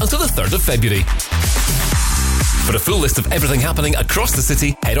January until the 3rd of February. For a full list of everything happening across the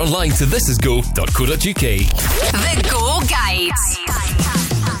city, head online to thisisgo.co.uk. The Go Guides.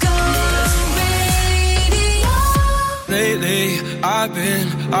 Lately, I've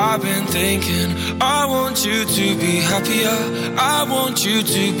been thinking, I want you to be happier. I want you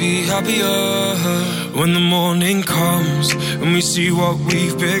to be happier. When the morning comes and we see what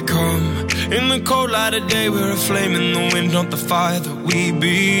we've become. In the cold light of day, we're a flame in the wind, not the fire that we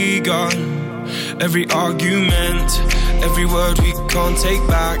begun. Every argument, every word we can't take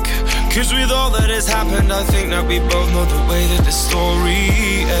back. Cause with all that has happened, I think that we both know the way that the story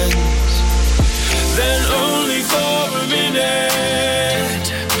ends. Then only for a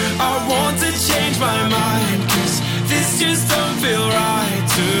minute I want to change my mind, cause this just don't feel right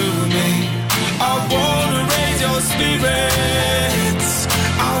to me. I wanna raise your spirits,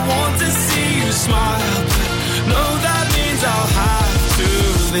 I want to see you smile, but no, that means I'll have to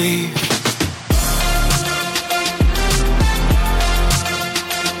leave.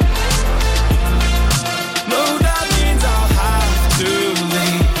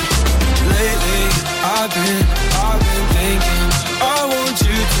 I've been thinking, I want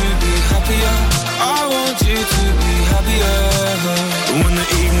you to be happier. I want you to be happier. When the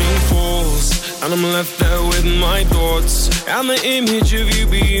evening falls and I'm left there with my thoughts and the image of you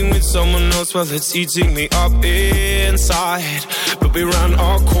being with someone else, well, it's eating me up inside. But we ran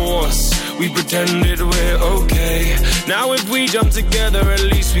our course, we pretended we're okay. Now if we jump together, at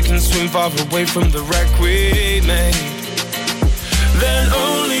least we can swim far away from the wreck we made. Then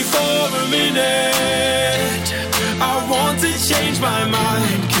only for a minute I want to change my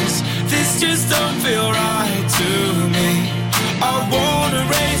mind, cause this just don't feel right to me. I wanna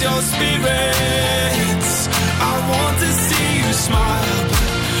raise your spirits, I want to see you smile, but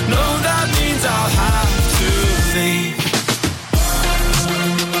no, that means I'll have to leave.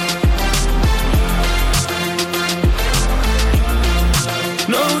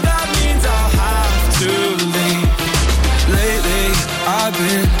 No, that means I'll have to leave. Lately, I've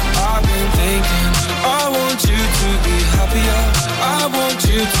been thinking, I want you to be happier. I want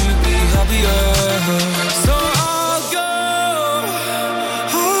you to be happier. So I'll go,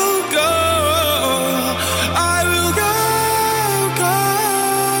 I will go.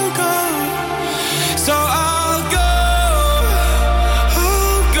 So I'll go,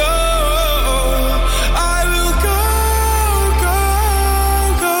 I will go.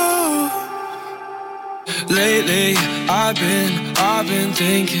 Lately, I've been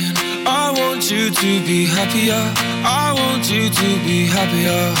thinking, I want you to be happier. I want you to be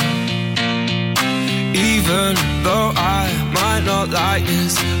happier. Even though I might not like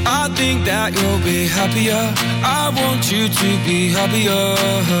this, I think that you'll be happier. I want you to be happier.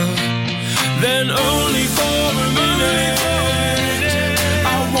 Then only for a minute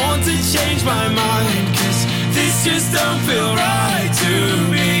I want to change my mind, cause this just don't feel right to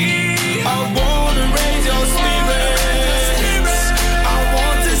me. I wanna raise your spirits, I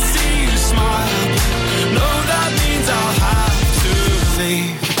want to see you smile. No, that means I'll have to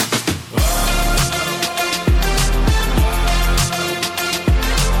leave.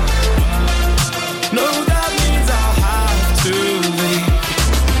 No, that means I'll have to leave.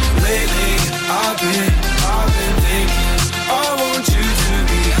 Lately, I've been thinking, I want you to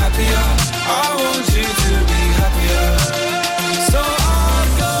be happier. I want you to be happier. So I'll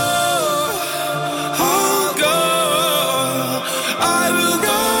go, I will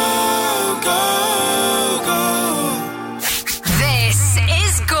go. This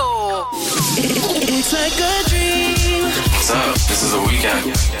is Go. It's like a dream. What's up? This is The Weeknd.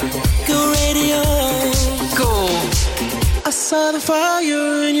 Go radio. Go. I saw the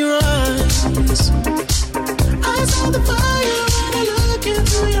fire in your eyes. I saw the fire when I look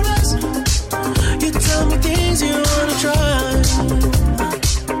into your eyes. You tell me things you wanna try.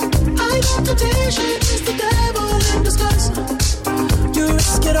 I know temptation is the devil in disguise. You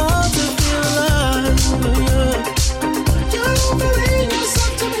risk it all to feel alive. You're offering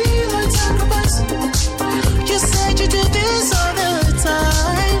yourself to me like sacrifice. You said you do this all the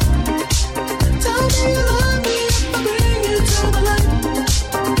time. Tell me you love me if I bring you to the light.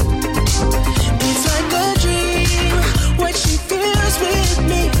 It's like a dream when she feels with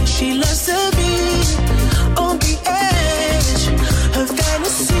me. She loves to be on the edge. Her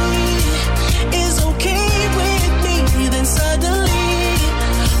fantasy is okay with me. Then suddenly,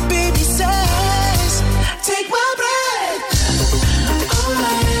 baby says, take my breath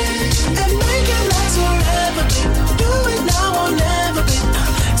away and make it last forever, babe. Do it now or never, babe.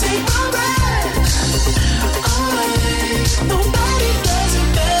 Take my breath away. Nobody does it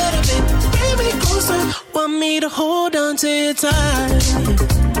better, babe. Bring me closer. Want me to hold on to you tight.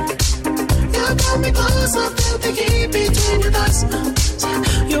 You got me close, I feel the heat between your thighs.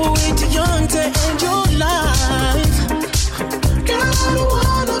 You're way too young to end your life. Girl, I don't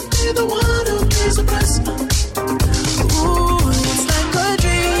wanna be the one who pays the price. Ooh, it's like a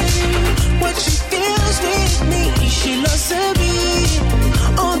dream. What she feels with me, she loves to be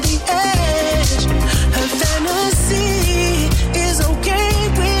on the edge. Her fantasy is okay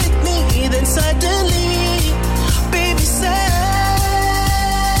with me. Then suddenly, baby says,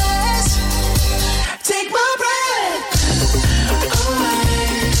 take my breath away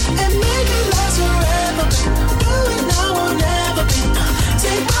and make it last forever. Do it now or never be.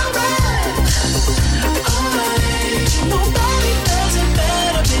 Take my breath away. Nobody does it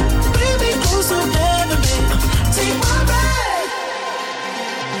better, babe. Bring me close to heaven, babe. Take my breath.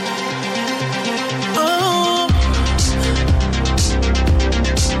 Oh.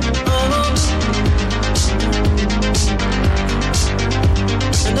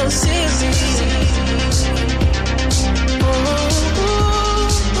 And I'm serious.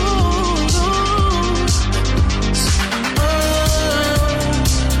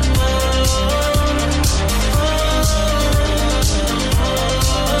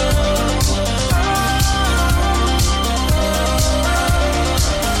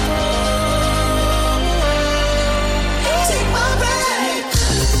 Take my breath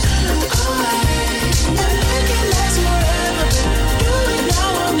away and make it last forever. Do it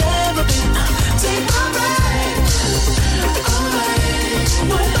now or never be. Take my breath away.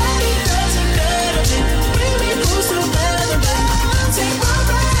 Nobody does it better, babe. Bring me close to heaven, babe. Take my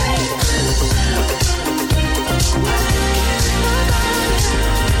breath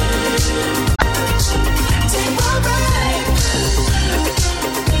take my breath.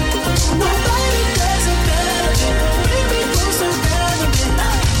 Nobody does it better, babe. Bring me close to heaven, babe.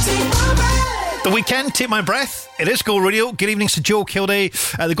 Take my breath. The weekend, Take My Breath. It is Go Radio. Good evening to Joe Kilday.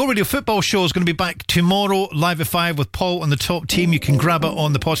 The Go Radio football show is going to be back tomorrow, live at 5 with Paul and the top team. You can grab it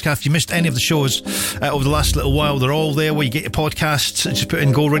on the podcast. If you missed any of the shows over the last little while, they're all there where you get your podcasts. Just put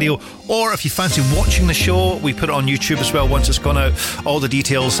in Go Radio. Or if you fancy watching the show, we put it on YouTube as well once it's gone out. All the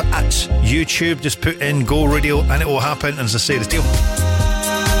details at YouTube. Just put in Go Radio and it will happen. And as I say, the deal.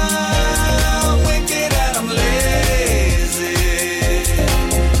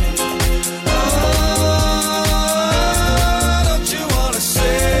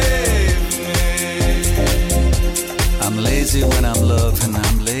 Lazy when I'm loving,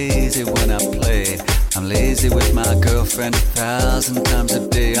 I'm lazy when I play. I'm lazy with my girlfriend 1,000 times a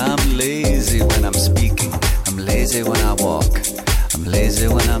day. I'm lazy when I'm speaking, I'm lazy when I walk. I'm lazy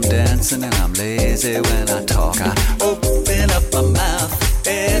when I'm dancing and I'm lazy when I talk. I open up my mouth,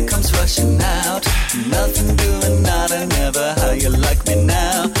 air comes rushing out. Nothing doing, nada, never. How you like me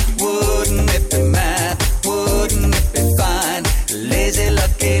now? Wouldn't it be mad? Wouldn't it be fine? Lazy,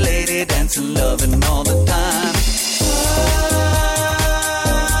 lucky lady, dancing, loving all the time.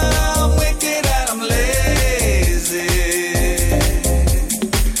 I'm wicked and I'm lazy.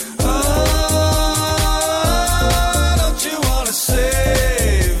 Oh, don't you wanna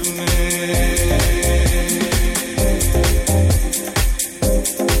save me?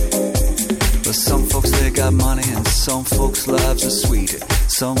 Well, some folks they got money and some folks' lives are sweeter.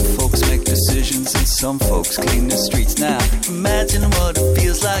 Some folks make decisions and some folks clean the streets. Now, imagine what it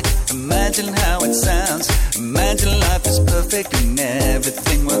feels like. Imagine how it sounds. Imagine life is perfect and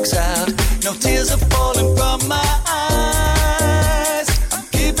everything works out. No tears are falling from my eyes. I'm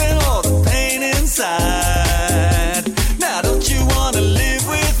keeping all the pain inside. Now, don't you want to live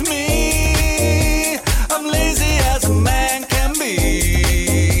with me? I'm lazy as a man can be.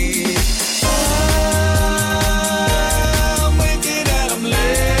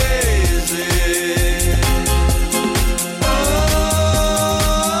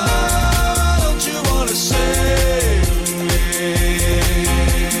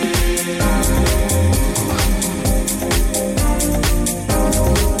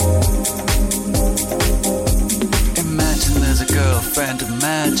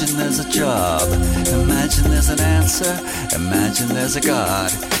 Imagine there's a job. Imagine there's an answer. Imagine there's a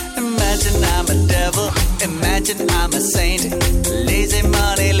God. Imagine I'm a devil. Imagine I'm a saint. Lazy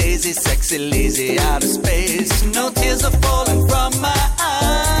money, lazy sexy, lazy out of space. No tears are falling from my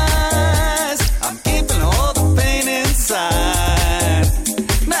eyes. I'm keeping all the pain inside.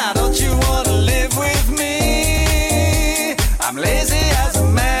 Now don't you want to live with me? I'm lazy as a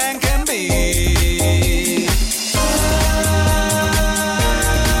man can be.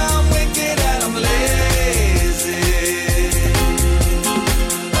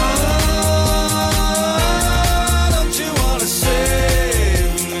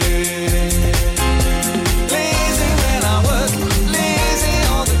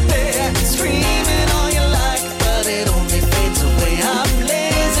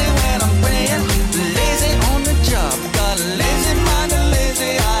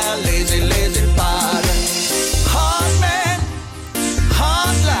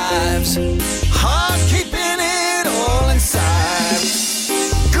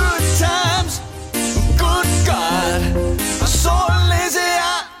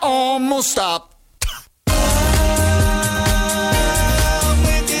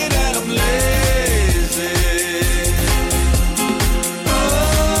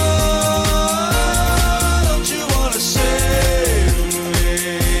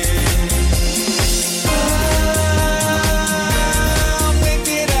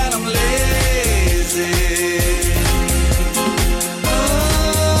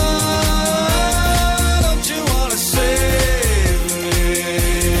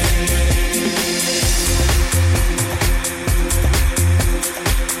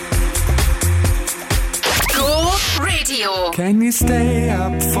 stay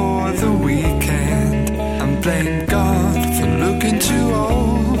up for the weekend and blame God for looking too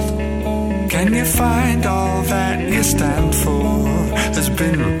old? Can you find all that you stand for has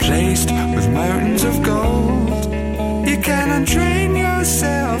been replaced with mountains of gold? You can untrain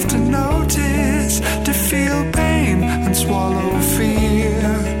yourself to notice, to feel pain and swallow fear.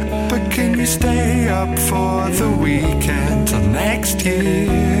 But can you stay up for the weekend till next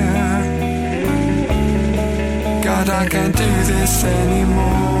year? God, I can't do this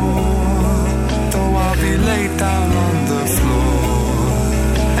anymore, though I'll be laid down on the floor.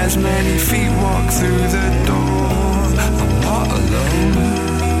 As many feet walk through the door, I'm not alone.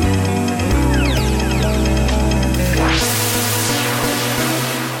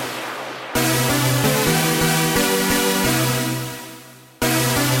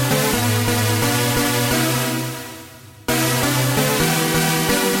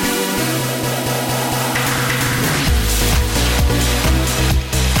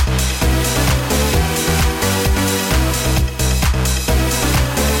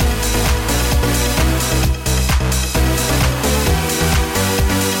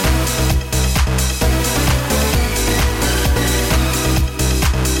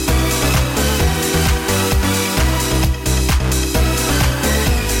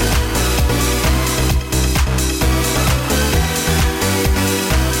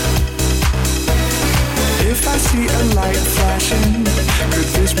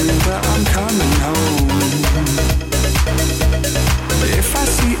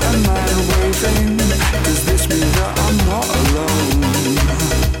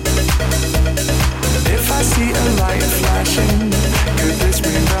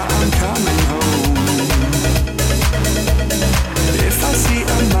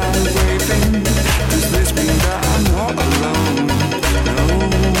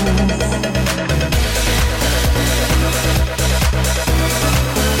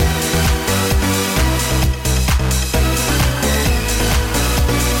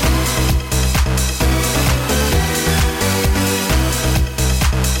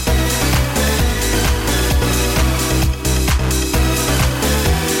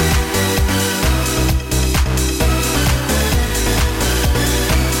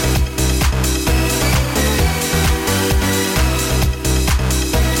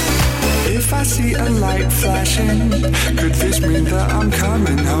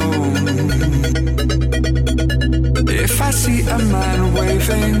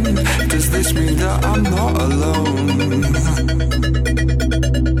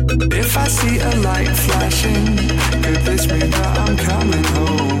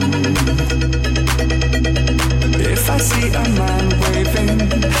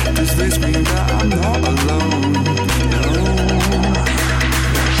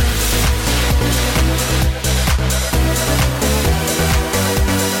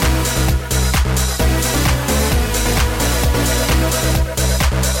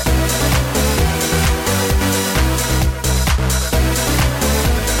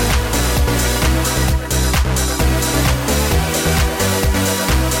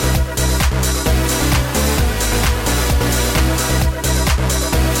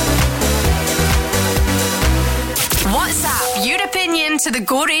 To the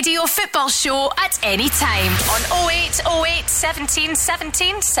Go Radio Football Show at any time on 0808 17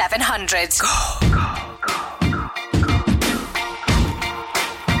 17 700.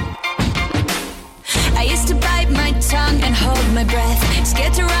 I used to bite my tongue and hold my breath,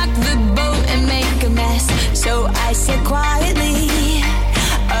 scared to rock the boat and make a mess. So I said quietly,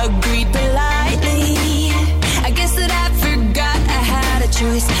 agreed politely. I guess that I forgot I had a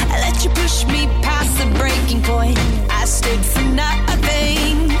choice. I let you push me past the breaking point. I stood for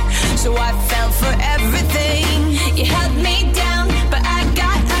nothing, so I fell for everything. You held me down, but I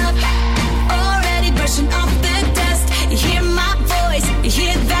got up, already brushing off the dust. You hear my voice, you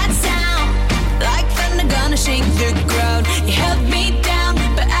hear that sound, like thunder gonna shake the ground. You held me down,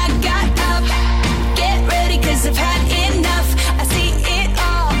 but I got up. Get ready, 'cause I've had enough.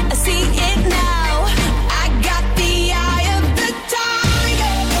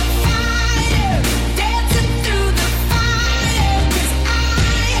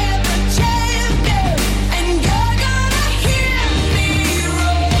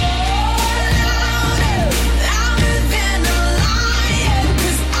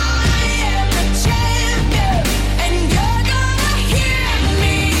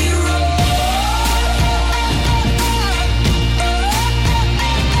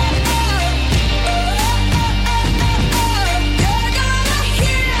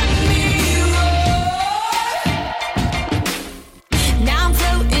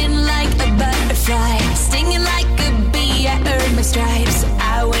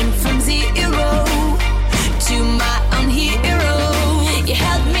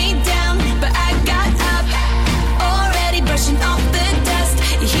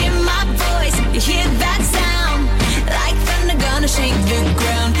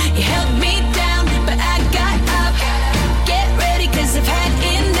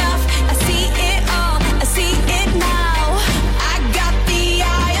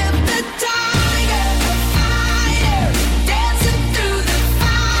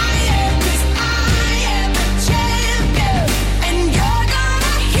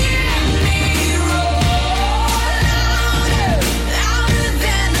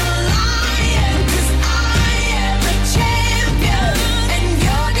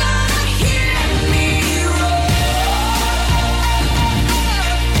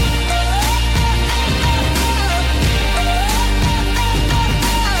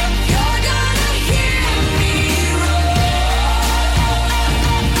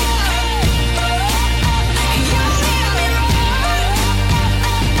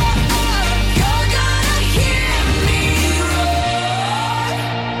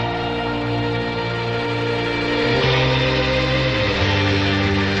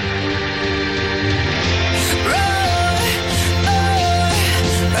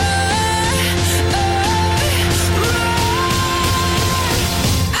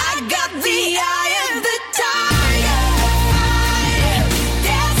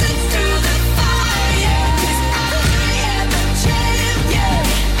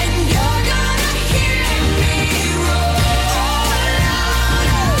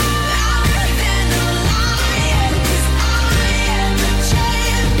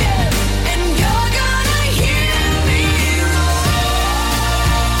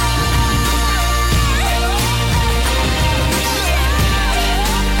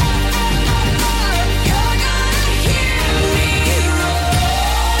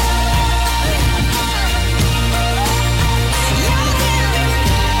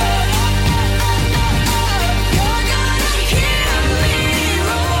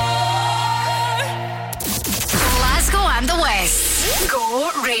 Go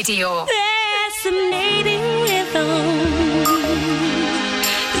Radio. Fascinating rhythm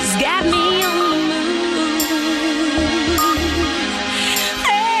has got me on the move.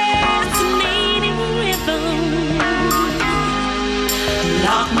 Fascinating rhythm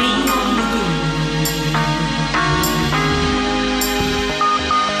lock me on the groove.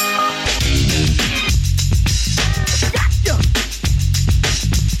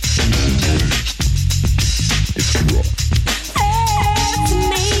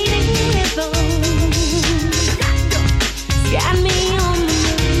 Got me on the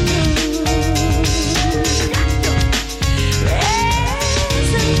move.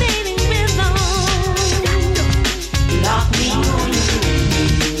 Resonating rhythm. Lock me on the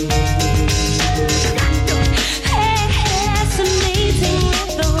move. Fascinating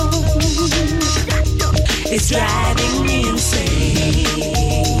rhythm. It's driving me insane.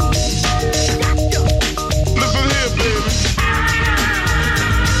 Listen here, baby.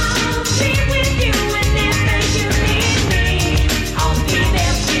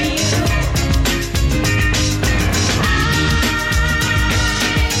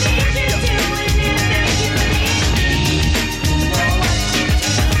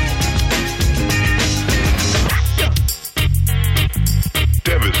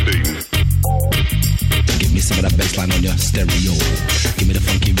 Bassline on your stereo. Give me the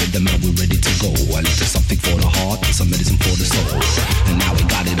funky rhythm and we're ready to go. A little something for the heart, some medicine for the soul. And now we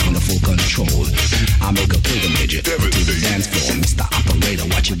got it under full control. I make a pilgrimage to the dance floor. Mr. Operator,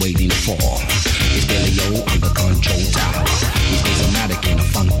 what you waiting for? It's Billy O on the control tower. We go somatic in a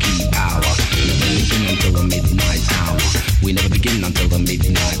funky power. Never begin until the midnight hour. We never begin until the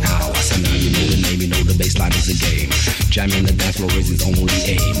midnight hour. So now you know the name, you know the bassline is a game. Jamming the dance floor is his only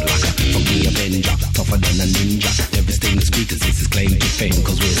aim. Like a funky avenger, tougher than a ninja. Everything the speakers is his claim to fame.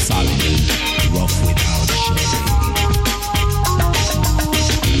 Cause we're solid, rough without a shame.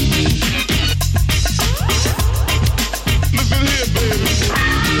 Listen here, baby.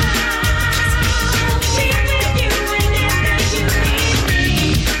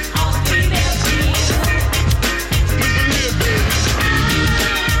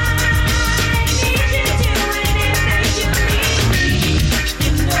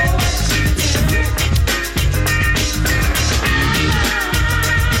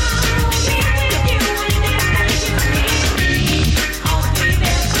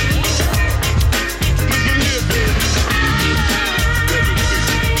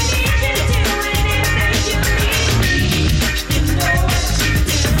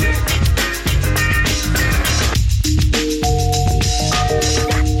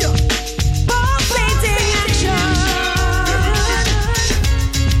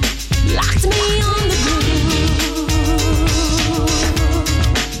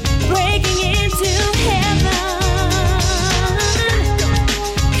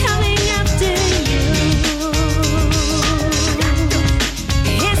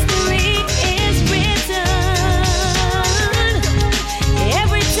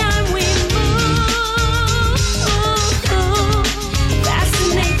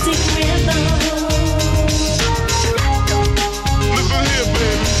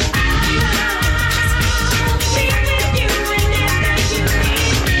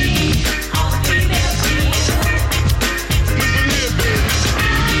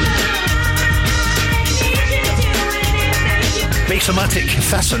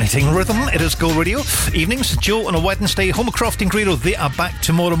 Fascinating rhythm. It is Go Radio. Evenings, Joe on a Wednesday. Home of Croft and Grado, they are back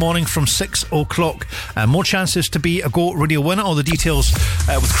tomorrow morning from 6 o'clock. More chances to be a Go Radio winner. All the details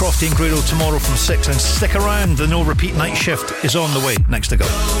with Croft and Grado tomorrow from 6. And stick around, the no repeat night shift is on the way. Next to go.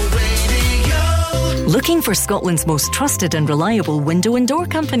 Looking for Scotland's most trusted and reliable window and door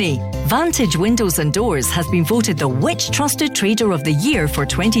company? Vantage Windows and Doors has been voted the Which Trusted Trader of the Year for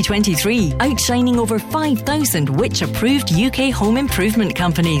 2023, outshining over 5,000 Which-approved UK home improvement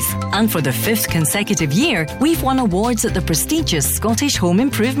companies. And for the 5th consecutive year, we've won awards at the prestigious Scottish Home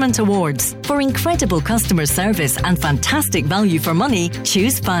Improvement Awards. For incredible customer service and fantastic value for money,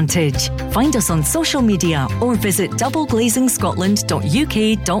 choose Vantage. Find us on social media or visit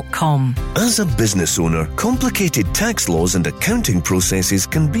doubleglazing.scotland.uk.com. As a business owner, complicated tax laws and accounting processes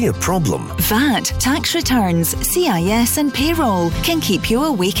can be a problem. VAT, tax returns, CIS and payroll can keep you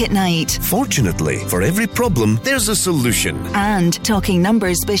awake at night. Fortunately, for every problem, there's a solution. And Talking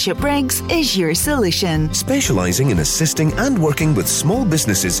Numbers Bishop Briggs is your solution. Specialising in assisting and working with small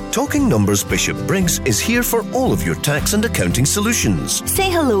businesses, Talking Numbers Bishop Briggs is here for all of your tax and accounting solutions.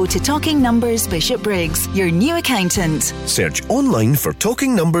 Say hello to Talking Numbers Bishop Briggs, your new accountant. Search online for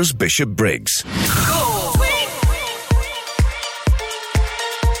Talking Numbers Bishop Briggs.